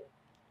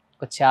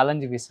ఒక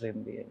ఛాలెంజ్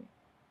విసిరింది అని.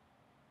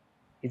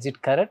 Is it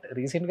correct?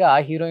 రీసెంట్గా ఆ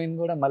హీరోయిన్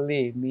కూడా మళ్ళీ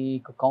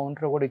మీకు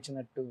కౌంటర్ కూడా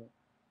ఇచ్చినట్టు,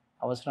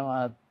 అవసరం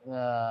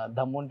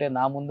దమ్ముంటే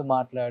నా ముందు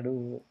మాట్లాడు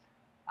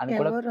అని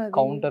కూడా ఎవరు అది?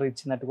 కౌంటర్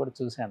ఇచ్చినట్టు కూడా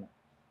చూశాను.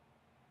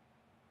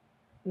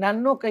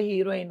 నన్ను ఒక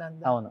హీరోయిన్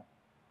అందా? అవును.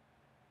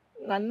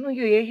 నన్ను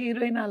ఏ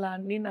హీరోయిన్ అలా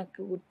అన్ని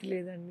నాకు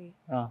గుర్తులేదండి.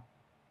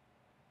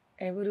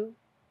 ఎవరు?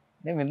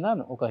 నేను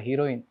విన్నాను ఒక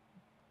హీరోయిన్,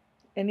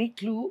 ఎనీ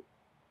క్లూ?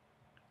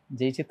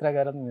 జయచిత్ర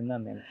గారు అని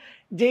విన్నాను నేను.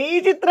 జై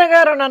చిత్ర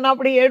గారు నన్ను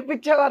అప్పుడు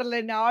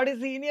ఏడిపించేవారులేండి. ఆవిడ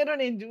సీనియర్,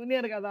 నేను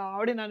జూనియర్ కదా.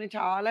 ఆవిడ నన్ను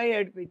చాలా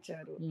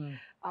ఏడిపించారు.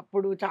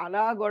 అప్పుడు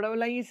చాలా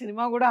గొడవలు అయ్యి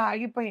సినిమా కూడా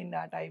ఆగిపోయింది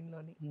ఆ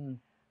టైంలోని.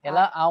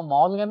 ఎలా ఆ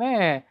మామూలుగానే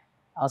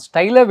ఆ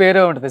స్టైలే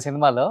వేరే ఉంటుంది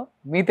సినిమాలో,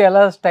 మీతో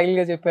ఎలా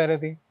స్టైల్గా చెప్పారు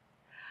అది?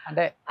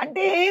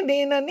 అంటే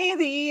నేను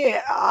అనేది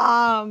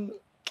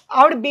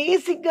ఆవిడ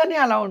బేసిక్గానే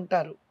అలా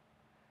ఉంటారు.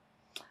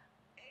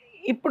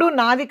 ఇప్పుడు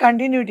నాది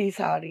కంటిన్యూటీ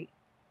సారీ,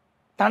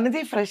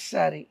 తనది ఫ్రెష్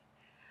సారీ.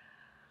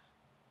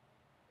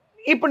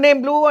 ఇప్పుడు నేను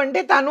బ్లూ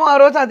అంటే తను ఆ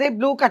రోజు అదే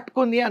బ్లూ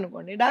కట్టుకుంది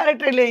అనుకోండి,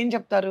 డైరెక్టర్లు ఏం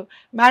చెప్తారు,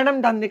 మేడం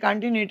తనది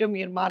కంటిన్యూటీ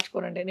మీరు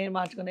మార్చుకోనంటే నేను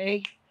మార్చుకున్నా, ఏ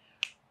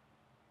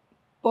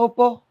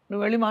పో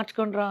నువ్వు వెళ్ళి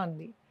మార్చుకొని రా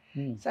అంది.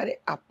 సరే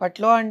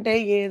అప్పట్లో అంటే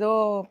ఏదో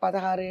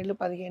 16 ఏళ్ళు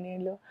 15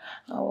 ఏళ్ళు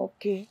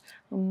ఓకే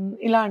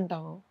ఇలా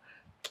అంటాము.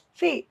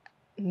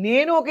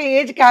 నేను ఒక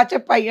ఏజ్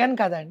క్యాచప్ అయ్యాను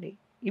కదండి.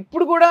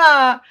 ఇప్పుడు కూడా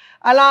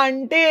అలా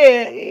అంటే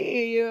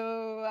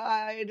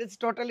ఇట్ ఇస్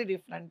టోటలీ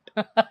డిఫరెంట్.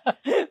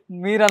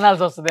 మీరు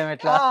అనాల్సి వస్తుంది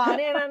ఎట్లా?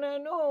 నేను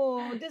అన్నాను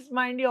జస్ట్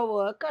మైండ్ యువర్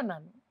వర్క్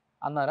అన్నాను.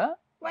 అన్నారా?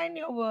 Mind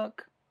your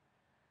work,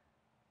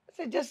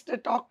 just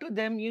talk to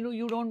them,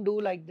 you don't do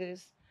like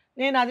this.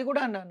 నేను అది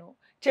కూడా అన్నాను,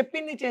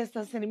 చెప్పింది చేస్తా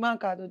సినిమా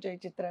కాదు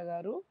జయచిత్ర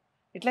గారు,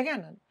 ఇట్లాగే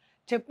అన్నాను.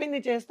 చెప్పింది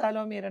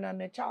చేస్తాలో మీరు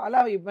నన్ను చాలా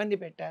ఇబ్బంది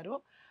పెట్టారు,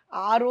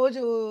 ఆ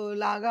రోజు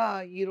లాగా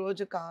ఈ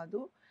రోజు కాదు,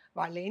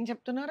 వాళ్ళు ఏం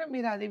చెప్తున్నారో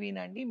మీరు అది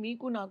వినండి,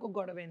 మీకు నాకు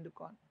గొడవ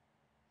ఎందుకు అని.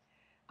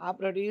 ఆ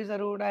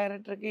ప్రొడ్యూసరు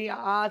డైరెక్టర్కి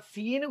ఆ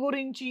సీన్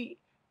గురించి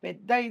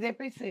పెద్ద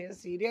ఇదైపోయి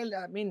సీరియల్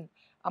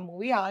ఆ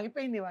మూవీ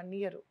ఆగిపోయింది 1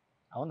 year.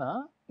 అవునా?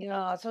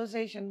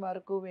 అసోసియేషన్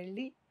వరకు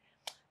వెళ్ళి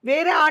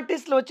వేరే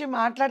ఆర్టిస్టులు వచ్చి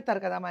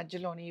మాట్లాడతారు కదా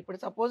మధ్యలోని. ఇప్పుడు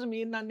సపోజ్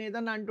మీరు నన్ను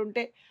ఏదన్నా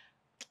అంటుంటే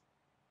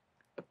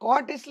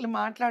ఆర్టిస్టులు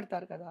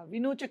మాట్లాడతారు కదా.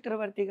 విను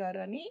చక్రవర్తి గారు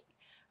అని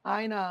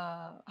ఆయన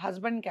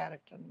హస్బెండ్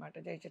క్యారెక్టర్ అనమాట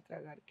జయచిత్ర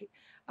గారికి.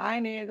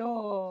 ఆయన ఏదో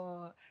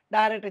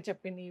డైరెక్టర్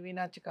చెప్పింది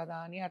వినొచ్చు కదా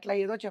అని అట్లా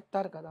ఏదో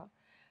చెప్తారు కదా.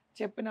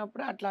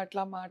 చెప్పినప్పుడు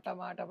అట్లా మాట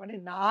పడి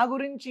నా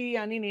గురించి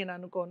అని నేను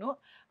అనుకోను.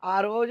 ఆ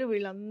రోజు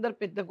వీళ్ళందరూ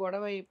పెద్ద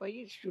గొడవ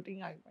అయిపోయి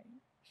షూటింగ్ ఆగిపోయింది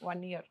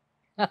 1 year.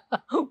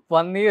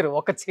 1 year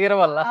ఒక చీర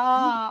వల్ల.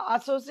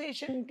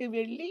 అసోసియేషన్కి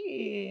వెళ్ళి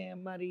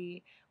మరి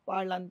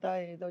వాళ్ళంతా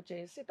ఏదో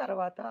చేసి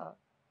తర్వాత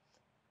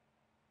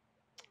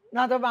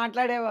నాతో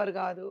మాట్లాడేవారు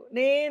కాదు.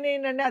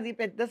 నేనేంటంటే అది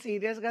పెద్ద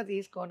సీరియస్గా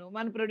తీసుకోను.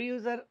 మన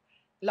ప్రొడ్యూసర్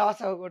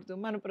లాస్ అవ్వకూడదు,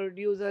 మన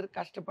ప్రొడ్యూసర్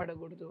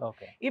కష్టపడకూడదు.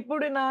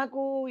 ఇప్పుడు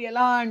నాకు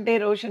ఎలా అంటే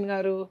రోషన్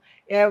గారు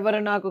ఎవరు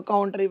నాకు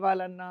కౌంటర్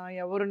ఇవ్వాలన్నా,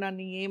 ఎవరు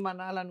నన్ను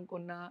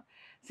ఏమనాలనుకున్నా,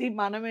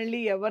 మనం వెళ్ళి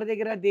ఎవరి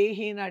దగ్గర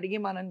దేహీని అడిగి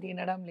మనం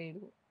తినడం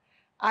లేదు.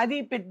 అది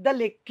పెద్ద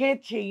లెక్కే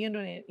చెయ్యను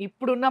నేను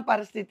ఇప్పుడున్న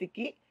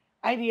పరిస్థితికి.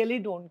 I really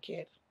don't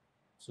care.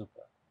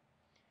 Super.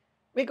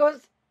 Because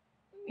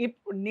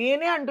ఇప్పుడు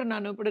నేనే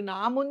అంటున్నాను, ఇప్పుడు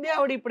నా ముందే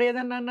ఆవిడ ఇప్పుడు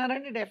ఏదన్నా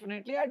అన్నారంటే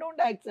definitely I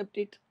don't accept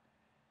it.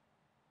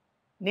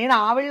 నేను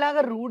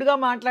ఆవిడలాగా రూడ్గా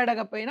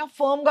మాట్లాడకపోయినా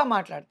ఫర్మ్గా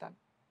మాట్లాడతాను.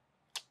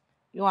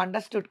 యూ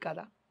అండర్స్టూడ్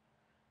కదా.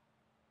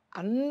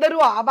 అందరూ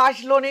ఆ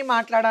భాషలోనే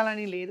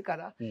మాట్లాడాలని లేదు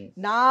కదా.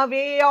 నా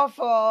way of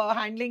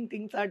handling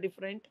things are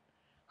different,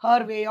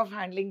 her way of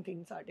handling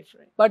things are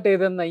different. But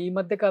ఏదన్నా ఈ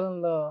మధ్య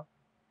కాలంలో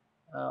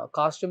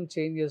కాస్ట్యూమ్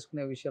చేంజ్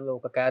చేసుకునే విషయంలో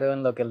ఒక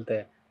క్యారవాన్లోకి వెళ్తే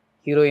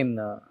హీరోయిన్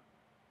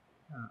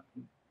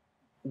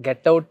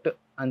గెట్ అవుట్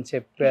అని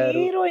చెప్పారు.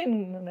 హీరోయిన్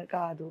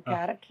కాదు,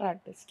 character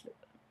artist.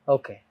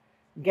 Okay.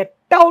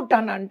 Get out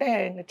అని అంటే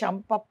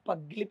చంప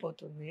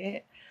పగిలిపోతుంది.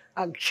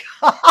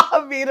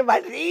 మీరు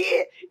మరీ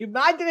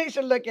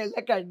ఇమాజినేషన్లోకి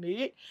వెళ్ళకండి.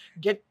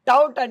 గెట్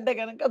అవుట్ అంటే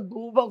కనుక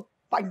గూబ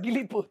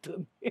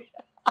పగిలిపోతుంది.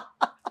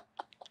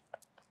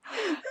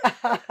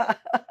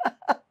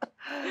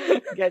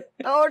 గెట్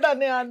అవుట్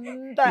అనే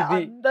అంత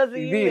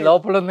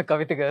లోపల ఉంది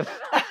కవిత గారు.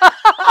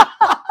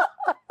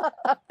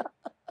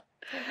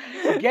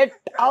 గెట్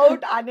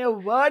అవుట్ అనే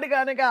వర్డ్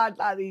కనుక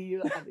అది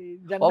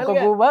ఒక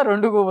గూబ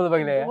 2 గూబలు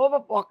పగిలే.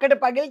 ఒక్కటి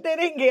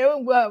పగిలితేనే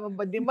ఇంకేం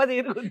దిమ్మ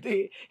తీరుగుద్ది,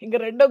 ఇంక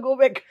రెండో గూబ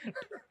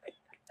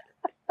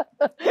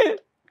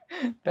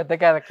పెద్ద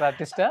క్యారెక్టర్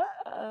ఆర్టిస్టా?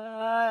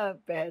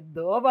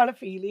 పెద్దో వాళ్ళ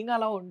ఫీలింగ్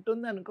అలా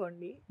ఉంటుంది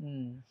అనుకోండి.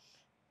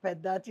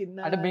 పెద్ద చిన్న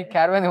అంటే మీకు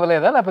క్యారవాన్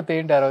ఇవ్వలేదా లేకపోతే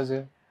ఏంటి ఆ రోజు?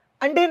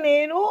 అంటే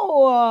నేను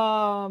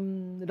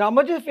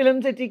రామోజీ ఫిలిం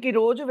సిటీకి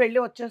రోజు వెళ్ళి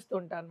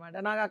వచ్చేస్తుంటాను అనమాట.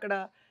 నాకు అక్కడ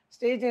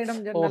స్టే చేయడం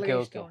జనరల్గా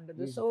ఇష్టం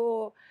ఉండదు. సో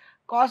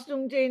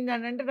కాస్ట్యూమ్ చేంజ్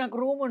అని అంటే నాకు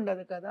రూమ్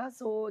ఉండదు కదా.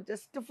 So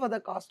just for the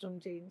costume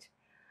change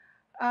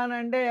అని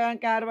అంటే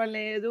క్యారవాన్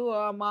లేదు,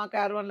 మా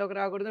క్యారవాన్లోకి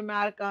రాకూడదు.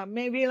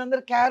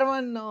 వీళ్ళందరూ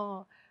క్యారవాన్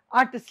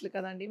ఆర్టిస్టులు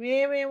కదండి.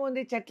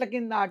 మేమేముంది చెట్ల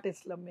కింద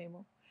ఆర్టిస్టులం మేము.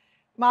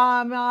 మా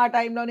మా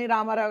టైంలోని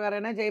రామారావు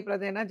గారైనా,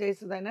 జయప్రద అయినా,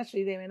 జయసుధ అయినా,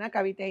 శ్రీదేవి అయినా,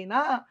 కవిత అయినా,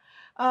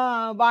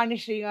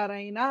 వాణిశ్రీ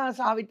గారైనా,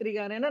 సావిత్రి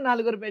గారైనా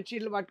నలుగురు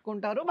బెడ్షీట్లు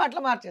పట్టుకుంటారు,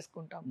 బట్టలు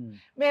మార్చేసుకుంటాం.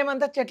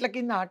 మేమంతా చెట్ల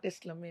కింద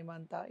ఆర్టిస్టులం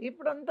మేమంతా.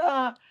 ఇప్పుడంతా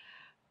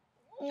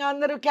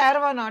అందరూ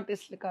క్యారవాన్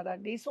ఆర్టిస్టులు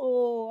కదండి. సో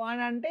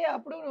అని అంటే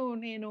అప్పుడు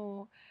నేను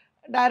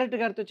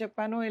డైరెక్టర్ గారితో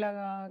చెప్పాను,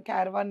 ఇలాగా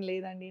క్యారవాన్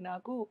లేదండి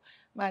నాకు,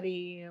 మరి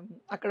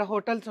అక్కడ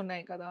హోటల్స్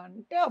ఉన్నాయి కదా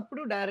అంటే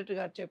అప్పుడు డైరెక్టర్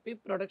గారు చెప్పి,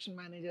 ప్రొడక్షన్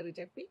మేనేజర్కి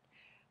చెప్పి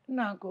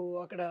నాకు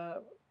అక్కడ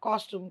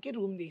కాస్ట్యూమ్‌కి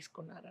రూమ్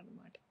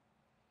తీసుకున్నారనమాట.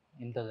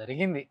 ఇంత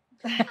జరిగింది.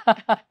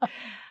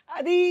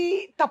 అది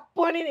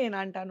తప్పు అని నేను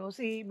అంటాను.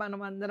 మనం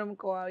అందరం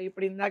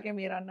ఇప్పుడు ఇందాకే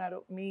మీరన్నారు,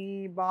 మీ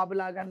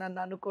బాబులాగా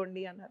నన్ను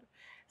అనుకోండి అన్నారు.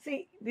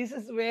 This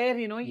is where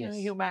Yes.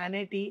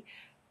 Humanity.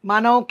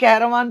 మనం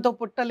క్యారవాన్‌తో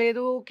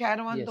పుట్టలేదు,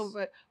 క్యారవాన్‌తో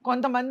Yes.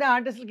 కొంతమంది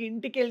ఆర్టిస్టులకి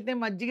ఇంటికెళ్తే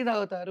మజ్జిగ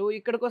తాగుతారు,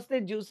 ఇక్కడికొస్తే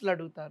జ్యూస్‌లు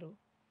అడుగుతారు.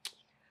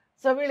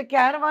 సో వీళ్ళు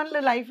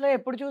క్యారవాన్‌లు లైఫ్‌లో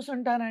ఎప్పుడు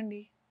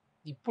చూసుంటారండి?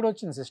 ఇప్పుడు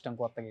వచ్చిన సిస్టమ్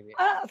కొత్తగా ఇది.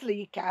 అసలు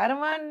ఈ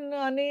క్యారవాన్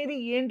అనేది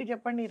ఏంటి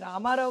చెప్పండి?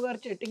 రామారావు గారు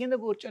చెట్టు కింద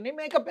కూర్చొని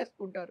మేకప్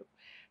వేసుకుంటారు.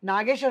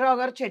 నాగేశ్వరరావు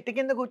గారు చెట్టు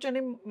కింద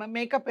కూర్చొని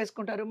మేకప్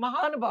వేసుకుంటారు.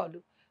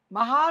 మహానుభావులు,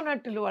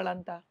 మహానటులు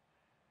వాళ్ళంతా.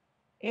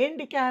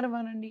 ఏంటి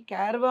క్యారవాన్ అండి?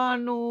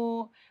 క్యారవాను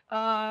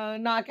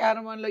నా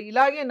క్యారవాన్‌లో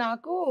ఇలాగే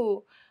నాకు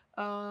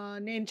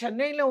నేను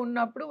చెన్నైలో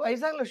ఉన్నప్పుడు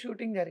వైజాగ్‌లో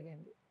షూటింగ్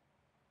జరిగింది.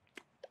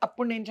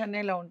 అప్పుడు నేను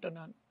చెన్నైలో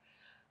ఉంటున్నాను.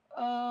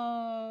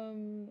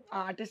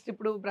 ఆర్టిస్ట్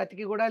ఇప్పుడు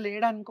బ్రతికి కూడా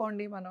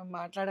లేడనుకోండి, మనం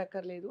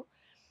మాట్లాడక్కర్లేదు.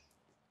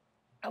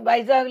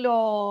 వైజాగ్‌లో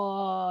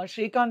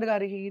శ్రీకాంత్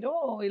గారి హీరో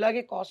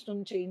ఇలాగే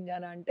కాస్ట్యూమ్ చేంజ్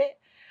అని అంటే,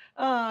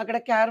 అక్కడ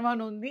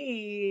క్యారవాన్ ఉంది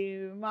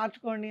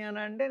మార్చుకోండి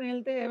అని అంటే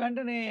నేనెళ్తే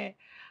వెంటనే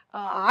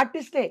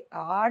ఆర్టిస్టే,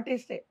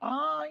 ఆర్టిస్టే.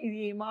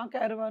 ఇది మా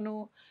క్యారవాను,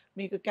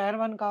 మీకు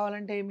క్యారవాన్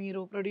కావాలంటే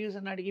మీరు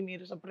ప్రొడ్యూసర్‌ని అడిగి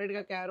మీరు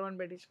సెపరేట్‌గా caravan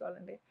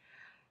పెట్టించుకోవాలంటే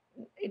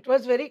it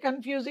was very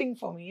confusing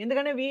for me.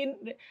 ఎందుకంటే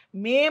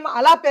మేము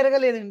అలా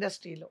పెరగలేదు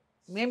ఇండస్ట్రీలో.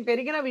 మేము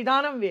పెరిగిన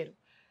విధానం వేరు.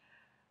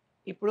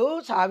 ఇప్పుడు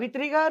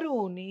సావిత్రి గారు,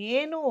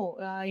 నేను,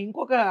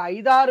 ఇంకొక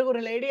 5,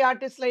 6 lady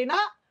ఆర్టిస్టులైనా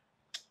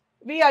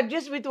we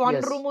adjust with one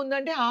Yes. Room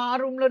ఉందంటే ఆ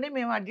రూమ్‌లోనే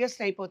మేము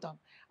అడ్జస్ట్ అయిపోతాం.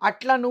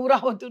 అట్లా నువ్వు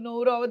రావద్దు,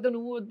 నువ్వు రావద్దు,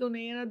 నువ్వు వద్దు,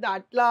 నేనొద్దు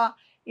అట్లా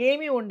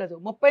ఏమీ ఉండదు.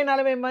 30,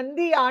 40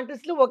 మంది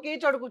ఆర్టిస్టులు ఒకే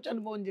చోట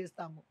కూర్చొని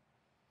భోంచేస్తాము.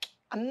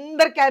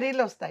 అందరి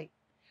క్యారీర్‌లొస్తాయి.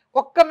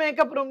 ఒక్క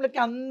మేకప్ రూమ్‌లకి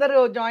అందరూ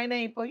జాయిన్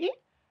అయిపోయి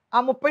ఆ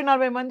 30,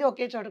 40 మంది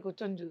ఒకే చోట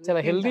కూర్చొని చాలా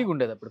తింటాం. హెల్తీగా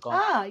ఉండేది అప్పుడు.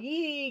 ఈ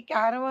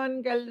క్యారవాన్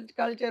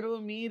కల్చరు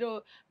మీరు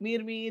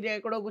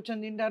ఎక్కడో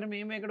కూర్చొని తింటారు,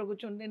 మేము ఎక్కడో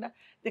కూర్చొని తింటాం.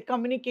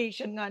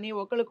 కమ్యూనికేషన్ గానీ,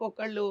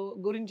 ఒకళ్ళకొకళ్ళు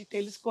గురించి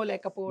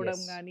తెలుసుకోలేకపోవడం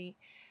Yes. గానీ,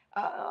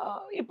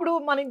 ఇప్పుడు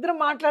మన ఇద్దరం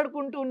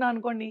మాట్లాడుకుంటూ ఉన్నాం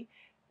అనుకోండి,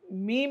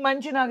 మీ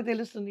మంచి నాకు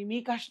తెలుస్తుంది, మీ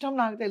కష్టం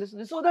నాకు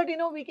తెలుస్తుంది. So that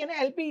we can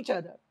help each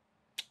other.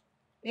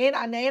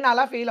 నేను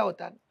అలా ఫీల్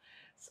అవుతాను.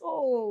 సో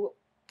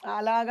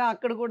అలాగా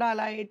అక్కడ కూడా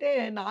అలా అయితే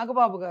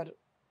నాగబాబు గారు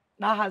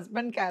నా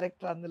హస్బెండ్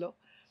క్యారెక్టర్ అందులో.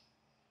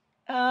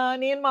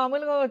 నేను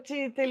మామూలుగా వచ్చి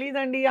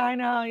తెలీదండి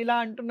ఆయన ఇలా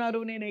అంటున్నారు.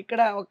 నేను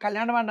ఇక్కడ ఒక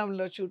కళ్యాణ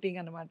మండపంలో షూటింగ్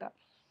అనమాట.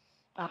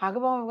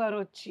 నాగబాబు గారు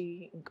వచ్చి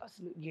ఇంకా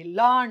అసలు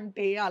ఎలా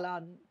అంటే అలా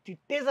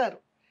తిట్టేశారు.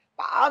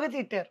 బాగా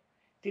తిట్టారు.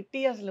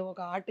 తిట్టి అసలు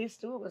ఒక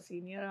ఆర్టిస్టు, ఒక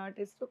సీనియర్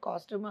ఆర్టిస్టు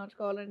కాస్ట్యూమ్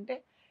మార్చుకోవాలంటే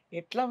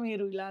ఎట్లా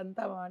మీరు ఇలా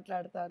అంతా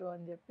మాట్లాడతారు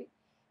అని చెప్పి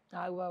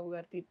నాగబాబు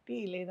గారు తిట్టి,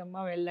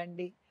 లేదమ్మా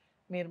వెళ్ళండి,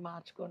 మీరు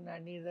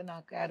మార్చుకోండి, ఇదే నా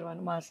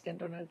క్యారవాన్, మా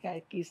అసిస్టెంట్ ఉన్నారు,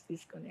 కీస్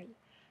తీసుకొని వెళ్ళి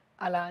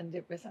అలా అని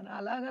చెప్పేసాను.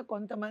 అలాగా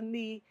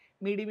కొంతమంది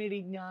మిడిమిడి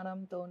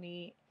జ్ఞానంతోని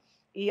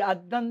ఈ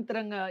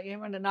అర్ధంతరంగా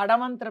ఏమంటారు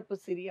నడమంత్రపు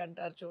సిరి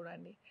అంటారు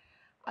చూడండి.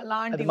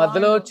 అలాంటి అది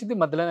మధ్యలో వాళ్ళు వచ్చింది,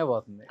 మధ్యలోనే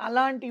పోతుంది.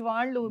 అలాంటి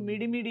వాళ్ళు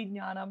మిడిమిడి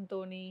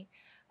జ్ఞానంతోని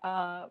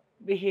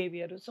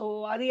బిహేవియర్. సో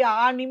అది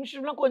ఆ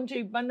నిమిషంలో కొంచెం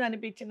ఇబ్బంది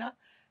అనిపించినా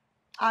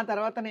ఆ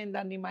తర్వాత నేను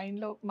దాన్ని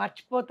మైండ్‌లో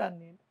మర్చిపోతాను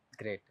నేను.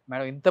 Great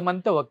madam.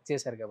 ఇంతమందితో వర్క్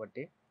చేశారు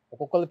కాబట్టి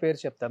ఒక్కొక్కళ్ళ పేరు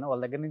చెప్తాను,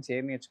 వాళ్ళ దగ్గర నుంచి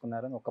ఏం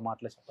నేర్చుకున్నారని ఒక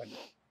మాటలో చెప్పండి.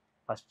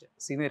 ఫస్ట్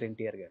సీనియర్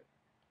ఎన్టీఆర్ గారు.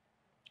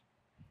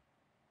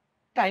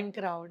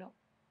 టైంకి రావడం.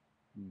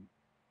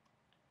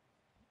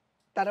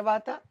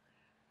 తర్వాత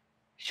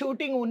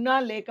షూటింగ్ ఉన్నా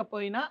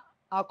లేకపోయినా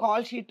ఆ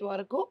కాల్ షీట్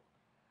వరకు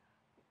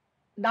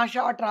నా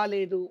షాట్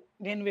రాలేదు,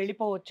 నేను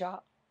వెళ్ళిపోవచ్చా,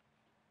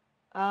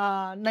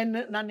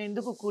 నన్ను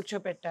ఎందుకు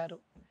కూర్చోపెట్టారు,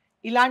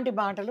 ఇలాంటి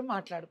మాటలు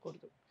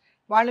మాట్లాడకూడదు.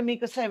 వాళ్ళు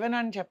మీకు 7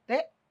 అని చెప్తే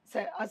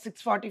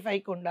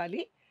 6:45కి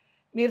ఉండాలి,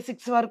 మీరు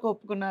 6 వరకు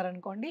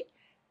ఒప్పుకున్నారనుకోండి,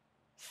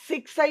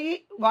 6 అయ్యి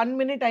 1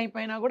 మినిట్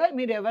అయిపోయినా కూడా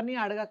మీరు ఎవరిని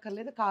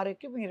అడగక్కర్లేదు, కారు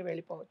ఎక్కి మీరు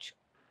వెళ్ళిపోవచ్చు.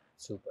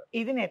 సూపర్.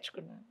 ఇది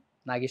నేర్చుకున్నాను.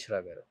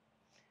 నాగేశ్వరరావు గారు.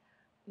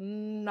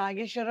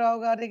 నాగేశ్వరరావు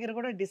గారి దగ్గర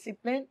కూడా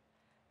discipline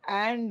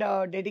and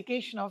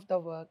dedication of the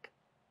work.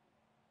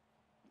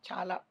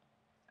 చాలా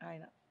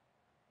ఆయన.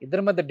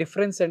 ఇద్దరి మధ్య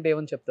డిఫరెన్స్ అంటే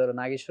ఏమని చెప్తారు?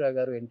 నాగేశ్వరరావు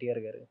గారు,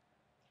 ఎన్టీఆర్ గారు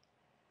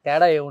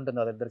తేడా ఏముంటుంది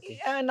వాళ్ళిద్దరికి?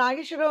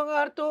 నాగేశ్వరరావు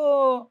గారితో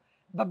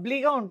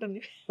బబ్లీగా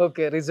ఉంటుంది.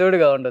 ఓకే, రిజర్వ్డ్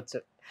గా ఉండొచ్చు.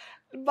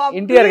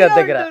 ఎన్టీఆర్ బబ్లీగా గారి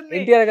దగ్గర ఉంటుంది.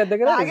 ఎన్టీఆర్ గారి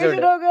దగ్గర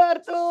రిజర్వ్డ్.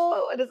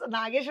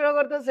 నాగేశ్వరరావు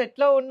గారితో సెట్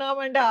లో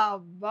ఉన్నామంటే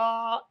అబ్బా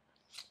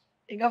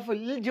ఇంకా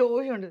ఫుల్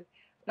జోష్ ఉంటుంది.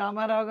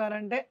 రామారావు గారు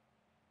అంటే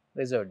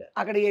రిజర్వ్డ్.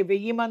 అక్కడ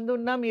 1000 మంది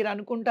ఉన్నా మీరు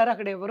అనుకుంటారు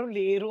అక్కడ ఎవరు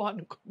లేరు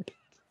అనుకుంటారు.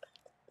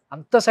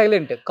 అంత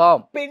silent,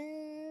 com, pin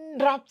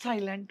drop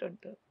silent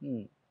ఉంటుంది.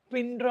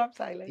 Pin drop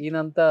silent.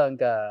 ఈయనంతా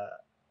ఇంకా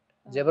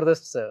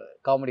జబర్దస్త్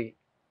కామెడీ.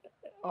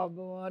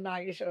 అబ్బో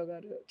నాగేశ్వరరావు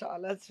గారు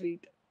చాలా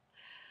స్వీట్,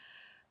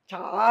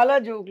 చాలా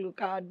జోకులు.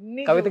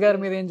 అన్ని కవిత గారి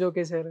మీద ఏం జోక్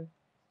వేశారు?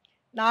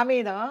 నా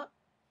మీద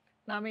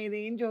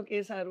ఏం జోక్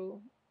వేశారు?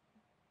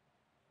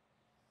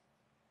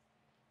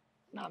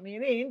 నా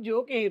మీద ఏం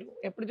జోక్ వేయరు.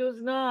 ఎప్పుడు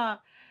చూసినా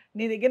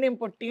నీ దగ్గర నేను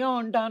పొట్టిగా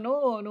ఉంటాను,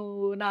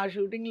 నువ్వు నా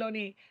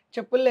షూటింగ్లోని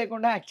చెప్పులు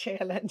లేకుండా యాక్ట్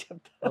చేయాలని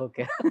చెప్తాను.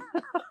 ఓకే.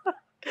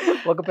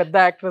 ఒక పెద్ద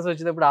యాక్ట్రెస్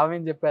వచ్చినప్పుడు ఆమె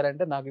ఏం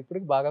చెప్పారంటే నాకు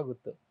ఇప్పటికి బాగా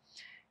గుర్తు,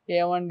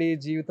 ఏమండి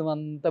జీవితం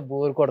అంతా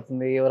బోర్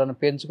కొడుతుంది, ఎవరైనా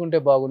పెంచుకుంటే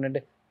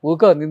బాగుండంటే,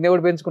 ఊకో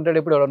నిన్నెవడు పెంచుకుంటాడు,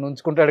 ఇప్పుడు ఎవరైనా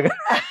ఉంచుకుంటాడు కదా.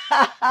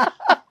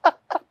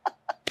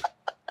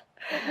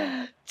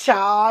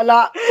 చాలా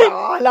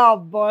చాలా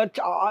అబ్బా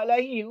చాలా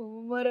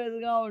హ్యూమరస్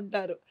గా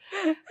ఉంటారు.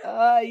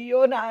 అయ్యో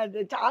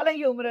చాలా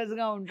హ్యూమరస్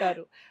గా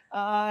ఉంటారు.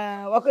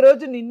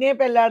 ఒకరోజు నిన్నే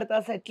పెళ్ళాడతా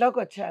సెట్లోకి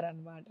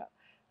వచ్చారనమాట.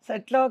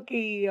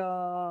 సెట్లోకి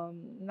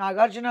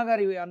నాగార్జున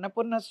గారి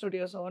అన్నపూర్ణ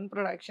స్టూడియోస్ ఓన్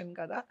ప్రొడక్షన్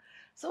కదా.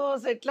 సో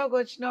సెట్లోకి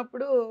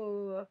వచ్చినప్పుడు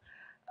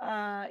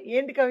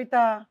ఏంటి కవిత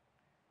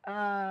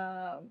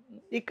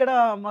ఇక్కడ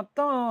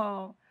మొత్తం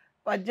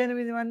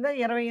 18 మంది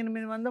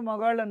 28 మంది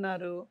మగవాళ్ళు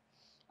ఉన్నారు,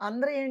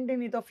 అందరూ ఏంటి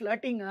నీతో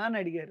ఫ్లర్టింగా అని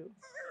అడిగారు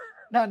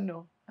నన్ను.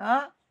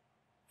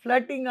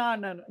 ఫ్లర్టింగా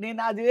అన్నాను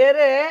నేను. అది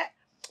వేరే,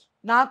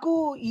 నాకు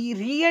ఈ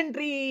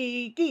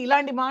రీఎంట్రీకి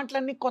ఇలాంటి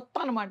మాటలన్నీ కొత్త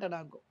అనమాట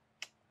నాకు.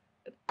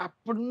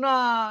 అప్పుడున్న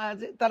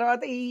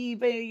తర్వాత ఈ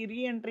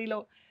రీఎంట్రీలో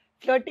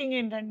ఫ్లర్టింగ్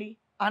ఏంటండి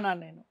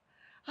అన్నాను నేను.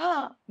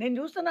 నేను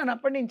చూస్తున్నాను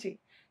అప్పటి నుంచి,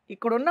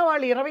 ఇక్కడున్న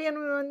వాళ్ళు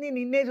 28 మంది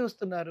నిన్నే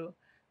చూస్తున్నారు,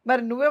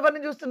 మరి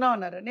నువ్వెవరిని చూస్తున్నావు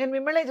అన్నారు. నేను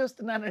మిమ్మల్నే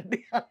చూస్తున్నానండి.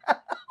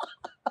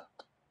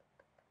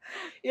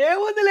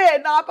 ఏముందిలే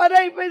నా పని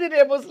అయిపోయింది,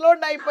 నేను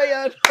ముసలోడిని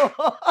అయిపోయాను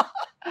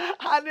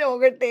అని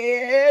ఒకటే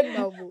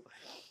నవ్వు.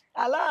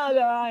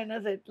 అలాగా ఆయన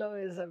సెట్లో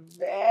is a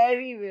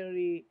very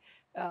very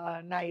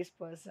nice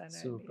person.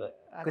 Super.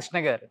 Krishna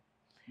గారు,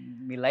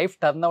 మీ లైఫ్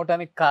టర్న్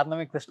అవటానికి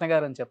కారణమే కృష్ణ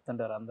గారు అని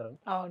చెప్తుంటారు అందరూ.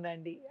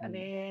 అవునండి.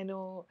 నేను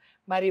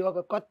మరి ఒక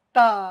కొత్త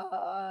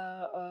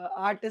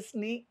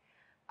ఆర్టిస్ట్ని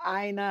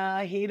ఆయన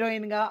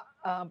హీరోయిన్గా,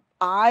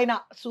 ఆయన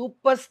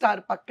సూపర్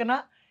స్టార్ పక్కన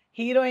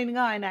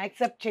హీరోయిన్గా ఆయన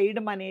యాక్సెప్ట్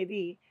చేయడం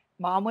అనేది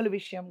మామూలు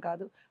విషయం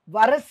కాదు.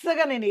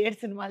 వరుసగా నేను 7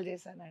 సినిమాలు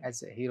చేశాను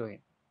యాజ్ ఎ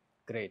హీరోయిన్.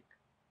 గ్రేట్.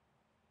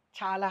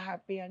 చాలా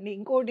హ్యాపీ అండి.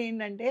 ఇంకోటి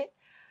ఏంటంటే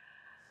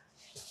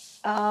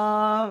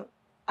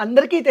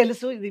అందరికీ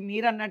తెలుసు, ఇది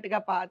మీరు అన్నట్టుగా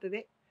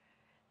పాతదే,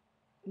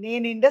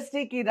 నేను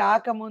ఇండస్ట్రీకి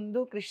రాకముందు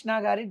కృష్ణ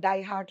గారి డై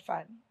హార్ట్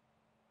ఫ్యాన్.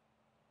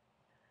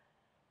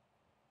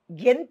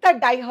 ఎంత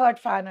డై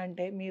హార్ట్ ఫ్యాన్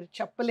అంటే మీరు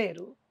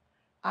చెప్పలేరు.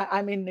 I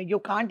mean you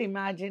can't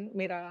imagine,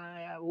 మీరు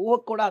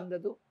ఊహకు కూడా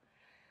అందదు.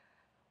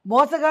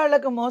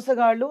 మోసగాళ్ళకు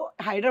మోసగాళ్ళు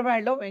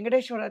హైదరాబాద్లో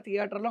వెంకటేశ్వర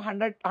థియేటర్లో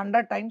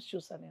 100 టైమ్స్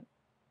చూసాను నేను.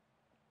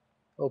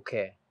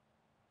 ఓకే.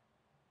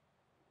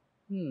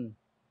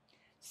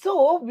 సో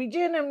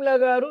విజయనిర్మల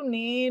గారు,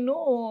 నేను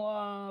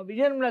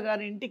విజయనిర్మల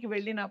గారి ఇంటికి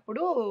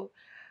వెళ్ళినప్పుడు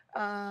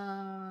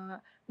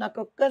నాకు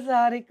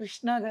ఒక్కసారి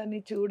కృష్ణ గారిని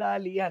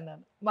చూడాలి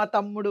అన్నాను. మా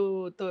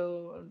తమ్ముడుతో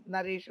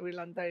నరేష్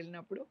వీళ్ళంతా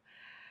వెళ్ళినప్పుడు,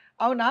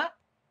 అవునా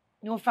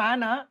నువ్వు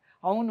ఫ్యానా?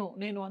 అవును,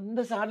 నేను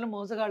 100 సార్లు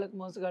మోసగాళ్ళకు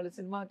మోసగాళ్ళు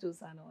సినిమా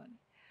చూశాను అని.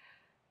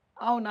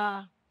 అవునా,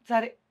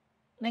 సరే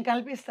నేను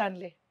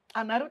కల్పిస్తానులే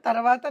అన్నారు.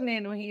 తర్వాత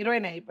నేను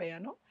హీరోయిన్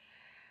అయిపోయాను.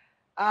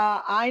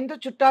 ఆయనతో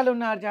చుట్టాలు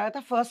ఉన్నారు జాగ్రత్త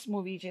ఫస్ట్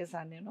మూవీ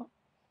చేశాను నేను.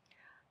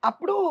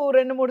 అప్పుడు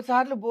 2-3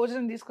 సార్లు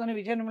భోజనం తీసుకొని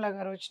విజయనిర్మల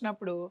గారు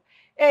వచ్చినప్పుడు,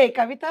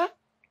 కవిత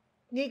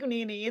నీకు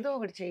నేను ఏదో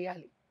ఒకటి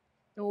చేయాలి,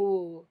 నువ్వు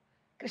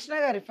కృష్ణ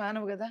గారి ఫ్యాను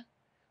కదా,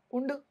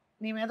 ఉండు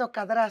నీ మీద ఒక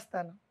కథ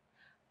రాస్తాను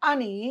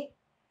అని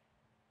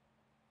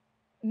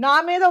నా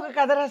మీద ఒక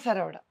కథ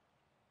రాశారు ఆవిడ.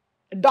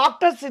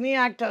 డాక్టర్ సినీ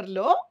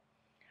యాక్టర్లో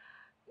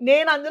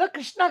నేను అందులో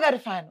కృష్ణ గారి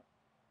ఫ్యాను.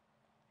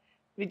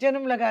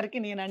 విజయనిర్మల గారికి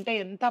నేనంటే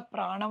ఎంత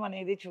ప్రాణం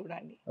అనేది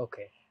చూడండి.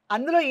 ఓకే.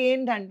 అందులో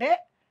ఏంటంటే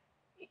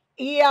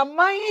ఈ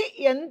అమ్మాయి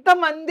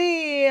ఎంతమంది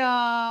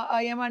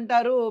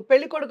ఏమంటారు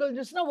పెళ్లి కొడుకులు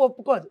చూసినా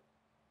ఒప్పుకోదు.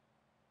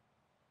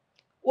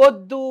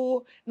 వద్దు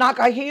నాకు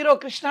ఆ హీరో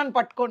కృష్ణాని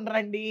పట్టుకొని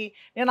రండి,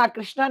 నేను ఆ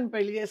కృష్ణాని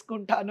పెళ్లి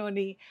చేసుకుంటాను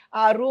అని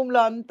ఆ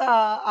రూమ్లో అంతా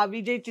ఆ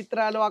విజయ్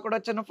చిత్రాలు అక్కడ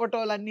వచ్చిన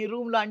ఫోటోలు అన్నీ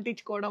రూమ్లో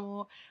అంటించుకోవడము.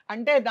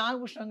 అంటే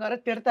నాగభూషణం గారు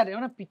తిడతారు,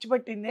 ఏమైనా పిచ్చి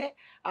పట్టిందే,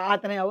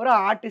 అతను ఎవరో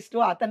ఆర్టిస్టు,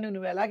 అతన్ని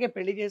నువ్వు ఎలాగే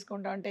పెళ్లి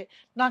చేసుకుంటావు అంటే,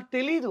 నాకు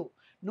తెలీదు,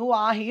 నువ్వు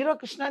ఆ హీరో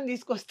కృష్ణాని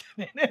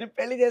తీసుకొస్తానే నేను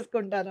పెళ్లి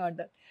చేసుకుంటాను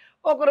అంటారు.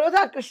 ఒకరోజు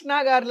ఆ కృష్ణ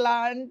గారులా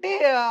అంటే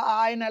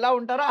ఆయన ఎలా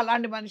ఉంటారో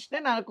అలాంటి మనిషినే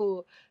నాకు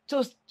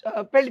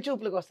పెళ్లి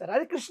చూపులకు వస్తారు.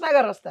 అది కృష్ణ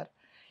గారు వస్తారు.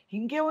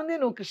 ఇంకేముంది,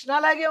 నువ్వు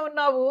కృష్ణలాగే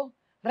ఉన్నావు,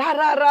 రా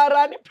రా రా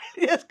రా అని పెళ్లి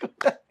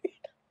చేసుకుంటుంది.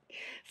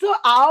 సో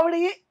ఆవిడ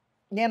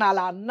నేను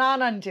అలా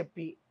అన్నానని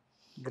చెప్పి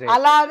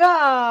అలాగా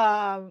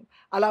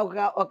అలా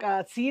ఒక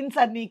సీన్స్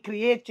అన్ని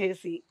క్రియేట్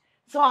చేసి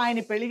సో ఆయన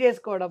పెళ్లి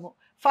చేసుకోవడము.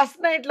 ఫస్ట్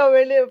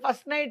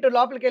నైట్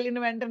లోపలికి వెళ్ళిన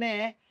వెంటనే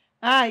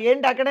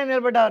ఏంటి అక్కడే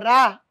నిలబడ్డావు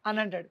రా అని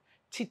అంటాడు.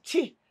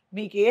 చిచ్చి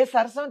మీకు ఏ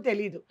సరసం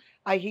తెలీదు,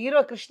 ఆ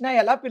హీరో కృష్ణ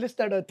ఎలా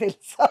పిలుస్తాడో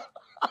తెలుసా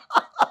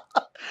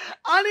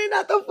అని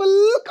నాతో ఫుల్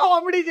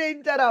కామెడీ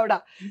చేయించారు ఆవిడ.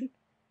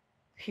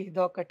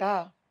 ఇదొకట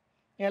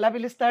ఎలా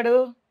పిలుస్తాడు,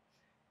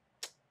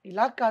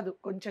 ఇలా కాదు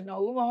కొంచెం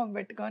నవ్వు మొహం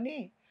పెట్టుకొని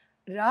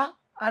రా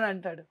అని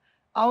అంటాడు.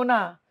 అవునా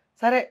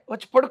సరే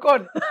వచ్చి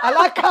పడుకోండి,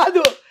 అలా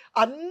కాదు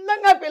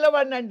అందంగా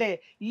పిలవండి అంటే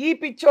ఈ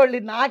పిచ్చోళ్ళు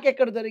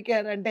నాకెక్కడ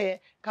దొరికారంటే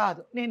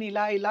కాదు నేను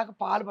ఇలా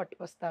పాలు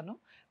పట్టుకొస్తాను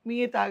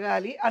మీరు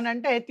తాగాలి అని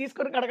అంటే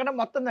తీసుకొని కడగడం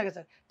మొత్తం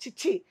తాగేస్తాడు.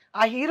 చిచ్చి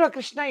ఆ హీరో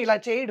కృష్ణ ఇలా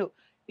చేయడు,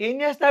 ఏం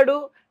చేస్తాడు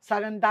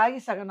సగం తాగి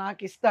సగం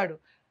నాకు ఇస్తాడు.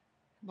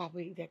 బాబు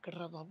ఇది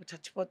ఎక్కడరా బాబు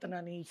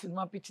చచ్చిపోతున్నాను ఈ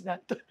సినిమా పిచ్చి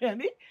దాంతో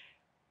అని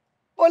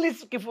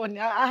పోలీస్కి ఫోన్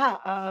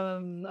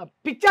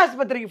పిచ్చి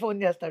ఆసుపత్రికి ఫోన్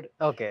చేస్తాడు.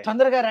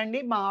 తొందరగా రండి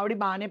మా ఆవిడ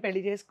బాగానే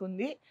పెళ్లి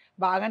చేసుకుంది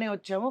బాగానే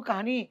వచ్చాము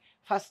కానీ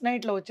ఫస్ట్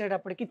నైట్లో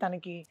వచ్చేటప్పటికి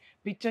తనకి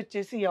పిచ్చి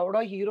వచ్చేసి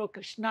ఎవడో హీరో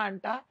కృష్ణ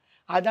అంట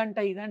అదంట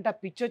ఇదంట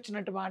పిచ్చి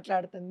వచ్చినట్టు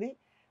మాట్లాడుతుంది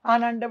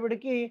అని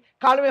అంటప్పటికి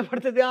కాలు మీద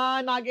పడుతుంది.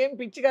 నాకేం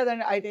పిచ్చి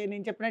కదండి, అయితే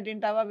నేను చెప్పినట్టు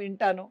వింటావా,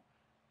 వింటాను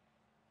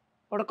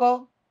పడుకో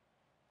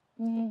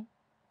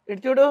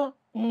ఇటు చూడు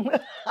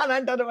అని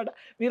అంటారు అనమాట.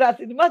 మీరు ఆ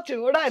సినిమా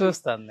చూడాలి.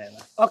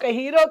 ఒక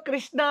hero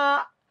Krishna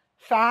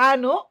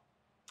fan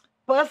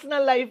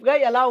personal life గా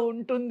ఎలా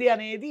ఉంటుంది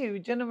అనేది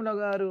విజయనగరం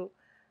గారు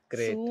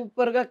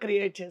సూపర్ గా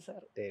క్రియేట్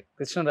చేశారు.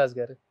 కృష్ణరాజు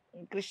గారు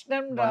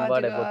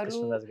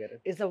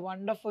is a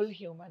wonderful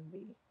human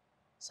being.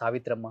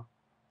 Savitramma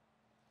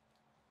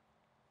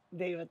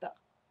దేవత.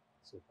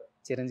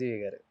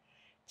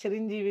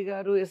 చిరంజీవి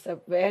గారు is a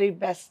very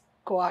best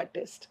co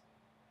artist.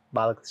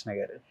 Balakrishna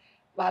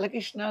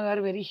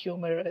గారు very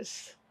humorous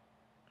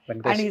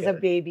and is a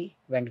baby.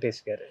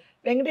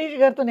 Venkatesh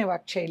గారితో నేను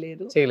వర్క్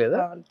చేయలేదు.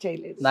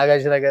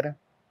 నాగార్జున గారు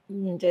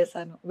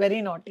చేశాను.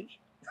 Very naughty.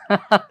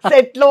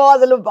 సెట్ లో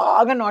అసలు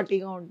బాగా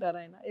నాటీగా ఉంటారు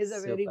ఆయన. Is a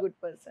very good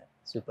person.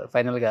 Super.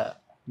 Final గా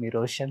మీ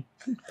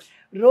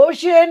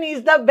Roshan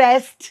is the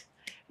best.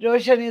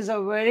 Roshan is a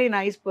very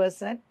nice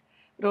person.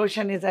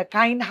 Roshan is a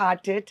kind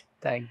hearted.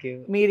 Thank you.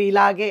 మీరు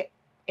ఇలాగే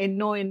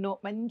ఎన్నో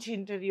మంచి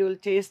ఇంటర్వ్యూలు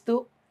చేస్తూ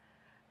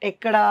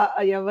ఎక్కడ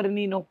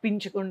ఎవరిని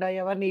నొప్పించకుండా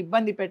ఎవరిని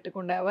ఇబ్బంది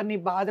పెట్టకుండా ఎవరిని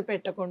బాధ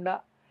పెట్టకుండా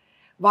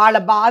వాళ్ళ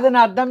బాధను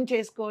అర్థం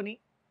చేసుకొని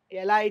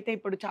ఎలా అయితే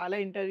ఇప్పుడు చాలా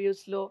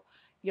ఇంటర్వ్యూస్లో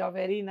you are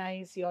very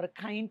nice, you are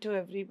kind to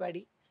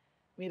everybody.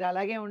 మీరు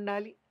అలాగే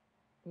ఉండాలి.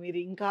 మీరు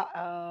ఇంకా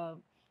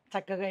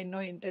చక్కగా ఎన్నో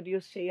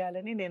ఇంటర్వ్యూస్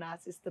చేయాలని నేను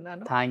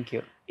ఆశిస్తున్నాను. Thank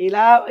you.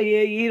 ఇలా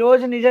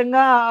ఈరోజు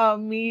నిజంగా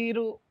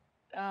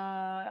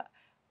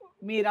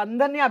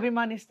మీరందరినీ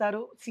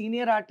అభిమానిస్తారు.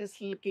 సీనియర్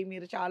ఆర్టిస్టులకి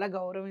మీరు చాలా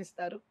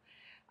గౌరవిస్తారు.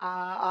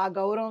 ఆ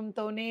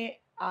గౌరవంతోనే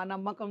ఆ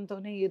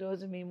నమ్మకంతోనే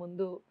ఈరోజు మీ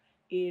ముందు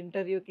ఈ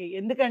ఇంటర్వ్యూకి.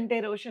 ఎందుకంటే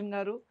రోషన్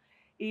గారు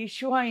ఈ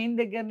ఇష్యూ అయిన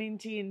దగ్గర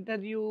నుంచి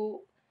ఇంటర్వ్యూ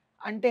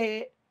అంటే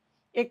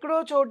ఎక్కడో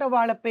చోట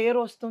వాళ్ళ పేరు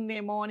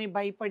వస్తుందేమో అని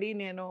భయపడి,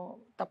 నేను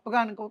తప్పుగా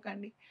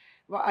అనుకోకండి,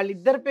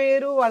 వాళ్ళిద్దరి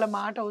పేరు వాళ్ళ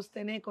మాట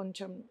వస్తేనే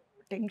కొంచెం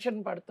టెన్షన్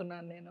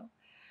పడుతున్నాను నేను.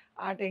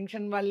 ఆ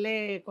టెన్షన్ వల్లే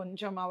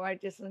కొంచెం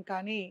అవాయిడ్ చేస్తున్నాను.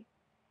 కానీ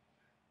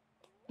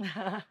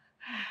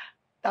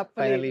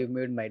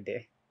తప్పలేదు.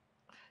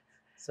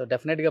 సో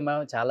డెఫినెట్గా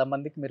మేము చాలా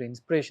మందికి మీరు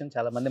ఇన్స్పిరేషన్,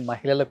 చాలామంది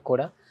మహిళలకు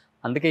కూడా.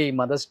 అందుకే ఈ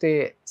మదర్స్ డే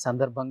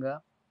సందర్భంగా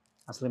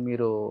అసలు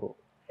మీరు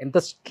ఎంత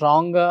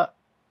స్ట్రాంగ్గా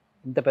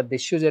ఇంత పెద్ద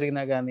ఇష్యూ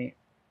జరిగినా కానీ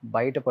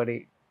బయటపడి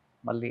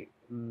మళ్ళీ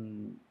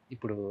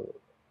ఇప్పుడు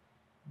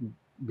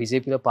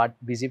బీజేపీ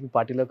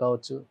పార్టీలో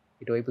కావచ్చు,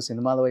 ఇటువైపు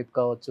సినిమాల వైపు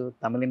కావచ్చు,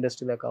 తమిళ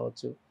ఇండస్ట్రీలో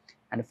కావచ్చు,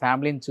 అండ్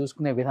ఫ్యామిలీని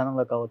చూసుకునే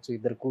విధానంలో కావచ్చు,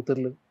 ఇద్దరు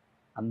కూతుర్లు,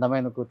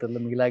 అందమైన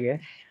కూతుర్లు, మీలాగే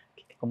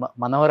ఒక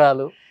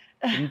మనవరాలు,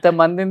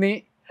 ఇంతమందిని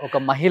ఒక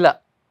మహిళ,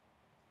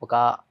 ఒక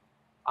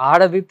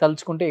ఆడది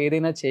తలుచుకుంటే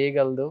ఏదైనా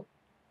చేయగలదు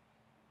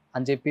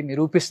అని చెప్పి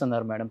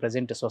నిరూపిస్తున్నారు మేడం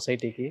ప్రజెంట్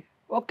సొసైటీకి.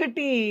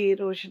 ఒకటి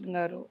రోషన్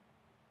గారు,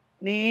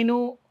 నేను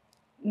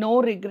no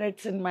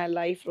regrets in my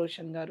life.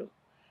 Roshan గారు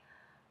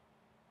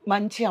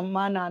మంచి అమ్మ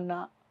నాన్న,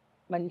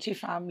 మంచి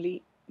ఫ్యామిలీ.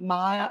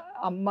 మా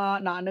అమ్మ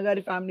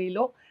నాన్నగారి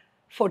ఫ్యామిలీలో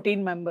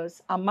 14 మెంబర్స్,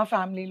 అమ్మ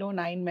ఫ్యామిలీలో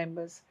 9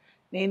 మెంబర్స్.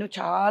 నేను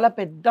చాలా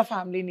పెద్ద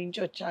ఫ్యామిలీ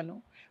నుంచి వచ్చాను,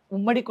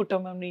 ఉమ్మడి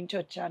కుటుంబం నుంచి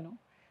వచ్చాను.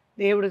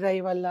 దేవుడి దయ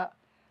వల్ల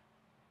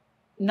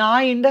నా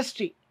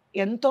ఇండస్ట్రీ,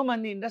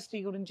 ఎంతోమంది ఇండస్ట్రీ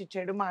గురించి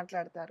చెడు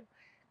మాట్లాడతారు.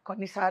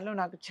 కొన్నిసార్లు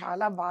నాకు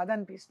చాలా బాధ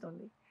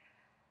అనిపిస్తుంది.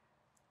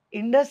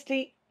 ఇండస్ట్రీ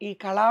ఈ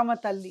కళామ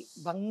తల్లి,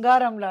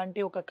 బంగారం లాంటి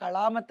ఒక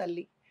కళామ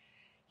తల్లి.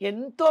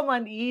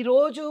 ఎంతోమంది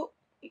ఈరోజు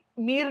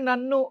మీరు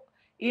నన్ను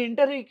ఈ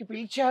ఇంటర్వ్యూకి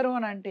పిలిచారు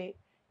అని అంటే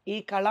ఈ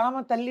కళామ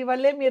తల్లి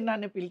వల్లే మీరు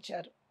నన్ను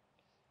పిలిచారు.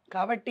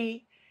 కాబట్టి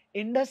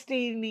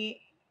ఇండస్ట్రీని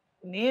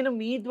నేను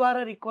మీ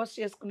ద్వారా రిక్వెస్ట్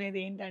చేసుకునేది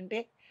ఏంటంటే,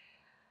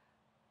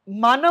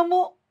 మనము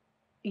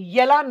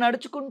ఎలా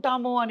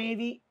నడుచుకుంటామో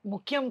అనేది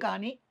ముఖ్యం,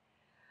 కానీ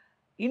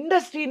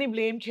ఇండస్ట్రీని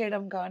బ్లేమ్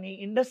చేయడం కానీ,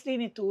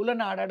 ఇండస్ట్రీని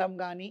తూలనాడడం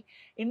కానీ,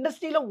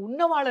 ఇండస్ట్రీలో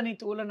ఉన్న వాళ్ళని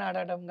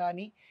తూలనాడడం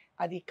కానీ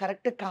అది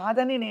కరెక్ట్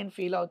కాదని నేను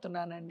ఫీల్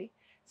అవుతున్నానండి.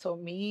 సో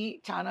మీ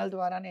ఛానల్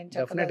ద్వారా నేను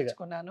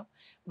చెప్పదలుచుకున్నాను.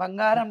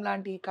 బంగారం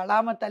లాంటి ఈ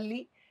కళామ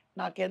తల్లి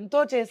నాకెంతో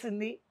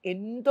చేసింది.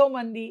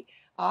 ఎంతోమంది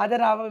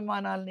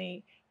ఆదరాభిమానాల్ని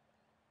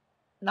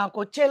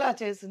నాకొచ్చేలా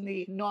చేసింది.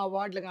 ఎన్నో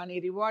అవార్డులు కానీ,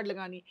 రివార్డులు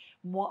కానీ,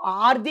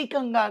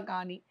 ఆర్థికంగా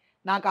కానీ,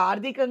 నాకు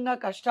ఆర్థికంగా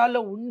కష్టాల్లో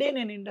ఉండే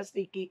నేను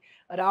ఇండస్ట్రీకి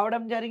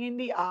రావడం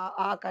జరిగింది.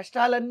 ఆ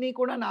కష్టాలన్నీ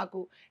కూడా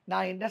నా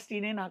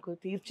ఇండస్ట్రీనే నాకు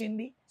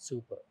తీర్చింది.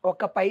 సూపర్.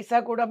 ఒక్క పైసా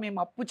కూడా మేము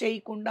అప్పు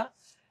చేయకుండా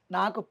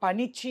నాకు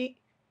పనిచ్చి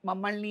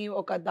మమ్మల్ని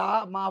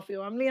మా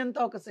ఫ్యామిలీ అంతా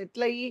ఒక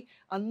సెటిల్ అయ్యి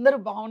అందరూ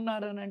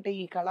బాగున్నారు అని అంటే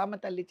ఈ కళామ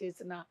తల్లి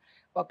చేసిన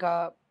ఒక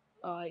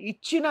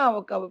ఇచ్చిన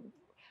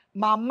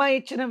మా అమ్మ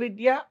ఇచ్చిన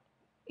విద్య,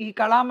 ఈ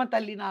కళామ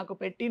తల్లి నాకు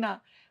పెట్టిన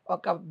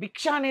ఒక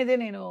భిక్ష అనేదే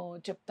నేను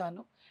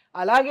చెప్తాను.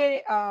 అలాగే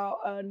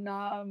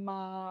మా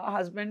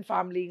హస్బెండ్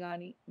ఫ్యామిలీ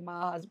కానీ, మా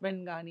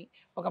హస్బెండ్ కానీ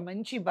ఒక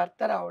మంచి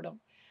భర్త రావడం,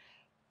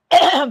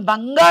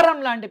 బంగారం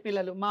లాంటి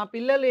పిల్లలు. మా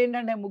పిల్లలు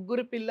ఏంటంటే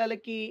ముగ్గురు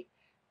పిల్లలకి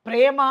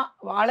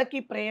వాళ్ళకి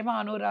ప్రేమ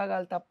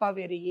అనురాగాలు తప్ప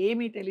వేరే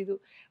ఏమీ తెలీదు.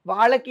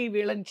 వాళ్ళకి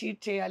వీళ్ళని చీట్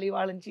చేయాలి,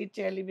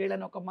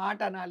 వీళ్ళని ఒక మాట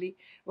అనాలి,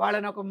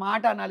 వాళ్ళని ఒక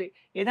మాట అనాలి.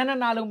 ఏదైనా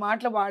 4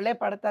 మాటలు వాళ్ళే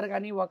పడతారు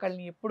కానీ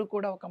ఒకళ్ళని ఎప్పుడు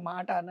కూడా ఒక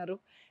మాట అనరు.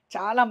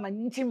 చాలా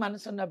మంచి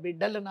మనసున్న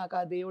బిడ్డలు నాకు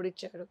ఆ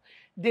దేవుడిచ్చాడు.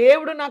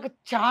 దేవుడు నాకు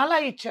చాలా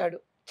ఇచ్చాడు,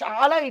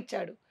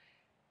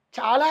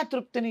 చాలా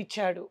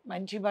తృప్తినిచ్చాడు.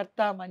 మంచి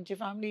భర్త, మంచి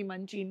ఫ్యామిలీ,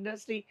 మంచి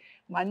ఇండస్ట్రీ,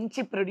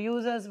 మంచి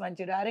ప్రొడ్యూసర్స్,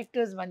 మంచి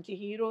డైరెక్టర్స్, మంచి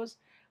హీరోస్,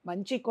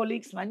 మంచి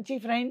కొలీగ్స్, మంచి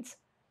ఫ్రెండ్స్.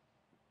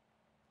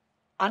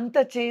 అంత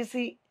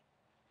చేసి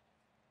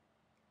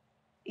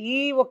ఈ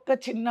ఒక్క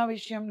చిన్న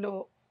విషయంలో,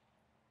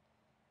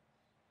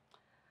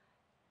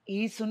 ఈ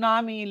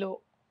సునామీలో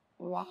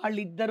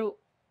వాళ్ళిద్దరూ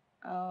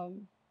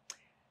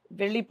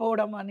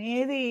వెళ్ళిపోవడం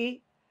అనేది,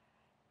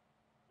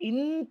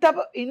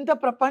 ఇంత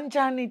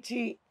ప్రపంచాన్ని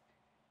ఇచ్చి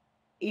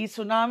ఈ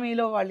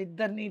సునామీలో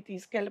వాళ్ళిద్దరిని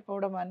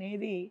తీసుకెళ్ళిపోవడం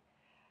అనేది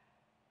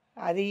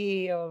అది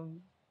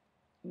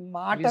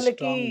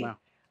మాటలకి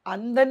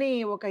అందని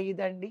ఒక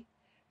ఇదండి.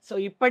 సో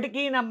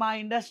ఇప్పటికీ మా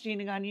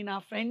ఇండస్ట్రీని కానీ, నా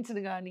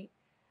ఫ్రెండ్స్ని కానీ,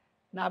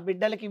 నా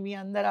బిడ్డలకి మీ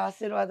అందరి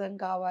ఆశీర్వాదం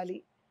కావాలి,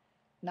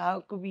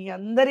 నాకు మీ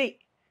అందరి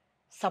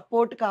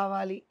సపోర్ట్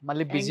కావాలి.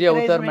 మళ్ళీ బిజీ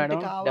అవుతారు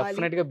మేడం,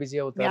 డెఫినెట్ గా బిజీ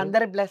అవుతారు. మీ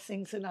అందరి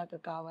బ్లెస్సింగ్స్ నాకు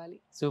కావాలి.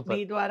 మీ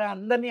ద్వారా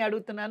అందరినీ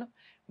అడుగుతున్నాను.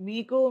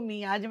 మీకు, మీ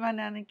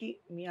యాజమాన్యానికి,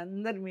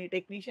 మీ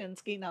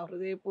టెక్నీషియన్స్కి నా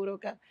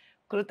హృదయపూర్వక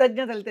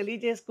కృతజ్ఞతలు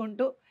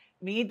తెలియజేసుకుంటూ,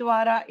 మీ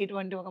ద్వారా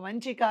ఇటువంటి ఒక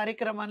మంచి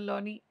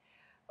కార్యక్రమంలోని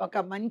ఒక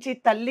మంచి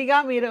తల్లిగా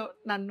మీరు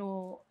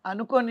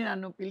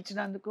నన్ను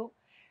పిలిచినందుకు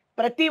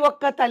ప్రతి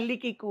ఒక్క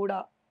తల్లికి కూడా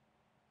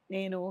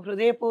నేను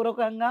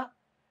హృదయపూర్వకంగా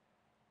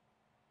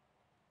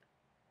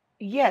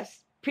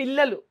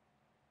పిల్లలు,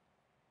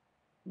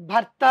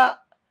 భర్త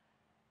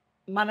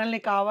మనల్ని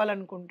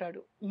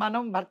కావాలనుకుంటాడు,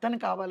 మనం భర్తని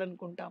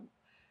కావాలనుకుంటాము.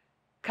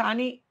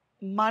 కానీ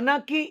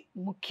మనకి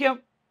ముఖ్యం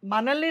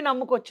మనల్ని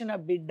నమ్ముకొచ్చిన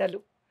బిడ్డలు.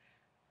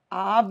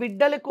 ఆ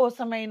బిడ్డల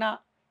కోసమైనా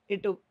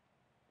ఇటు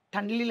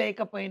తండ్రి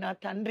లేకపోయినా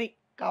తండ్రి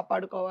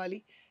కాపాడుకోవాలి,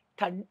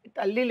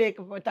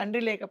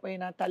 తండ్రి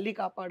లేకపోయినా తల్లి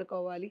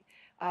కాపాడుకోవాలి.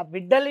 ఆ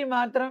బిడ్డల్ని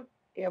మాత్రం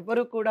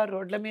ఎవరు కూడా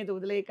రోడ్ల మీద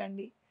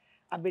వదిలేయకండి.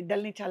 ఆ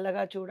బిడ్డల్ని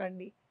చల్లగా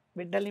చూడండి,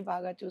 బిడ్డల్ని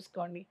బాగా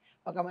చూసుకోండి.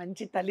 ఒక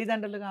మంచి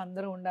తల్లిదండ్రులుగా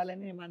అందరూ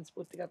ఉండాలని నేను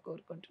మనస్ఫూర్తిగా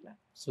కోరుకుంటున్నాను.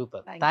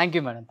 Super. Thank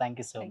you madam, thank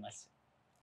you so much.